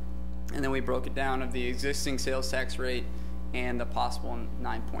goods, and then we broke it down of the existing sales tax rate and the possible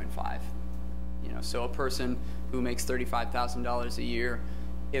 9.5. So a person who makes $35,000 a year,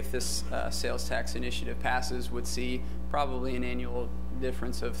 if this sales tax initiative passes, would see probably an annual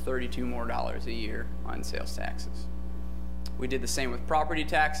difference of $32 more a year on sales taxes. We did the same with property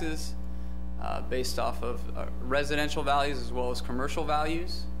taxes based off of residential values as well as commercial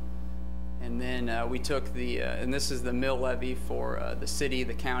values. And then we took and this is the mill levy for the city,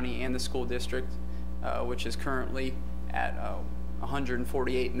 the county, and the school district, which is currently at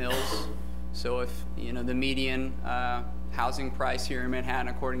 148 mills. So if, you know, the median housing price here in Manhattan,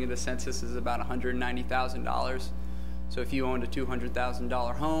 according to the census, is about $190,000. So if you owned a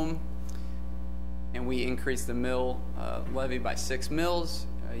 $200,000 home and we increase the mill levy by 6 mills,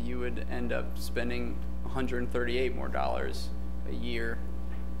 you would end up spending $138 more a year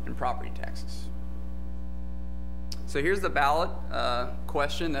in property taxes. So here's the ballot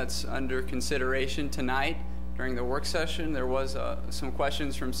question that's under consideration tonight. During the work session, there was some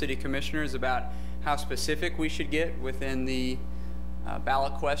questions from city commissioners about how specific we should get within the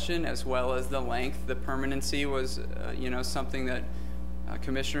ballot question, as well as the length. The permanency was, you know, something that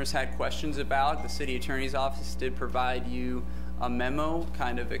commissioners had questions about. The city attorney's office did provide you a memo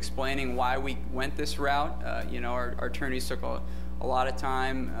kind of explaining why we went this route. You know, our attorneys took a lot of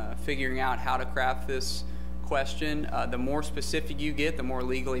time figuring out how to craft this question. The more specific you get, the more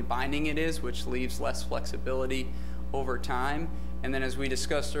legally binding it is, which leaves less flexibility over time. And then, as we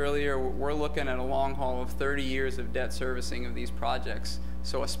discussed earlier, we're looking at a long haul of 30 years of debt servicing of these projects.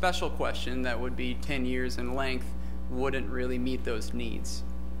 So a special question that would be 10 years in length wouldn't really meet those needs.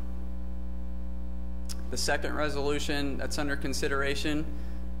 The second resolution that's under consideration,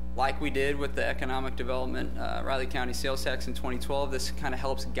 like we did with the economic development, Riley County sales tax in 2012, this kind of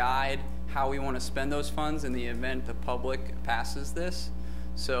helps guide how we want to spend those funds in the event the public passes this.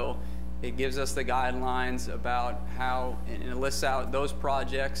 So it gives us the guidelines about how, and it lists out those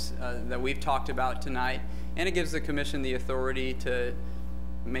projects that we've talked about tonight, and it gives the commission the authority to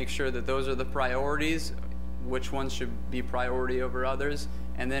make sure that those are the priorities, which ones should be priority over others,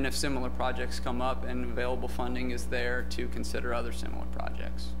 and then if similar projects come up and available funding is there, to consider other similar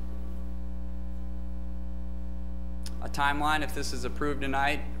projects. A timeline, if this is approved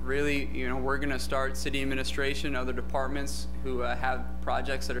tonight, really, you know, we're going to start city administration, other departments who have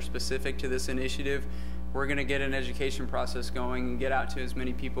projects that are specific to this initiative. We're going to get an education process going and get out to as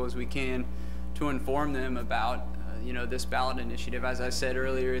many people as we can to inform them about, you know, this ballot initiative. As I said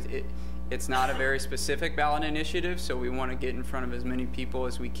earlier, it's not a very specific ballot initiative, so we want to get in front of as many people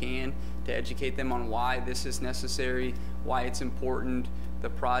as we can to educate them on why this is necessary, why it's important,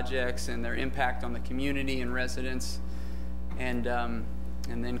 the projects and their impact on the community and residents. And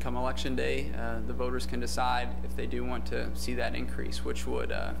then come election day, the voters can decide if they do want to see that increase, which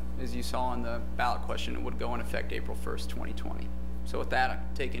would, as you saw in the ballot question, it would go in effect April 1st, 2020. So with that, I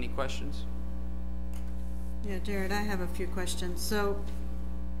can take any questions. Yeah, Jared, I have a few questions. So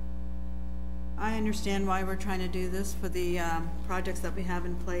I understand why we're trying to do this for the projects that we have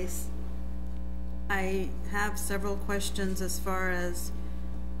in place. I have several questions as far as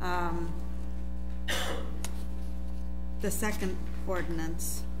the second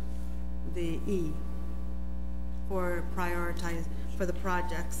ordinance, the E, for prioritize for the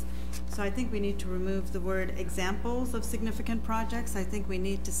projects. So I think we need to remove the word examples of significant projects. I think we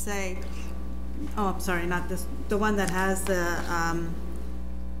need to say, oh, I'm sorry, not this, the one that has the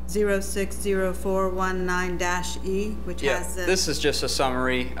 060419-E, which has the... This is just a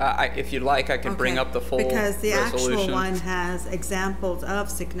summary. If you'd like, I can bring up the full because the resolution. Actual one has examples of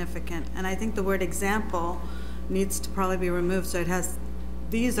significant, and I think the word example needs to probably be removed. So it has,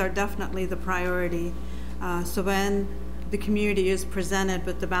 these are definitely the priority. So when the community is presented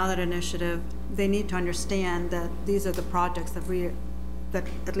with the ballot initiative, they need to understand that these are the projects that that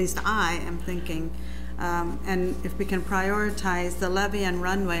at least I am thinking. And if we can prioritize the levee and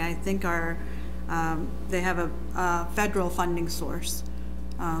runway, I think they have a federal funding source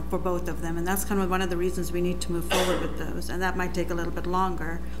for both of them. And that's kind of one of the reasons we need to move forward with those. And that might take a little bit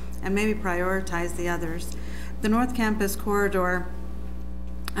longer, and maybe prioritize the others. The North Campus Corridor,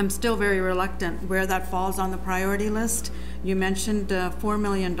 I'm still very reluctant where that falls on the priority list. You mentioned $4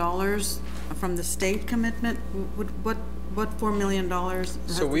 million from the state commitment. What $4 million?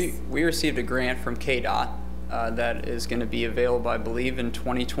 So we received a grant from KDOT that is going to be available, I believe, in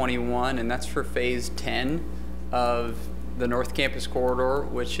 2021, and that's for phase 10 of the North Campus Corridor,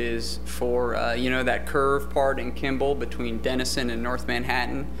 which is for, you know, that curve part in Kimball between Denison and North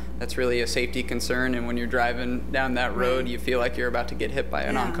Manhattan. That's really a safety concern, and when you're driving down that road, you feel like you're about to get hit by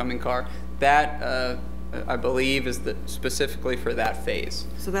an oncoming car. That, I believe, is specifically for that phase.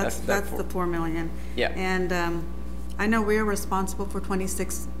 So that's the $4 million. Yeah. And I know we're responsible for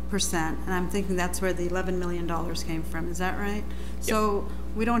 26%, and I'm thinking that's where the $11 million came from. Is that right? Yep. So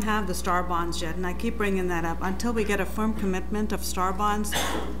we don't have the STAR bonds yet, and I keep bringing that up. Until we get a firm commitment of STAR bonds,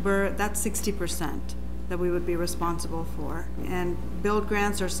 that's 60% that we would be responsible for. And build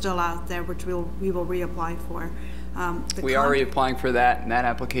grants are still out there, which we will reapply for. We are reapplying for that, and that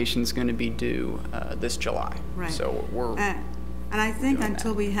application is going to be due this July. Right. So we're and I think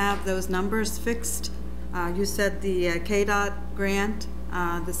until we have those numbers fixed, you said the KDOT grant,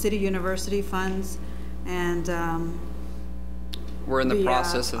 the city university funds, and we're in the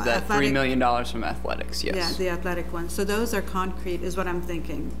process of that athletic, $3 million from athletics, yes. Yeah, the athletic ones. So those are concrete, is what I'm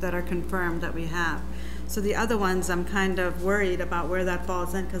thinking, that are confirmed that we have. So the other ones, I'm kind of worried about where that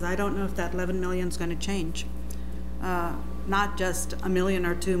falls in, because I don't know if that 11 million is going to change. Not just $1 million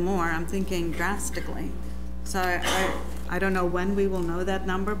or $2 million more, I'm thinking drastically. So I don't know when we will know that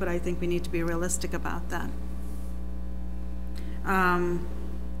number, but I think we need to be realistic about that.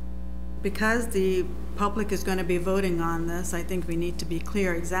 Because the public is going to be voting on this, I think we need to be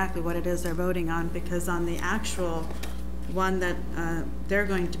clear exactly what it is they're voting on, because on the actual one that they're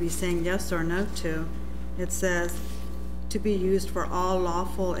going to be saying yes or no to, it says to be used for all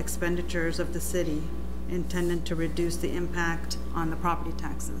lawful expenditures of the city intended to reduce the impact on the property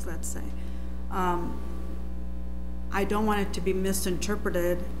taxes, let's say. I don't want it to be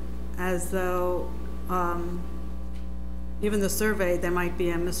misinterpreted as though even the survey, there might be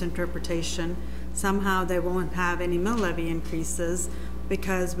a misinterpretation. Somehow they won't have any mill levy increases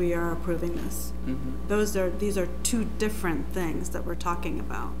because we are approving this. Mm-hmm. These are two different things that we're talking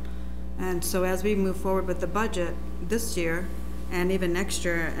about. And so as we move forward with the budget this year, and even next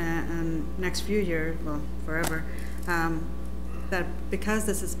year and next few years, well, forever, that because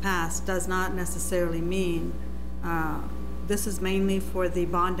this is passed does not necessarily mean this is mainly for the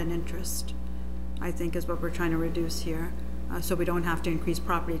bond and interest, I think is what we're trying to reduce here. So we don't have to increase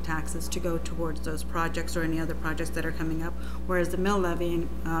property taxes to go towards those projects or any other projects that are coming up, whereas the mill levy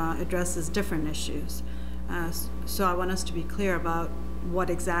addresses different issues. So I want us to be clear about what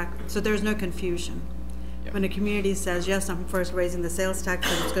exactly, so there's no confusion. Yep. When a community says, yes, I'm first raising the sales tax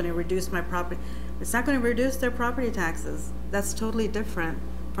and it's going to reduce my property, it's not going to reduce their property taxes. That's totally different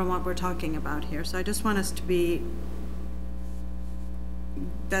from what we're talking about here. So I just want us to be,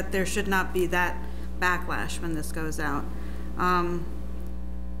 that there should not be that backlash when this goes out. And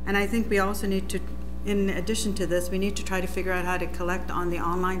I think we also need to, in addition to this, we need to try to figure out how to collect on the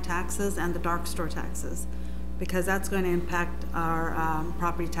online taxes and the dark store taxes, because that's going to impact our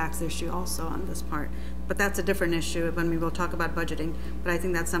property tax issue also on this part. But that's a different issue when we will talk about budgeting. But I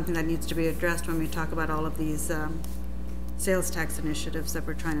think that's something that needs to be addressed when we talk about all of these sales tax initiatives that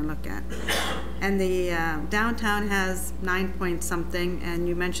we're trying to look at. And the downtown has 9 point something, and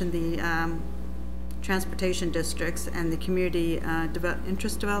you mentioned the transportation districts and the community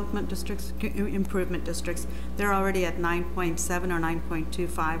interest development districts, improvement districts. They're already at 9.7 or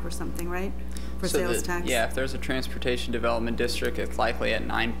 9.25 or something, right? For so sales tax? Yeah, if there's a transportation development district, it's likely at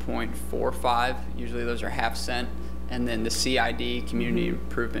 9.45. Usually those are half cent. And then the CID, Community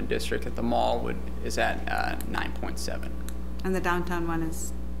Improvement District at the mall is at 9.7. And the downtown one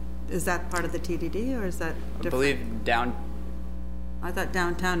is that part of the TDD, or is that different? I believe I thought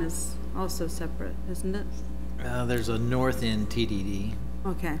downtown is also separate, isn't it? There's a north end TDD.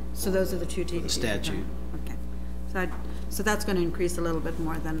 Okay, so those are the two TDDs. Statute. Okay, so that's going to increase a little bit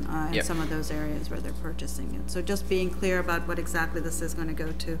more than in some of those areas where they're purchasing it. So just being clear about what exactly this is going to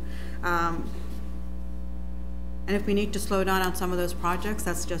go to. And if we need to slow down on some of those projects,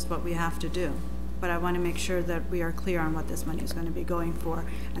 that's just what we have to do. But I want to make sure that we are clear on what this money is going to be going for.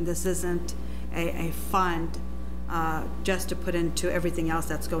 And this isn't a fund just to put into everything else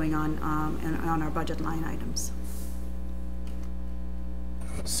that's going on our budget line items.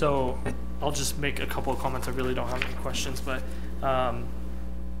 So I'll just make a couple of comments. I really don't have any questions, but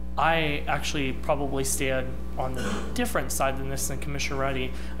I actually probably stand on the different side than this than Commissioner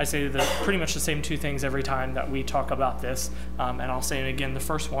Reddy. I say pretty much the same two things every time that we talk about this, and I'll say it again. The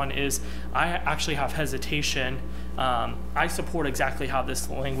first one is I actually have hesitation. I support exactly how this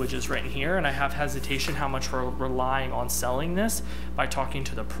language is written here, and I have hesitation how much we're relying on selling this by talking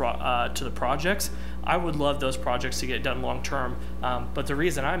to the projects. I would love those projects to get done long term, but the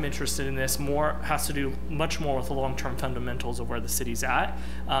reason I'm interested in this has to do much more with the long-term fundamentals of where the city's at.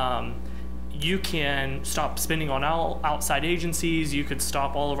 You can stop spending on outside agencies, you could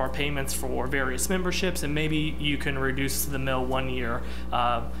stop all of our payments for various memberships, and maybe you can reduce the mill 1 year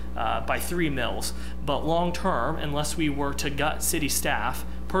by 3 mills. But long term, unless we were to gut city staff,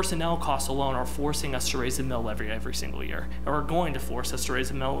 personnel costs alone are forcing us to raise the mill levy every single year, or are going to force us to raise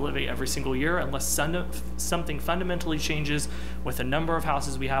the mill levy every single year unless something fundamentally changes with the number of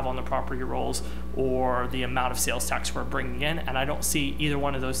houses we have on the property rolls or the amount of sales tax we're bringing in. And I don't see either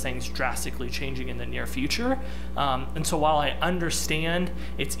one of those things drastically changing in the near future. And so while I understand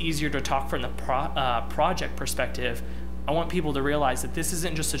it's easier to talk from the project perspective, I want people to realize that this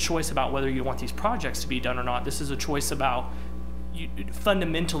isn't just a choice about whether you want these projects to be done or not. This is a choice about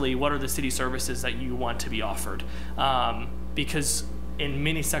fundamentally what are the city services that you want to be offered. Because in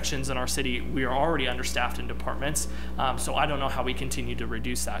many sections in our city, we are already understaffed in departments. So I don't know how we continue to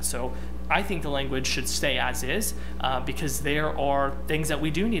reduce that. So I think the language should stay as is, because there are things that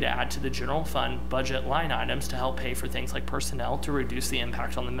we do need to add to the general fund budget line items to help pay for things like personnel to reduce the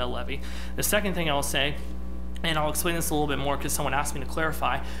impact on the mill levy. The second thing I'll say, and I'll explain this a little bit more because someone asked me to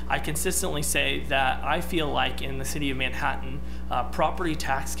clarify, I consistently say that I feel like in the city of Manhattan, property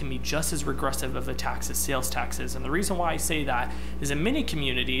tax can be just as regressive of a tax as sales taxes. And the reason why I say that is in many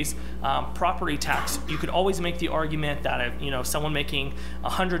communities, property tax, you could always make the argument that if, someone making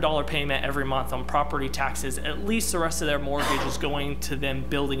 $100 payment every month on property taxes, at least the rest of their mortgage is going to them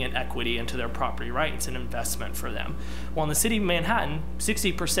building an equity into their property, right? It's an investment for them. Well, in the city of Manhattan,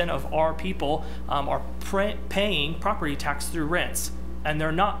 60% of our people are paying property tax through rents, and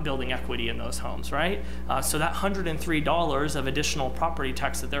they're not building equity in those homes, right? So that $103 of additional property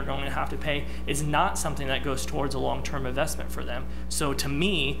tax that they're going to have to pay is not something that goes towards a long-term investment for them. So to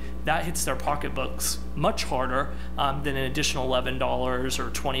me, that hits their pocketbooks much harder than an additional $11 or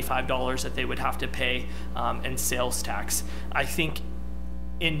 $25 that they would have to pay in sales tax. I think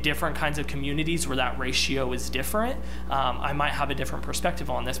in different kinds of communities where that ratio is different, I might have a different perspective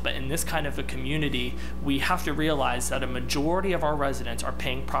on this, but in this kind of a community, we have to realize that a majority of our residents are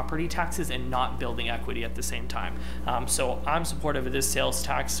paying property taxes and not building equity at the same time. So I'm supportive of this sales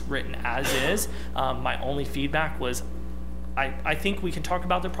tax written as is. My only feedback was, I think we can talk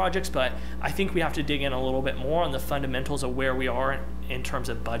about the projects, but I think we have to dig in a little bit more on the fundamentals of where we are in terms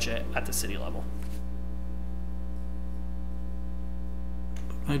of budget at the city level.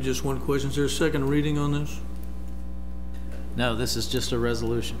 I had just one question. Is there a second reading on this? No, this is just a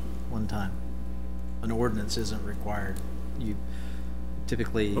resolution, one time. An ordinance isn't required. You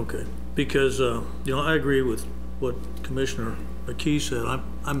typically... Okay, because, I agree with what Commissioner McKee said.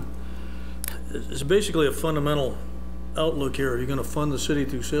 It's basically a fundamental outlook here. Are you going to fund the city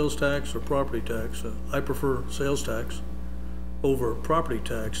through sales tax or property tax? I prefer sales tax over property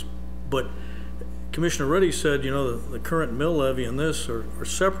tax, but Commissioner Ruddy said, the current mill levy and this are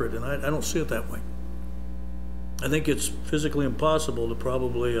separate, and I don't see it that way. I think it's physically impossible to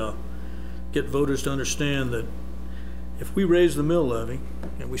probably get voters to understand that if we raise the mill levy,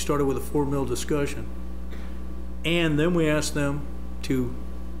 and we started with a 4-mill discussion, and then we ask them to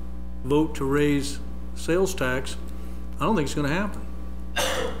vote to raise sales tax, I don't think it's going to happen.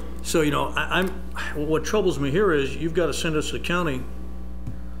 So, what troubles me here is you've got to send us to the county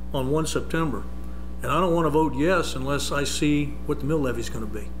on 1 September. And I don't want to vote yes unless I see what the mill levy is going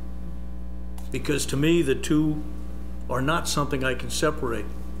to be. Because to me, the two are not something I can separate.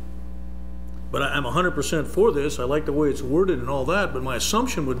 But I'm 100% for this. I like the way it's worded and all that, but my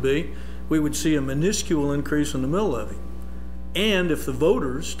assumption would be we would see a minuscule increase in the mill levy. And if the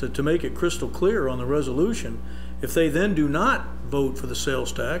voters, to make it crystal clear on the resolution, if they then do not vote for the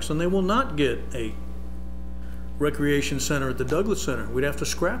sales tax, then they will not get a recreation center at the Douglas Center. We'd have to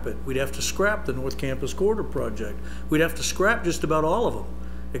scrap it. We'd have to scrap the North Campus Corridor project. We'd have to scrap just about all of them,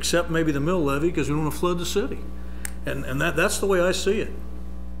 except maybe the mill levy, because we don't want to flood the city. And that's the way I see it.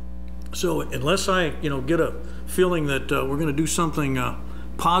 So unless I get a feeling that we're going to do something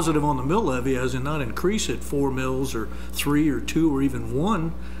positive on the mill levy, as in not increase it 4 mills or 3 or 2 or even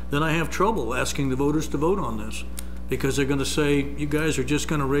 1, then I have trouble asking the voters to vote on this. Because they're going to say, you guys are just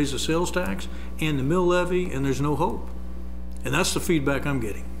going to raise the sales tax and the mill levy, and there's no hope. And that's the feedback I'm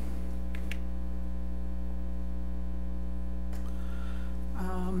getting.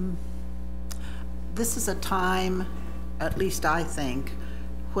 This is a time, at least I think,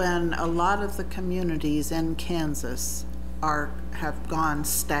 when a lot of the communities in Kansas have gone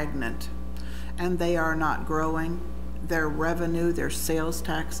stagnant, and they are not growing. Their revenue, their sales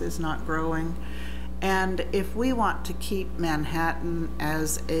tax is not growing. And if we want to keep Manhattan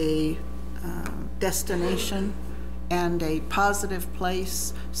as a destination and a positive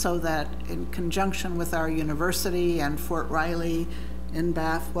place, so that in conjunction with our university and Fort Riley, in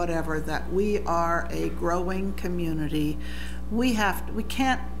Bath, whatever, that we are a growing community, we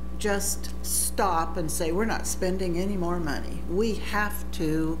can't just stop and say we're not spending any more money. We have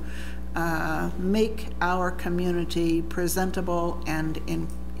to make our community presentable and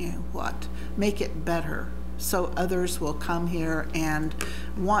make it better, so others will come here and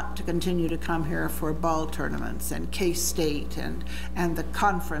want to continue to come here for ball tournaments and K-State and the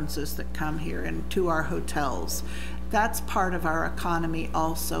conferences that come here and to our hotels. That's part of our economy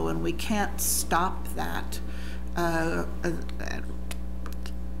also, and we can't stop that.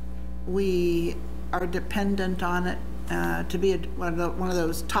 We are dependent on it to be one of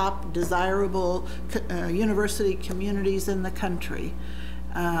those top desirable university communities in the country.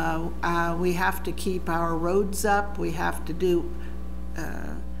 We have to keep our roads up. We have to do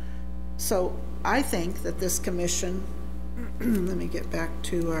So I think that this commission, let me get back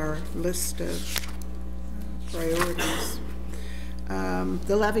to our list of priorities.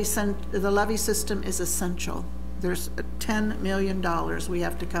 The levy system is essential. There's $10 million we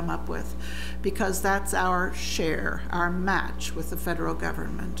have to come up with because that's our share, our match with the federal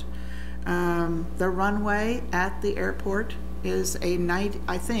government. The runway at the airport is a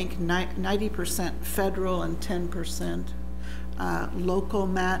 90% federal and 10% local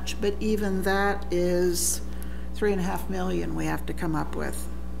match, but even that is $3.5 million we have to come up with,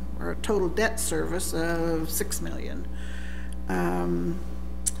 or a total debt service of $6 million.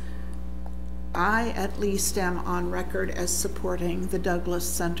 I at least am on record as supporting the Douglas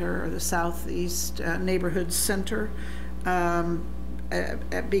Center or the Southeast Neighborhood Center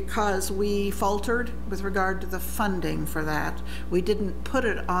because we faltered with regard to the funding for that. We didn't put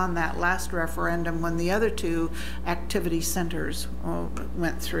it on that last referendum when the other two activity centers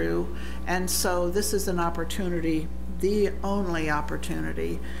went through. And so this is an opportunity, the only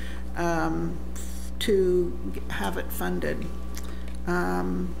opportunity, to have it funded.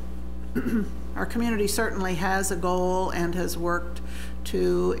 Our community certainly has a goal and has worked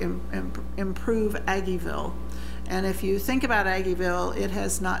to improve Aggieville. And if you think about Aggieville, it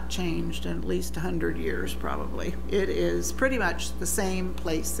has not changed in at least 100 years probably. It is pretty much the same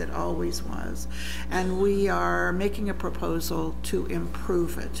place it always was. And we are making a proposal to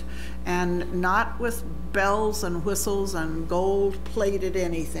improve it. And not with bells and whistles and gold-plated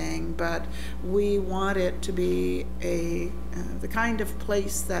anything, but we want it to be the kind of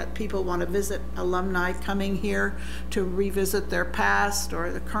place that people want to visit, alumni coming here to revisit their past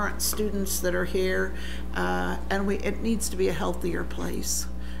or the current students that are here. And it needs to be a healthier place.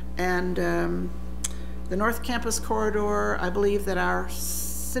 And the North Campus Corridor, I believe that our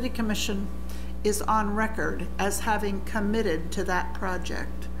City Commission is on record as having committed to that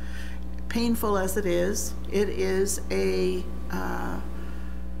project. Painful as it is a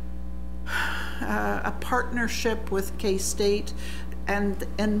partnership with K-State and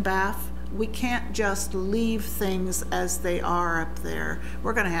NBAF. We can't just leave things as they are up there.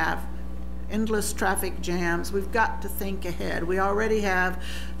 We're going to have endless traffic jams. We've got to think ahead. We already have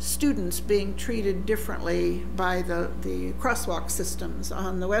students being treated differently by the crosswalk systems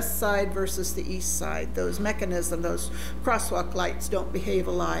on the west side versus the east side. Those mechanisms, those crosswalk lights don't behave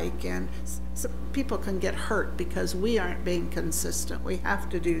alike, and so people can get hurt because we aren't being consistent. We have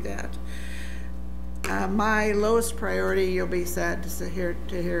to do that. My lowest priority, you'll be sad to hear,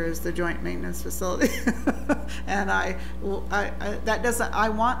 is the joint maintenance facility. And I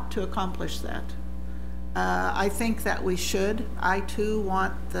want to accomplish that. I think that we should. I too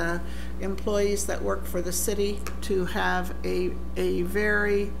want the employees that work for the city to have a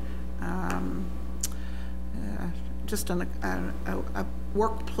very, just a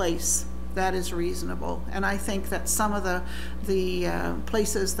workplace that is reasonable. And I think that some of the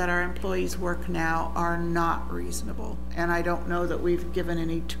places that our employees work now are not reasonable. And I don't know that we've given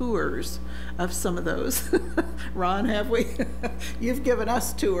any tours of some of those. Ron, have we? You've given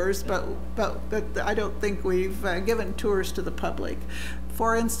us tours, but I don't think we've given tours to the public.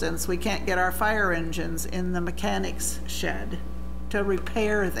 For instance, we can't get our fire engines in the mechanics shed to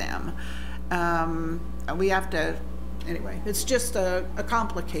repair them. We have to. Anyway, it's just a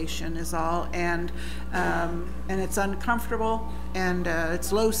complication is all, and it's uncomfortable, and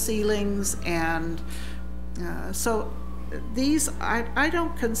it's low ceilings, and so these, I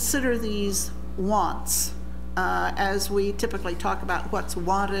don't consider these wants as we typically talk about what's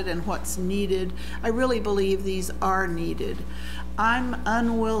wanted and what's needed. I really believe these are needed. I'm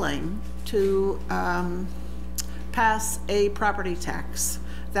unwilling to pass a property tax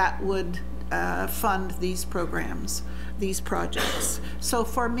that would fund these programs, these projects. So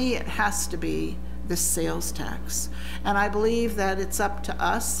for me, it has to be the sales tax. And I believe that it's up to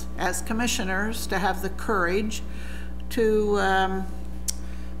us as commissioners to have the courage to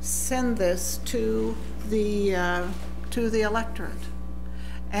send this to the electorate.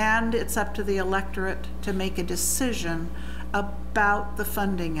 And it's up to the electorate to make a decision about the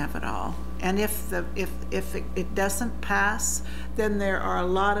funding of it all. And if it doesn't pass, then there are a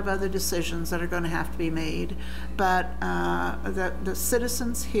lot of other decisions that are going to have to be made. But the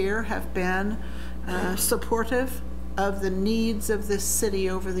citizens here have been supportive of the needs of this city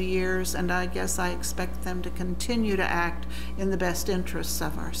over the years, and I guess I expect them to continue to act in the best interests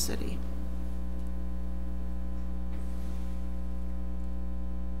of our city.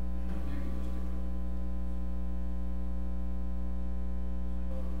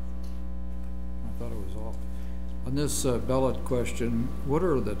 On this ballot question, what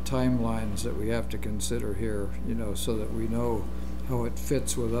are the timelines that we have to consider here, you know, so that we know how it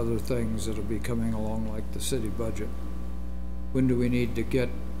fits with other things that'll be coming along, like the city budget. When do we need to get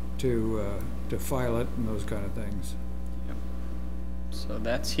to file it and those kind of things? Yep. So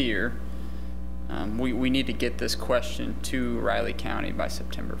that's here. We need to get this question to Riley County by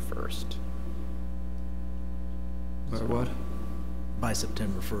September 1st. By what? By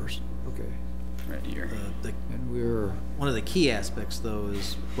September 1st. Okay. Right here. And we're... One of the key aspects, though,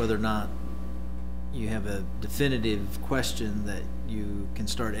 is whether or not you have a definitive question that you can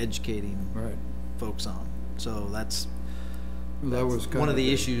start educating folks on. So that's one of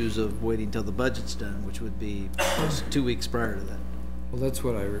the issues of waiting till the budget's done, which would be just 2 weeks prior to that. Well, that's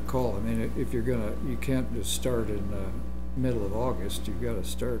what I recall. I mean, if you're you can't just start in the middle of August. You've got to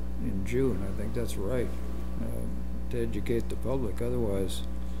start in June. I think that's right, to educate the public. Otherwise,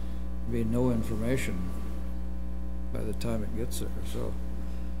 there'll be no information by the time it gets there. So,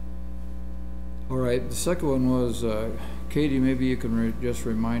 all right. The second one was, Katie, maybe you can just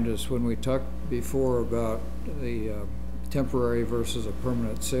remind us when we talked before about the temporary versus a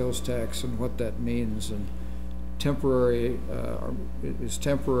permanent sales tax and what that means. And temporary, is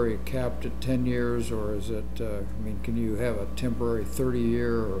temporary capped at 10 years, or is it, I mean, can you have a temporary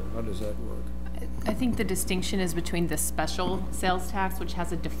 30-year, or how does that work? I think the distinction is between the special sales tax, which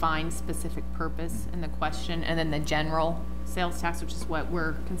has a defined specific purpose in the question, and then the general sales tax, which is what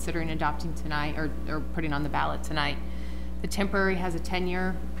we're considering adopting tonight, or putting on the ballot tonight. The temporary has a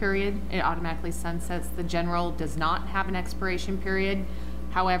 10-year period. It automatically sunsets. The general does not have an expiration period.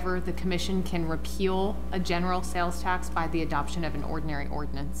 However, the commission can repeal a general sales tax by the adoption of an ordinary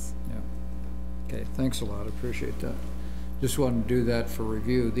ordinance. Yeah. Okay, thanks a lot. I appreciate that. Just wanted to do that for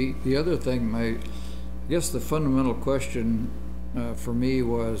review. The other thing, I guess the fundamental question for me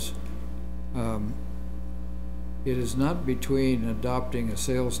was, it is not between adopting a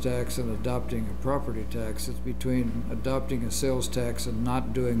sales tax and adopting a property tax. It's between adopting a sales tax and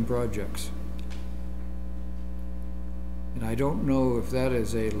not doing projects. And I don't know if that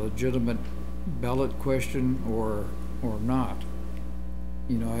is a legitimate ballot question or not.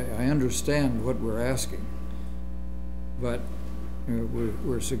 You know, I understand what we're asking, but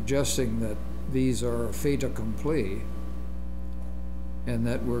we're suggesting that these are a fait accompli, and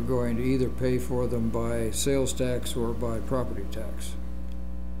that we're going to either pay for them by sales tax or by property tax.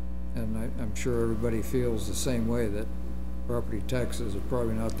 And I'm sure everybody feels the same way, that property taxes are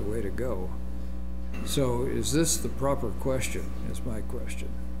probably not the way to go. So is this the proper question, is my question.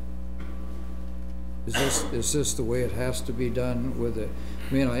 Is this the way it has to be done with it?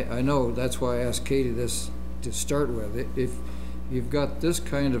 I mean, I know that's why I asked Katie this to start with. If you've got this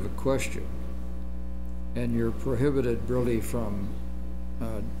kind of a question and you're prohibited really from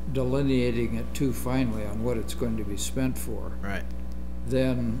delineating it too finely on what it's going to be spent for, right,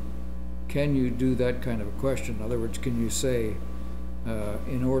 then can you do that kind of a question? In other words, can you say,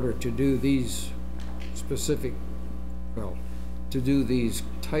 in order to do these specific, well, to do these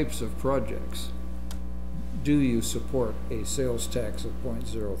types of projects, do you support a sales tax of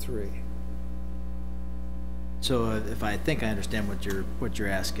 0.03? So if I think I understand what you're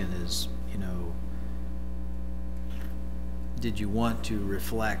asking is, you know, did you want to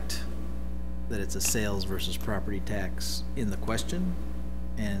reflect that it's a sales versus property tax in the question?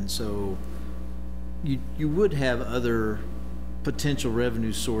 And so you would have other potential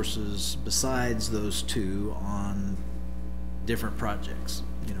revenue sources besides those two on different projects.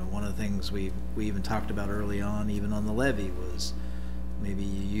 You know, one of the things we even talked about early on, even on the levy, was maybe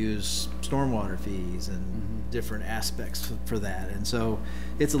you use stormwater fees and different aspects for that. And so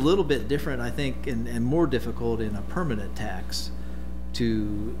it's a little bit different, I think, and more difficult in a permanent tax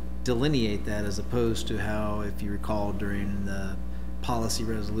to delineate that, as opposed to how, if you recall, during the policy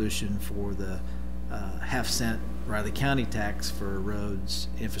resolution for the half-cent Riley County tax for roads,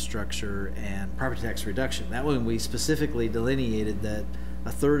 infrastructure, and property tax reduction. That one we specifically delineated that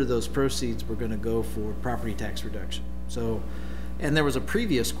a third of those proceeds were going to go for property tax reduction. So, and there was a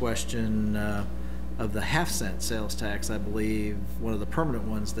previous question of the half-cent sales tax, I believe, one of the permanent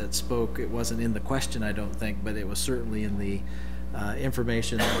ones that spoke. It wasn't in the question, I don't think, but it was certainly in the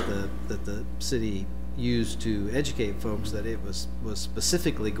information that the city used to educate folks that it was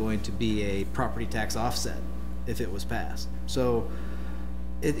specifically going to be a property tax offset if it was passed. So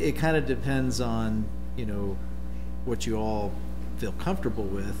it kind of depends on, you know, what you all feel comfortable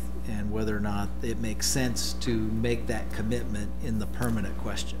with and whether or not it makes sense to make that commitment in the permanent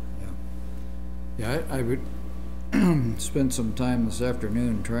question. Yeah, I would spend some time this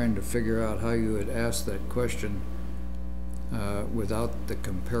afternoon trying to figure out how you would ask that question without the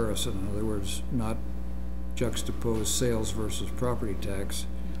comparison. In other words, not juxtapose sales versus property tax,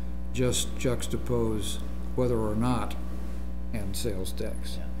 just juxtapose whether or not and sales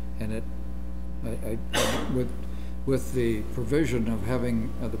tax. And it, with the provision of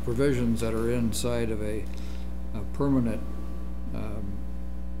having the provisions that are inside of a permanent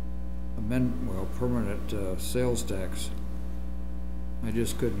permanent sales tax, I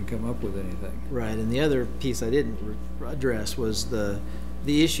just couldn't come up with anything. Right, and the other piece I didn't address was the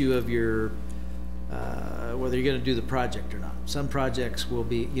issue of your whether you're going to do the project or not. Some projects will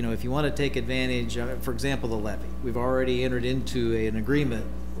be, you know, if you want to take advantage, for example, the levy. We've already entered into an agreement,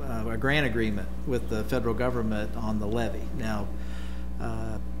 a grant agreement with the federal government on the levy. Now,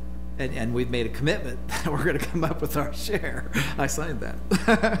 and we've made a commitment that we're going to come up with our share. I signed that.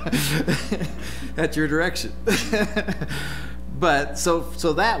 At your direction. But so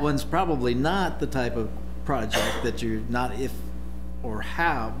that one's probably not the type of project that you're not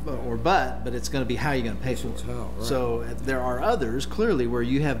but it's going to be how you're going to pay for it. Right. So there are others clearly where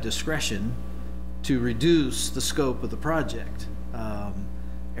you have discretion to reduce the scope of the project.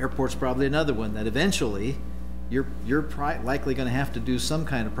 Airport's probably another one that eventually you're likely going to have to do some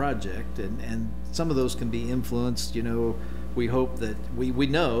kind of project, and some of those can be influenced. You know, we hope that we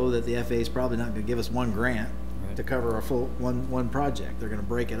know that the FAA is probably not going to give us one grant to cover a full one project. They're going to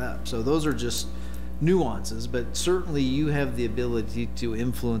break it up. So those are just nuances, but certainly you have the ability to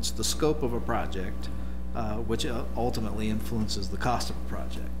influence the scope of a project, which ultimately influences the cost of a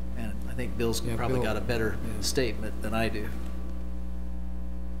project. And I think Bill's probably got a better statement than I do.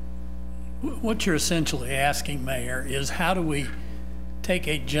 What you're essentially asking, Mayor, is how do we take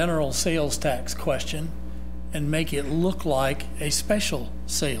a general sales tax question and make it look like a special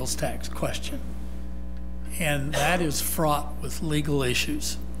sales tax question? And that is fraught with legal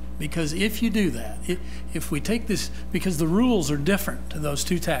issues. Because if you do that, if we take this, because the rules are different to those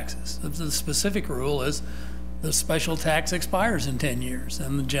two taxes. The specific rule is the special tax expires in 10 years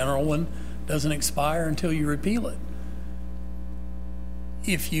and the general one doesn't expire until you repeal it.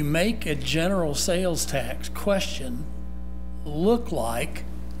 If you make a general sales tax question look like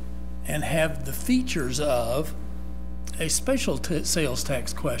and have the features of a special sales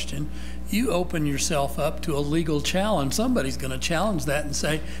tax question, you open yourself up to a legal challenge. Somebody's going to challenge that and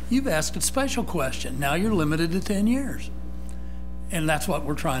say, you've asked a special question. Now you're limited to 10 years. And that's what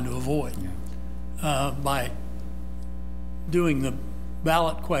we're trying to avoid by doing the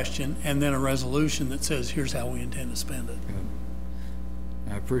ballot question and then a resolution that says, here's how we intend to spend it. Good.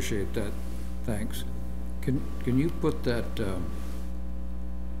 I appreciate that. Thanks. Can you put that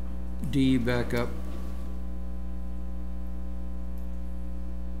D back up?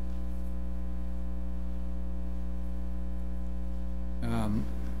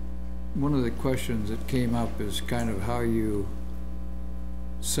 One of the questions that came up is kind of how you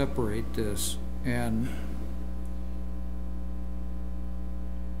separate this, and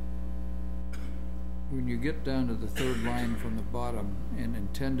when you get down to the third line from the bottom, and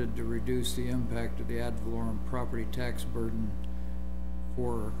intended to reduce the impact of the ad valorem property tax burden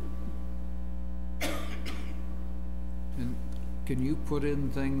for, and can you put in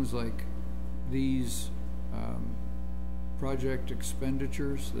things like these project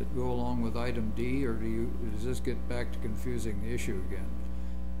expenditures that go along with item D, or does this get back to confusing the issue again?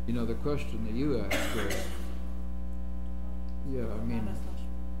 You know, the question that you asked, yeah, I mean,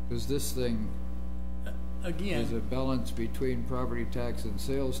 because this thing again is a balance between property tax and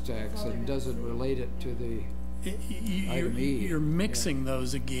sales tax and doesn't relate it to the item E. You're mixing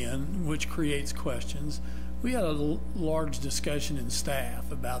those again, which creates questions. We had a large discussion in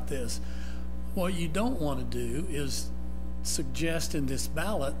staff about this. What you don't want to do is suggest in this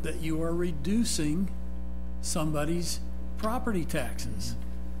ballot that you are reducing somebody's property taxes.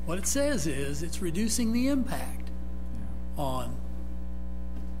 What it says is it's reducing the impact on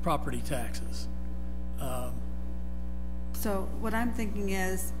property taxes. So what I'm thinking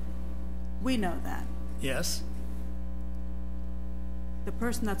is, we know that. Yes. The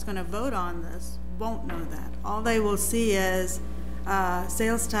person that's going to vote on this won't know that. All they will see is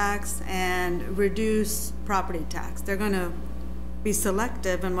sales tax and reduce property tax. They're going to be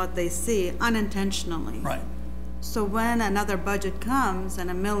selective in what they see unintentionally. Right. So when another budget comes and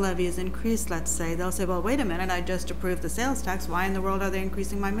a mill levy is increased, let's say, they'll say, well, wait a minute, I just approved the sales tax. Why in the world are they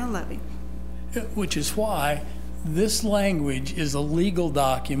increasing my mill levy? Which is why this language is a legal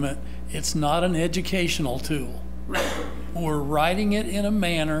document. It's not an educational tool. Right. We're writing it in a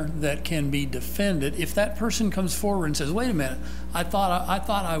manner that can be defended. If that person comes forward and says, wait a minute, I thought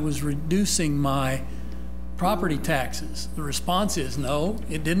I was reducing my property taxes. The response is, no,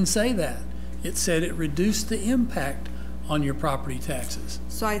 it didn't say that. It said it reduced the impact on your property taxes.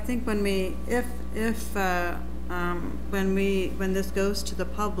 So I think when when this goes to the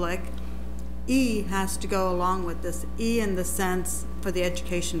public, E has to go along with this. E in the sense for the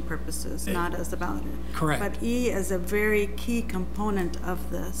education purposes, not as about it. Correct. But E is a very key component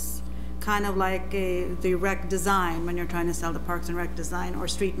of this. Kind of like the rec design, when you're trying to sell the parks and rec design, or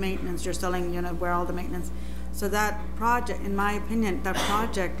street maintenance, you're selling, where all the maintenance. So that project, in my opinion, that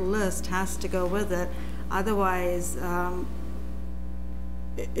project list has to go with it. Otherwise,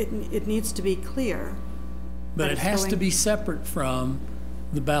 it needs to be clear. But it has to be separate from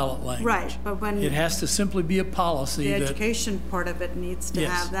the ballot language. Right, but when it has to simply be a policy. The that, education part of it needs to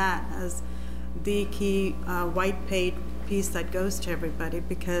have that as the key white page piece that goes to everybody,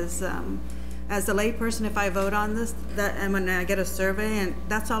 because as a layperson, if I vote on this, and when I get a survey, and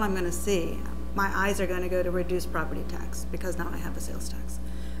that's all I'm going to see, my eyes are going to go to reduced property tax, because now I have a sales tax.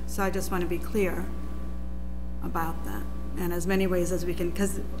 So I just want to be clear about that, and as many ways as we can,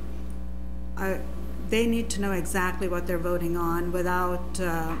 because they need to know exactly what they're voting on without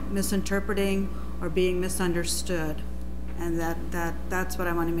misinterpreting or being misunderstood, and that's what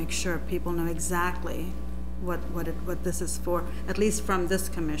I want to make sure people know exactly what this is for, at least from this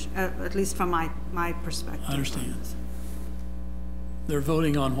commission, at least from my perspective. I understand. They're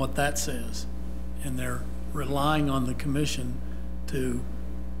voting on what that says, and they're relying on the commission to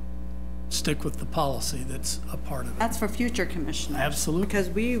stick with the policy that's a part of it. That's for future commissioners. Absolutely. Because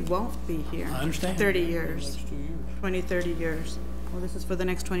we won't be here. I understand. 30 years. 20, 30 years. Well, this is for the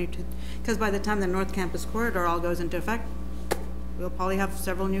next 22. Because by the time the North Campus Corridor all goes into effect, we'll probably have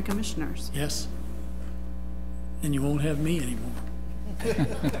several new commissioners. Yes. And you won't have me anymore.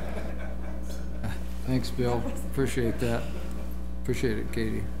 Thanks, Bill. Appreciate that. Appreciate it,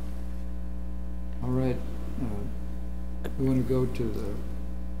 Katie. All right. We want to go to the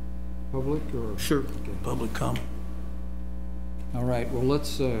public, or? Sure. Okay. Public comment. All right. Well,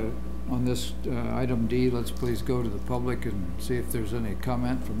 let's, on this item D, let's please go to the public and see if there's any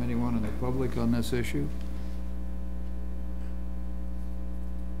comment from anyone in the public on this issue.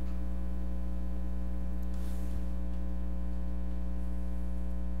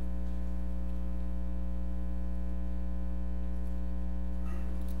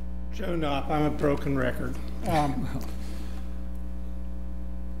 Joe Knopp, I'm a broken record.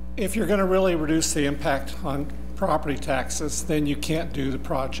 If you're going to really reduce the impact on property taxes, then you can't do the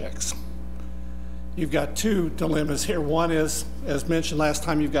projects. You've got two dilemmas here. One is, as mentioned last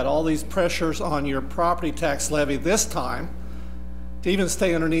time, you've got all these pressures on your property tax levy this time to even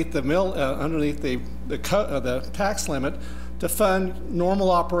stay underneath the the tax limit to fund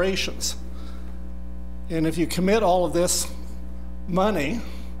normal operations. And if you commit all of this money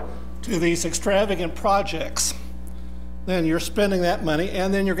to these extravagant projects, then you're spending that money,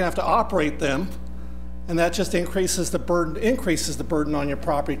 and then you're going to have to operate them, and that just increases the burden on your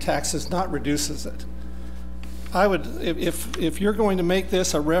property taxes, not reduces it. I would, if you're going to make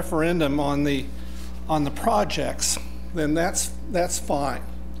this a referendum on the projects, then that's fine.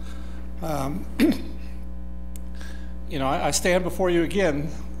 I stand before you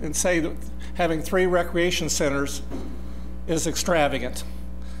again and say that having 3 recreation centers is extravagant,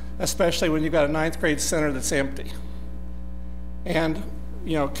 especially when you've got a 9th grade center that's empty. And,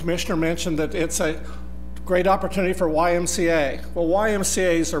 Commissioner mentioned that it's a great opportunity for YMCA. Well,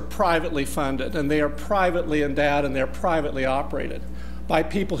 YMCAs are privately funded, and they are privately endowed, and they're privately operated by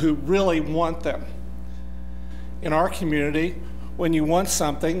people who really want them. In our community, when you want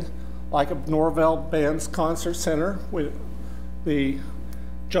something like a Norvell Band's Concert Center with the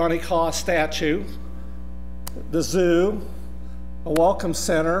Johnny Caw statue, the zoo, a welcome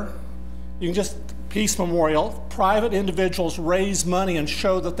center, you can just, Peace Memorial, private individuals raise money and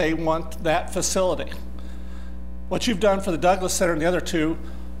show that they want that facility. What you've done for the Douglas Center and the other 2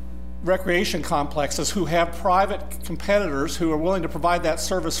 recreation complexes who have private competitors who are willing to provide that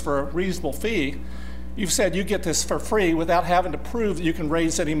service for a reasonable fee, you've said you get this for free without having to prove that you can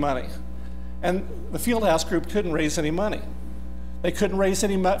raise any money. And the Fieldhouse Group couldn't raise any money. They couldn't raise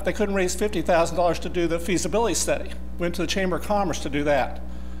 $50,000 to do the feasibility study. Went to the Chamber of Commerce to do that.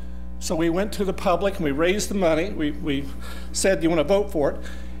 So we went to the public and we raised the money. We said, you want to vote for it?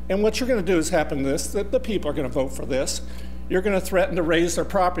 And what you're going to do is happen this, that the people are going to vote for this. You're going to threaten to raise their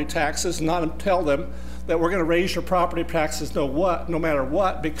property taxes, not tell them that we're going to raise your property taxes no matter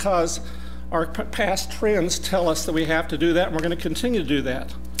what, because our past trends tell us that we have to do that, and we're going to continue to do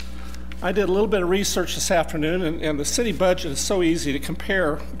that. I did a little bit of research this afternoon, and the city budget is so easy to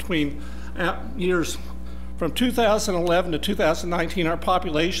compare between years. From 2011 to 2019, our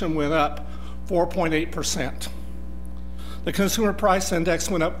population went up 4.8%. The Consumer Price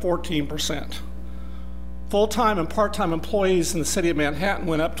Index went up 14%. Full-time and part-time employees in the city of Manhattan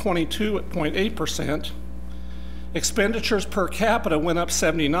went up 22.8%. Expenditures per capita went up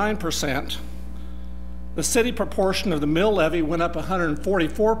 79%. The city proportion of the mill levy went up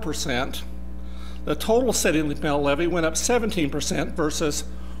 144%. The total city mill levy went up 17% versus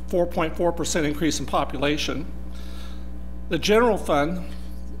 4.4% increase in population. The general fund,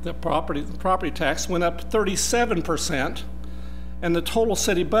 the property tax, went up 37%, and the total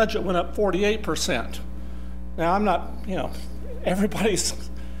city budget went up 48%. Now, I'm not, everybody's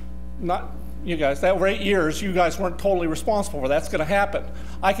not, you guys, that were 8 years, you guys weren't totally responsible for. That's going to happen.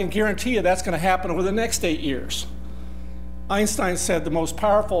 I can guarantee you that's going to happen over the next 8 years. Einstein said the most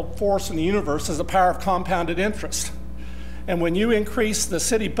powerful force in the universe is the power of compounded interest. And when you increase the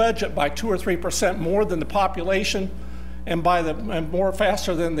city budget by 2 or 3% more than the population and more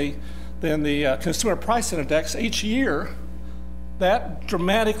faster than the consumer price index each year, that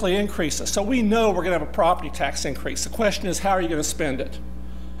dramatically increases. So we know we're going to have a property tax increase. The question is, how are you going to spend it?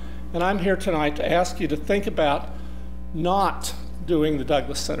 And I'm here tonight to ask you to think about not doing the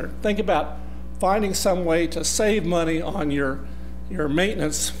Douglas Center. Think about finding some way to save money on your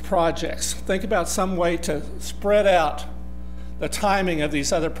maintenance projects. Think about some way to spread out the timing of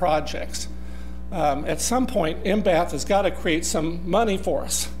these other projects. At some point, MBATH has got to create some money for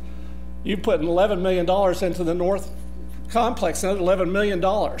us. You put $11 million into the North Complex, another $11 million.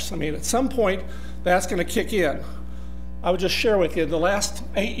 I mean, at some point, that's going to kick in. I would just share with you, the last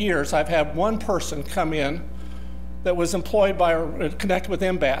 8 years, I've had one person come in that was employed by or connected with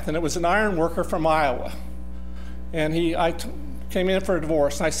MBATH, and it was an iron worker from Iowa. And I came in for a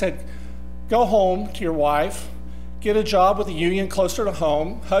divorce, and I said, go home to your wife, get a job with a union closer to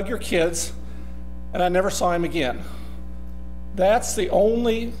home, hug your kids, and I never saw him again. That's the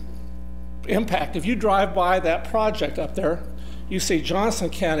only impact. If you drive by that project up there, you see Johnson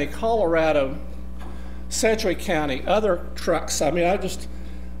County, Colorado, Sedgwick County, other trucks. I mean,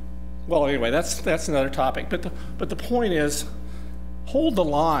 well, anyway, that's another topic. But the point is, hold the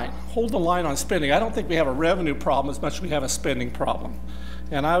line on spending. I don't think we have a revenue problem as much as we have a spending problem.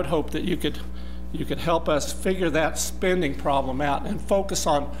 And I would hope that you could help us figure that spending problem out and focus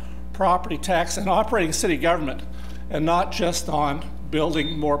on property tax and operating city government, and not just on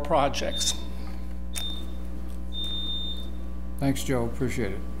building more projects. Thanks, Joe.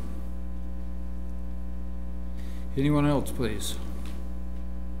 Appreciate it. Anyone else, please?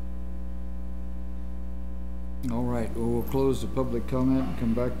 All right, well, we'll close the public comment and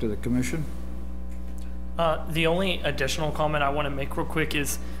come back to the commission. The only additional comment I want to make real quick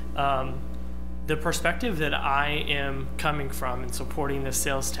is the perspective that I am coming from in supporting this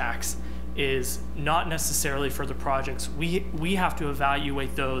sales tax is not necessarily for the projects. We have to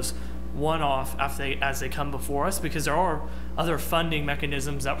evaluate those one-off as they come before us, because there are other funding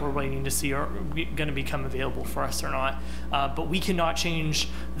mechanisms that we're waiting to see are going to become available for us or not. But we cannot change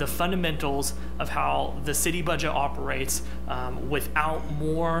the fundamentals of how the city budget operates without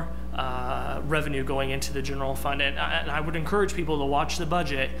more revenue going into the general fund. And I would encourage people to watch the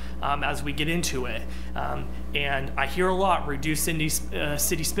budget as we get into it. And I hear a lot, reduce city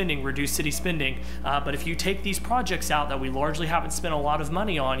spending, reduce city spending. But if you take these projects out that we largely haven't spent a lot of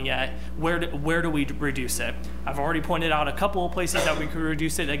money on yet, where do we reduce it? I've already pointed out a couple of places that we could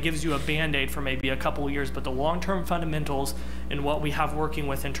reduce it. That gives you a Band-Aid for maybe a couple of years, but the long-term fundamentals and what we have working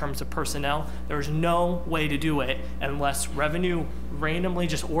with in terms of personnel, there's no way to do it unless revenue randomly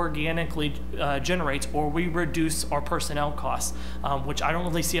just organically generates, or we reduce our personnel costs, which I don't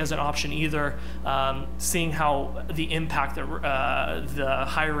really see as an option either, seeing how the impact that the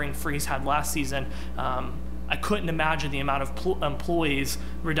hiring freeze had last season. I couldn't imagine the amount of employees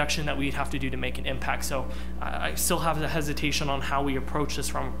reduction that we'd have to do to make an impact. So I still have the hesitation on how we approach this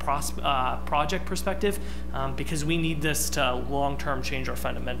from a project perspective, because we need this to long-term change our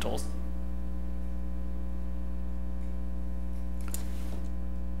fundamentals.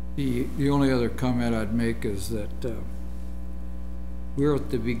 The only other comment I'd make is that we're at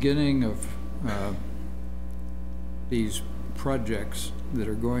the beginning of these projects that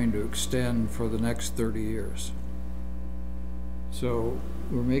are going to extend for the next 30 years. So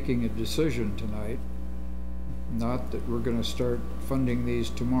we're making a decision tonight, not that we're going to start funding these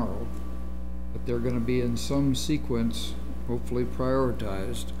tomorrow, but they're going to be in some sequence, hopefully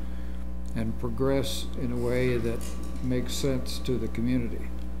prioritized, and progress in a way that makes sense to the community.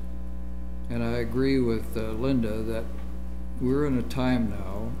 And I agree with Linda that we're in a time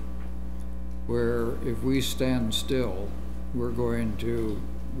now where if we stand still, we're going to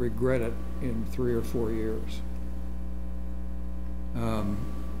regret it in 3 or 4 years. I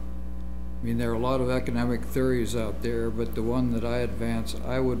mean, there are a lot of economic theories out there, but the one that I advance,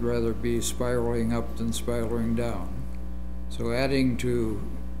 I would rather be spiraling up than spiraling down. So adding to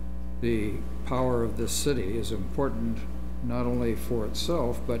the power of this city is important, not only for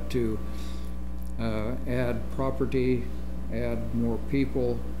itself, but to add property, add more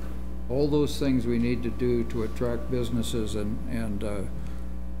people, all those things we need to do to attract businesses and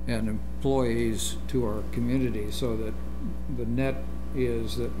employees to our community, so that the net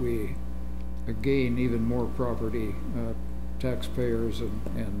is that we gain even more property taxpayers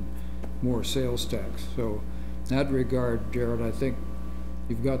and more sales tax. So in that regard, Jared, I think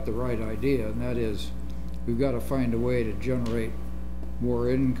you've got the right idea, and that is we've got to find a way to generate more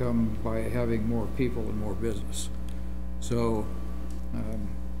income by having more people and more business. So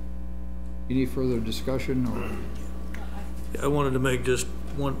any further discussion? Or? I wanted to make just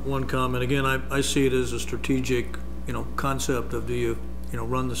one comment. Again, I see it as a strategic, concept of, do you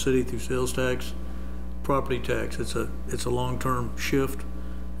run the city through sales tax, property tax? It's a long-term shift,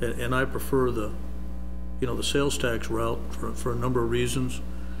 and I prefer the sales tax route for a number of reasons.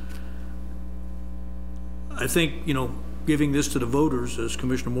 I think, giving this to the voters, as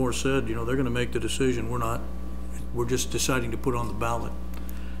Commissioner Moore said, they're going to make the decision. We're just deciding to put on the ballot.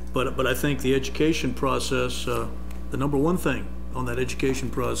 But I think the education process, the number one thing on that education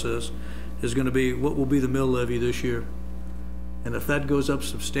process is going to be what will be the mill levy this year. And if that goes up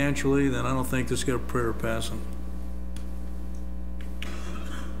substantially, then I don't think this got a prayer passing.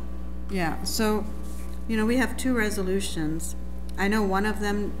 Yeah, so, we have two resolutions. I know one of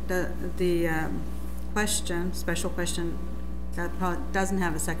them, the question, special question, that probably doesn't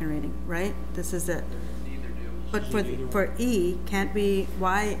have a second reading, right? This is it. Neither do. But for E, can't we,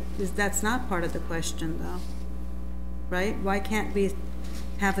 that's not part of the question though, right? Why can't we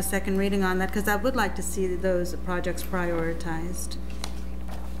have a second reading on that? Because I would like to see those projects prioritized.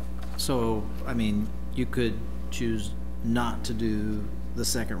 So, I mean, you could choose not to do the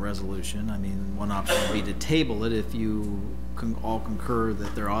second resolution. I mean, one option would be to table it if you all concur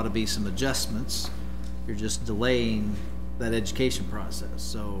that there ought to be some adjustments. You're just delaying that education process.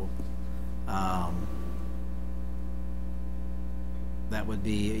 So that would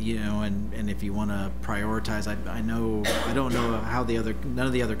be, and if you want to prioritize, I don't know how none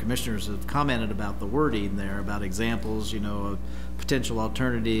of the other commissioners have commented about the wording there, about examples, a potential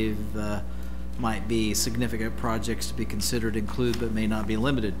alternative might be significant projects to be considered include but may not be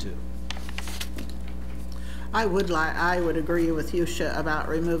limited to. I would agree with you about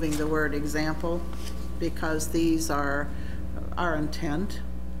removing the word example, because these are our intent.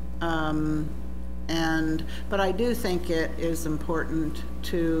 But I do think it is important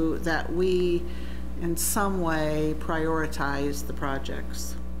that we in some way prioritize the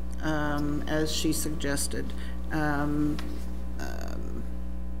projects, as she suggested.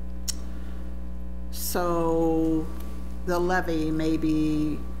 So the levy may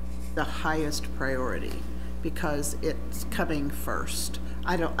be the highest priority because it's coming first.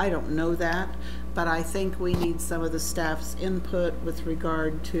 I don't know that, but I think we need some of the staff's input with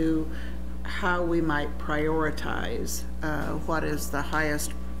regard to how we might prioritize what is the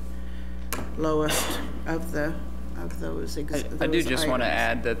highest, lowest of those. I do just want to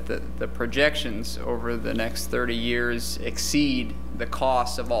add that the projections over the next 30 years exceed the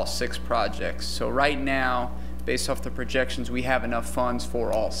cost of all 6 projects. So right now, based off the projections, we have enough funds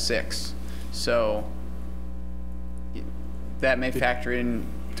for all 6. So that may factor in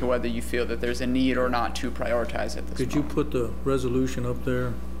to whether you feel that there's a need or not to prioritize at this Could you put the resolution up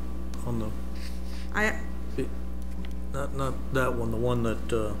there on the, not that one, the one that,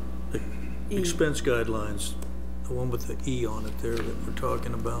 the expense guidelines, the one with the E on it there that we're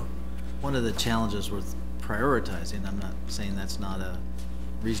talking about? One of the challenges with prioritizing, I'm not saying that's not a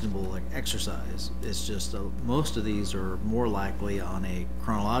reasonable exercise, it's just most of these are more likely on a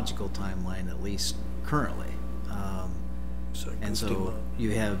chronological timeline, at least currently. And so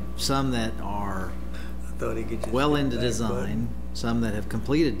you have some that are well into design, some that have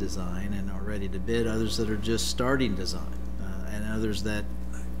completed design and are ready to bid, others that are just starting design, and others that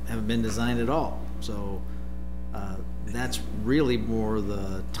haven't been designed at all. So that's really more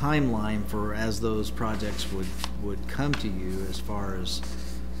the timeline for as those projects would come to you, as far as,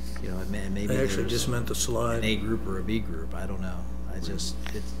 maybe I actually just meant the slide. An A group or a B group, I don't know.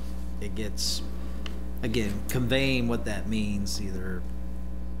 It gets, again, conveying what that means, either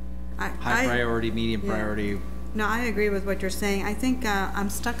high priority, medium priority. No, I agree with what you're saying. I think I'm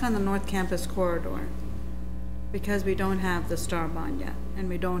stuck on the North Campus corridor because we don't have the STAR bond yet, and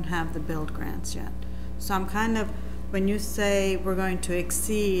we don't have the build grants yet. So I'm kind of, when you say we're going to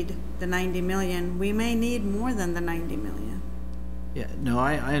exceed the 90 million, we may need more than the 90 million. Yeah, no,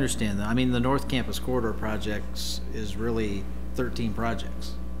 I understand that. I mean, the North Campus corridor projects is really 13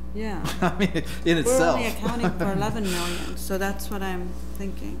 projects. Yeah. I mean, in itself. We're only accounting for 11 million, so that's what I'm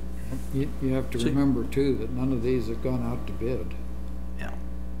thinking. You have to remember too that none of these have gone out to bid. Yeah.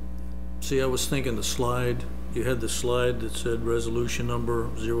 See, I was thinking the slide, you had the slide that said resolution number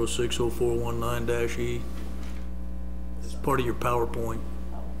 060419-E. It's part of your PowerPoint.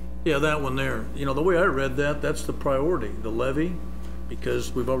 Yeah, that one there. You know, the way I read that, that's the priority, the levy,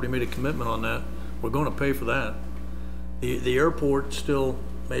 because we've already made a commitment on that. We're going to pay for that. The airport still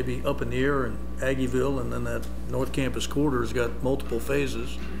may be up in the air in Aggieville, and then that North Campus corridor's got multiple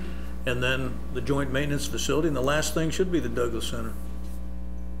phases. And then the joint maintenance facility, and the last thing should be the Douglas Center.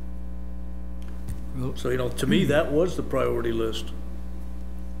 So, you know, to me, that was the priority list.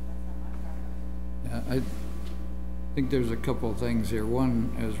 Yeah, I think there's a couple of things here.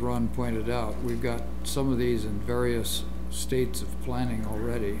 One, as Ron pointed out, we've got some of these in various states of planning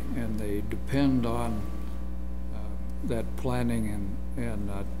already, and they depend on that planning and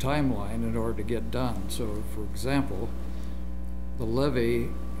timeline in order to get done. So, for example, the levy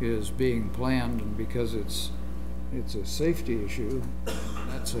is being planned, and because it's a safety issue,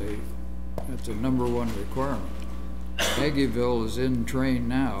 that's a number one requirement. Aggieville is in train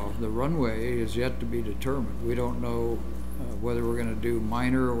now. The runway is yet to be determined. We don't know whether we're going to do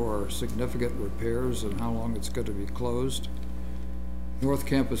minor or significant repairs and how long it's going to be closed. North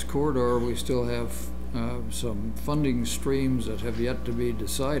Campus corridor, we still have some funding streams that have yet to be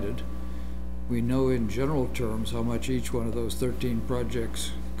decided. We know in general terms how much each one of those 13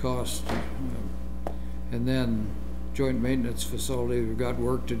 projects cost. And then joint maintenance facility, we've got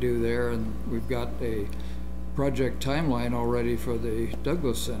work to do there, and we've got a project timeline already for the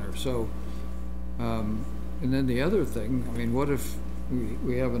Douglas Center. So, and then the other thing, I mean, what if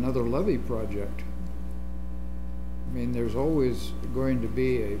we have another levy project? I mean, there's always going to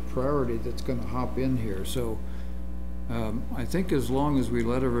be a priority that's going to hop in here. So I think as long as we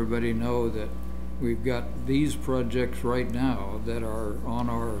let everybody know that we've got these projects right now that are on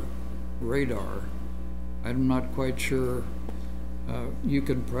our radar, I'm not quite sure you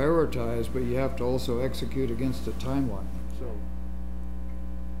can prioritize, but you have to also execute against a timeline. So.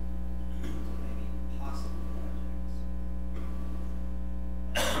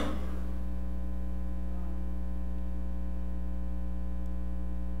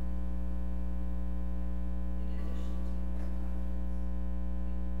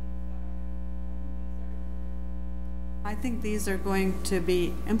 I think these are going to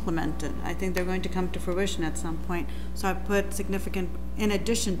be implemented. I think they're going to come to fruition at some point. So I put significant in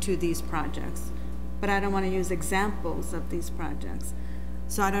addition to these projects, but I don't want to use examples of these projects.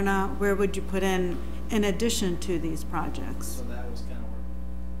 So I don't know, where would you put in addition to these projects? So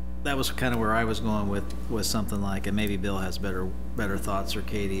that was kind of where I was going with something like, and maybe Bill has better thoughts, or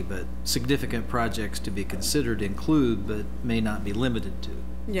Katie, but significant projects to be considered include, but may not be limited to.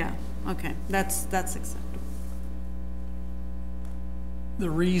 Yeah, okay, that's acceptable. The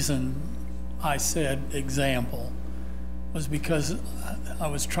reason I said example was because I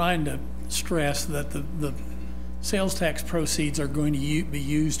was trying to stress that the sales tax proceeds are going to be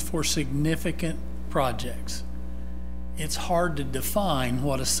used for significant projects. It's hard to define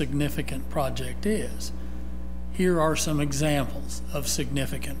what a significant project is. Here are some examples of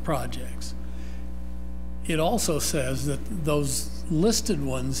significant projects. It also says that those listed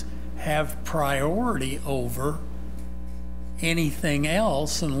ones have priority over anything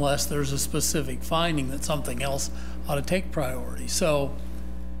else unless there's a specific finding that something else ought to take priority. So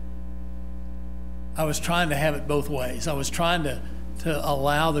I was trying to have it both ways. I was trying to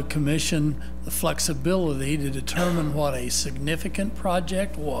allow the commission the flexibility to determine what a significant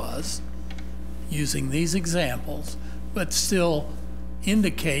project was using these examples, but still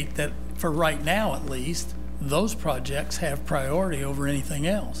indicate that for right now at least, those projects have priority over anything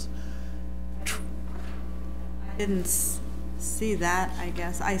else. I didn't see that, I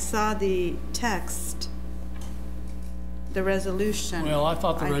guess. I saw the text, the resolution. Well, I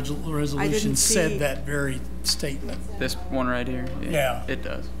thought the resolution said that very statement. This one right here? Yeah. It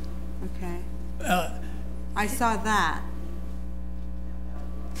does. Okay. I saw that.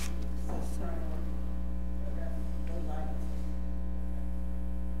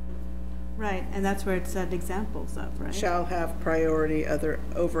 Right, and that's where it said examples of, right? Shall have priority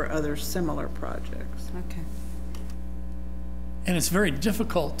over other similar projects. Okay. And it's very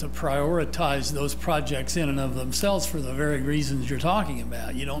difficult to prioritize those projects in and of themselves for the very reasons you're talking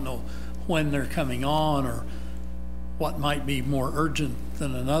about. You don't know when they're coming on or what might be more urgent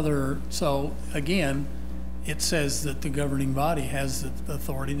than another. So again, it says that the governing body has the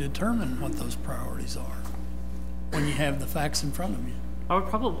authority to determine what those priorities are when you have the facts in front of you. I would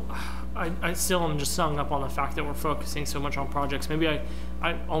probably, I still am just hung up on the fact that we're focusing so much on projects. Maybe I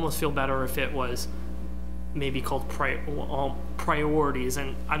almost feel better if it was maybe called priorities.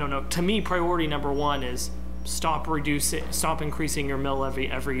 And I don't know, to me, priority number one is stop increasing your mill levy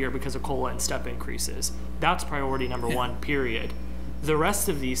every year because of COLA and step increases. That's priority number one, period. The rest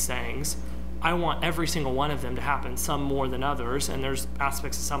of these things, I want every single one of them to happen, some more than others, and there's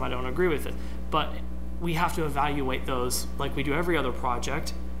aspects of some I don't agree with it. But we have to evaluate those like we do every other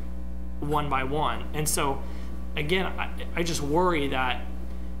project, one by one. And so, again, I just worry that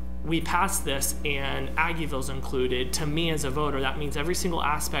we pass this and Aggieville's included. To me as a voter, that means every single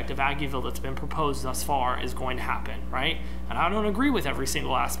aspect of Aggieville that's been proposed thus far is going to happen, right? And I don't agree with every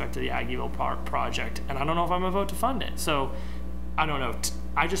single aspect of the Aggieville project, and I don't know if I'm going to vote to fund it. So, I don't know.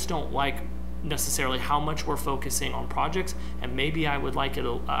 I just don't like necessarily how much we're focusing on projects, and maybe I would like it,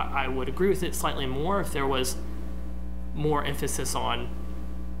 I would agree with it slightly more if there was more emphasis on,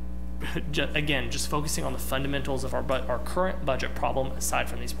 again, just focusing on the fundamentals of our current budget problem aside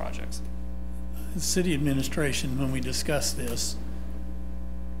from these projects. The city administration, when we discussed this,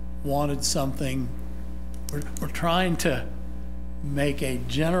 wanted something, we're trying to make a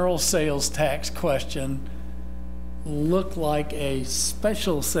general sales tax question look like a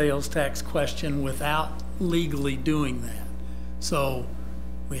special sales tax question without legally doing that. So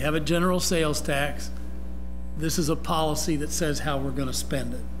we have a general sales tax. This is a policy that says how we're going to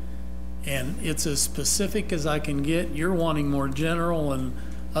spend it. And it's as specific as I can get. You're wanting more general and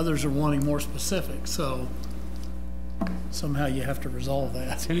others are wanting more specific. So somehow you have to resolve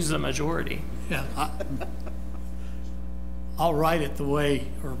that. Who's the majority? Yeah. I'll write it the way,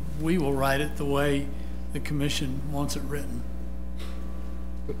 or we will write it the way the commission wants it written.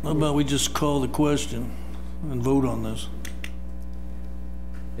 How about we just call the question and vote on this?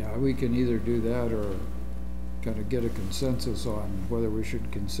 Yeah, we can either do that or kind of get a consensus on whether we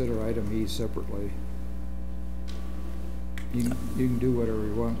should consider item E separately. You can do whatever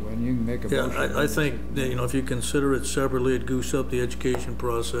you want, when you can make a motion. Yeah, I think that, if you consider it separately, it goose up the education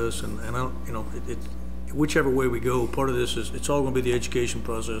process, and I don't, whichever way we go, part of this is, it's all going to be the education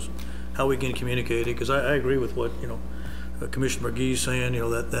process, how we can communicate it, because I agree with what, Commissioner McGee's saying,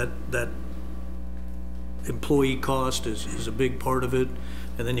 that employee cost is a big part of it,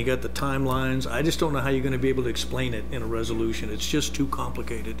 and then you got the timelines. I just don't know how you're going to be able to explain it in a resolution. It's just too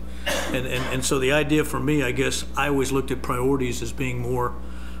complicated. And so the idea for me, I guess, I always looked at priorities as being more,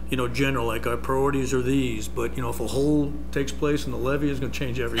 general, like our priorities are these, but, if a hole takes place in the levee, it's going to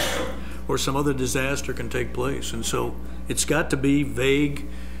change everything, or some other disaster can take place. And so it's got to be vague,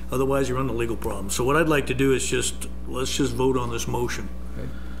 otherwise you run the legal problem. So what I'd like to do is let's just vote on this motion. Okay.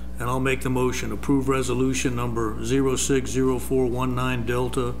 And I'll make the motion, approve resolution number 060419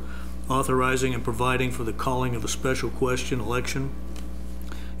 Delta, authorizing and providing for the calling of a special question election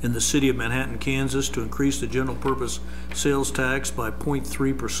in the city of Manhattan, Kansas, to increase the general purpose sales tax by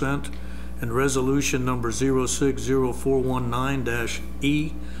 0.3%, and resolution number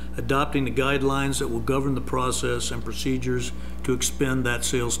 060419-E, adopting the guidelines that will govern the process and procedures to expend that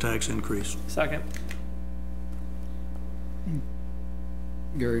sales tax increase. Second.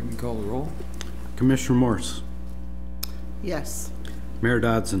 Gary can call the roll. Commissioner Morse. Yes. Mayor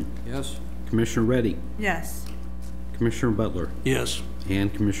Dodson. Yes. Commissioner Reddy. Yes. Commissioner Butler. Yes.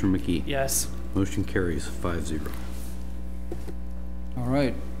 And Commissioner McKee. Yes. Motion carries 5-0. All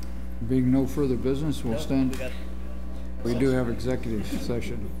right. Being no further business, we'll stand. We do have executive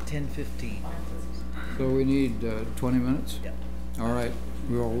session. 10:15. So we need 20 minutes? Yep. All right.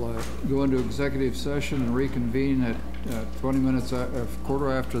 We'll go into executive session and reconvene at 20 minutes,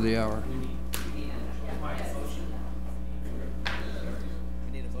 quarter after the hour. We need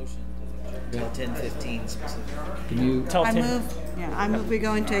a motion to 10:15 specifically. Can you? I move we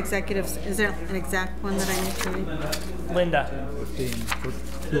go into executive, is there an exact one that I need to read? Linda.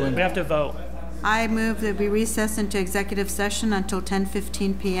 15. We have to vote. I move that we recess into executive session until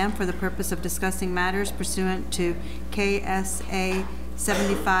 10:15 p.m. for the purpose of discussing matters pursuant to KSA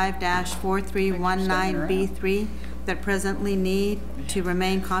 75-4319B3 that presently need to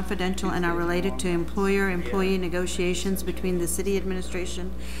remain confidential and are related to employer-employee negotiations between the city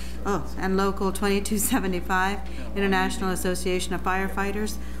administration and Local 2275, International Association of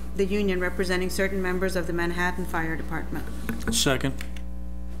Firefighters, the union representing certain members of the Manhattan Fire Department. Second.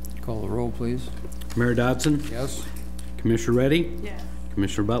 Call the roll, please. Mayor Dodson. Yes. Commissioner Reddy. Yes.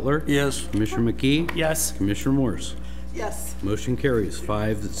 Commissioner Butler. Yes. Commissioner McKee. Yes. Commissioner Morse. Yes. Motion carries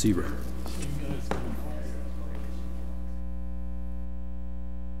 5-0.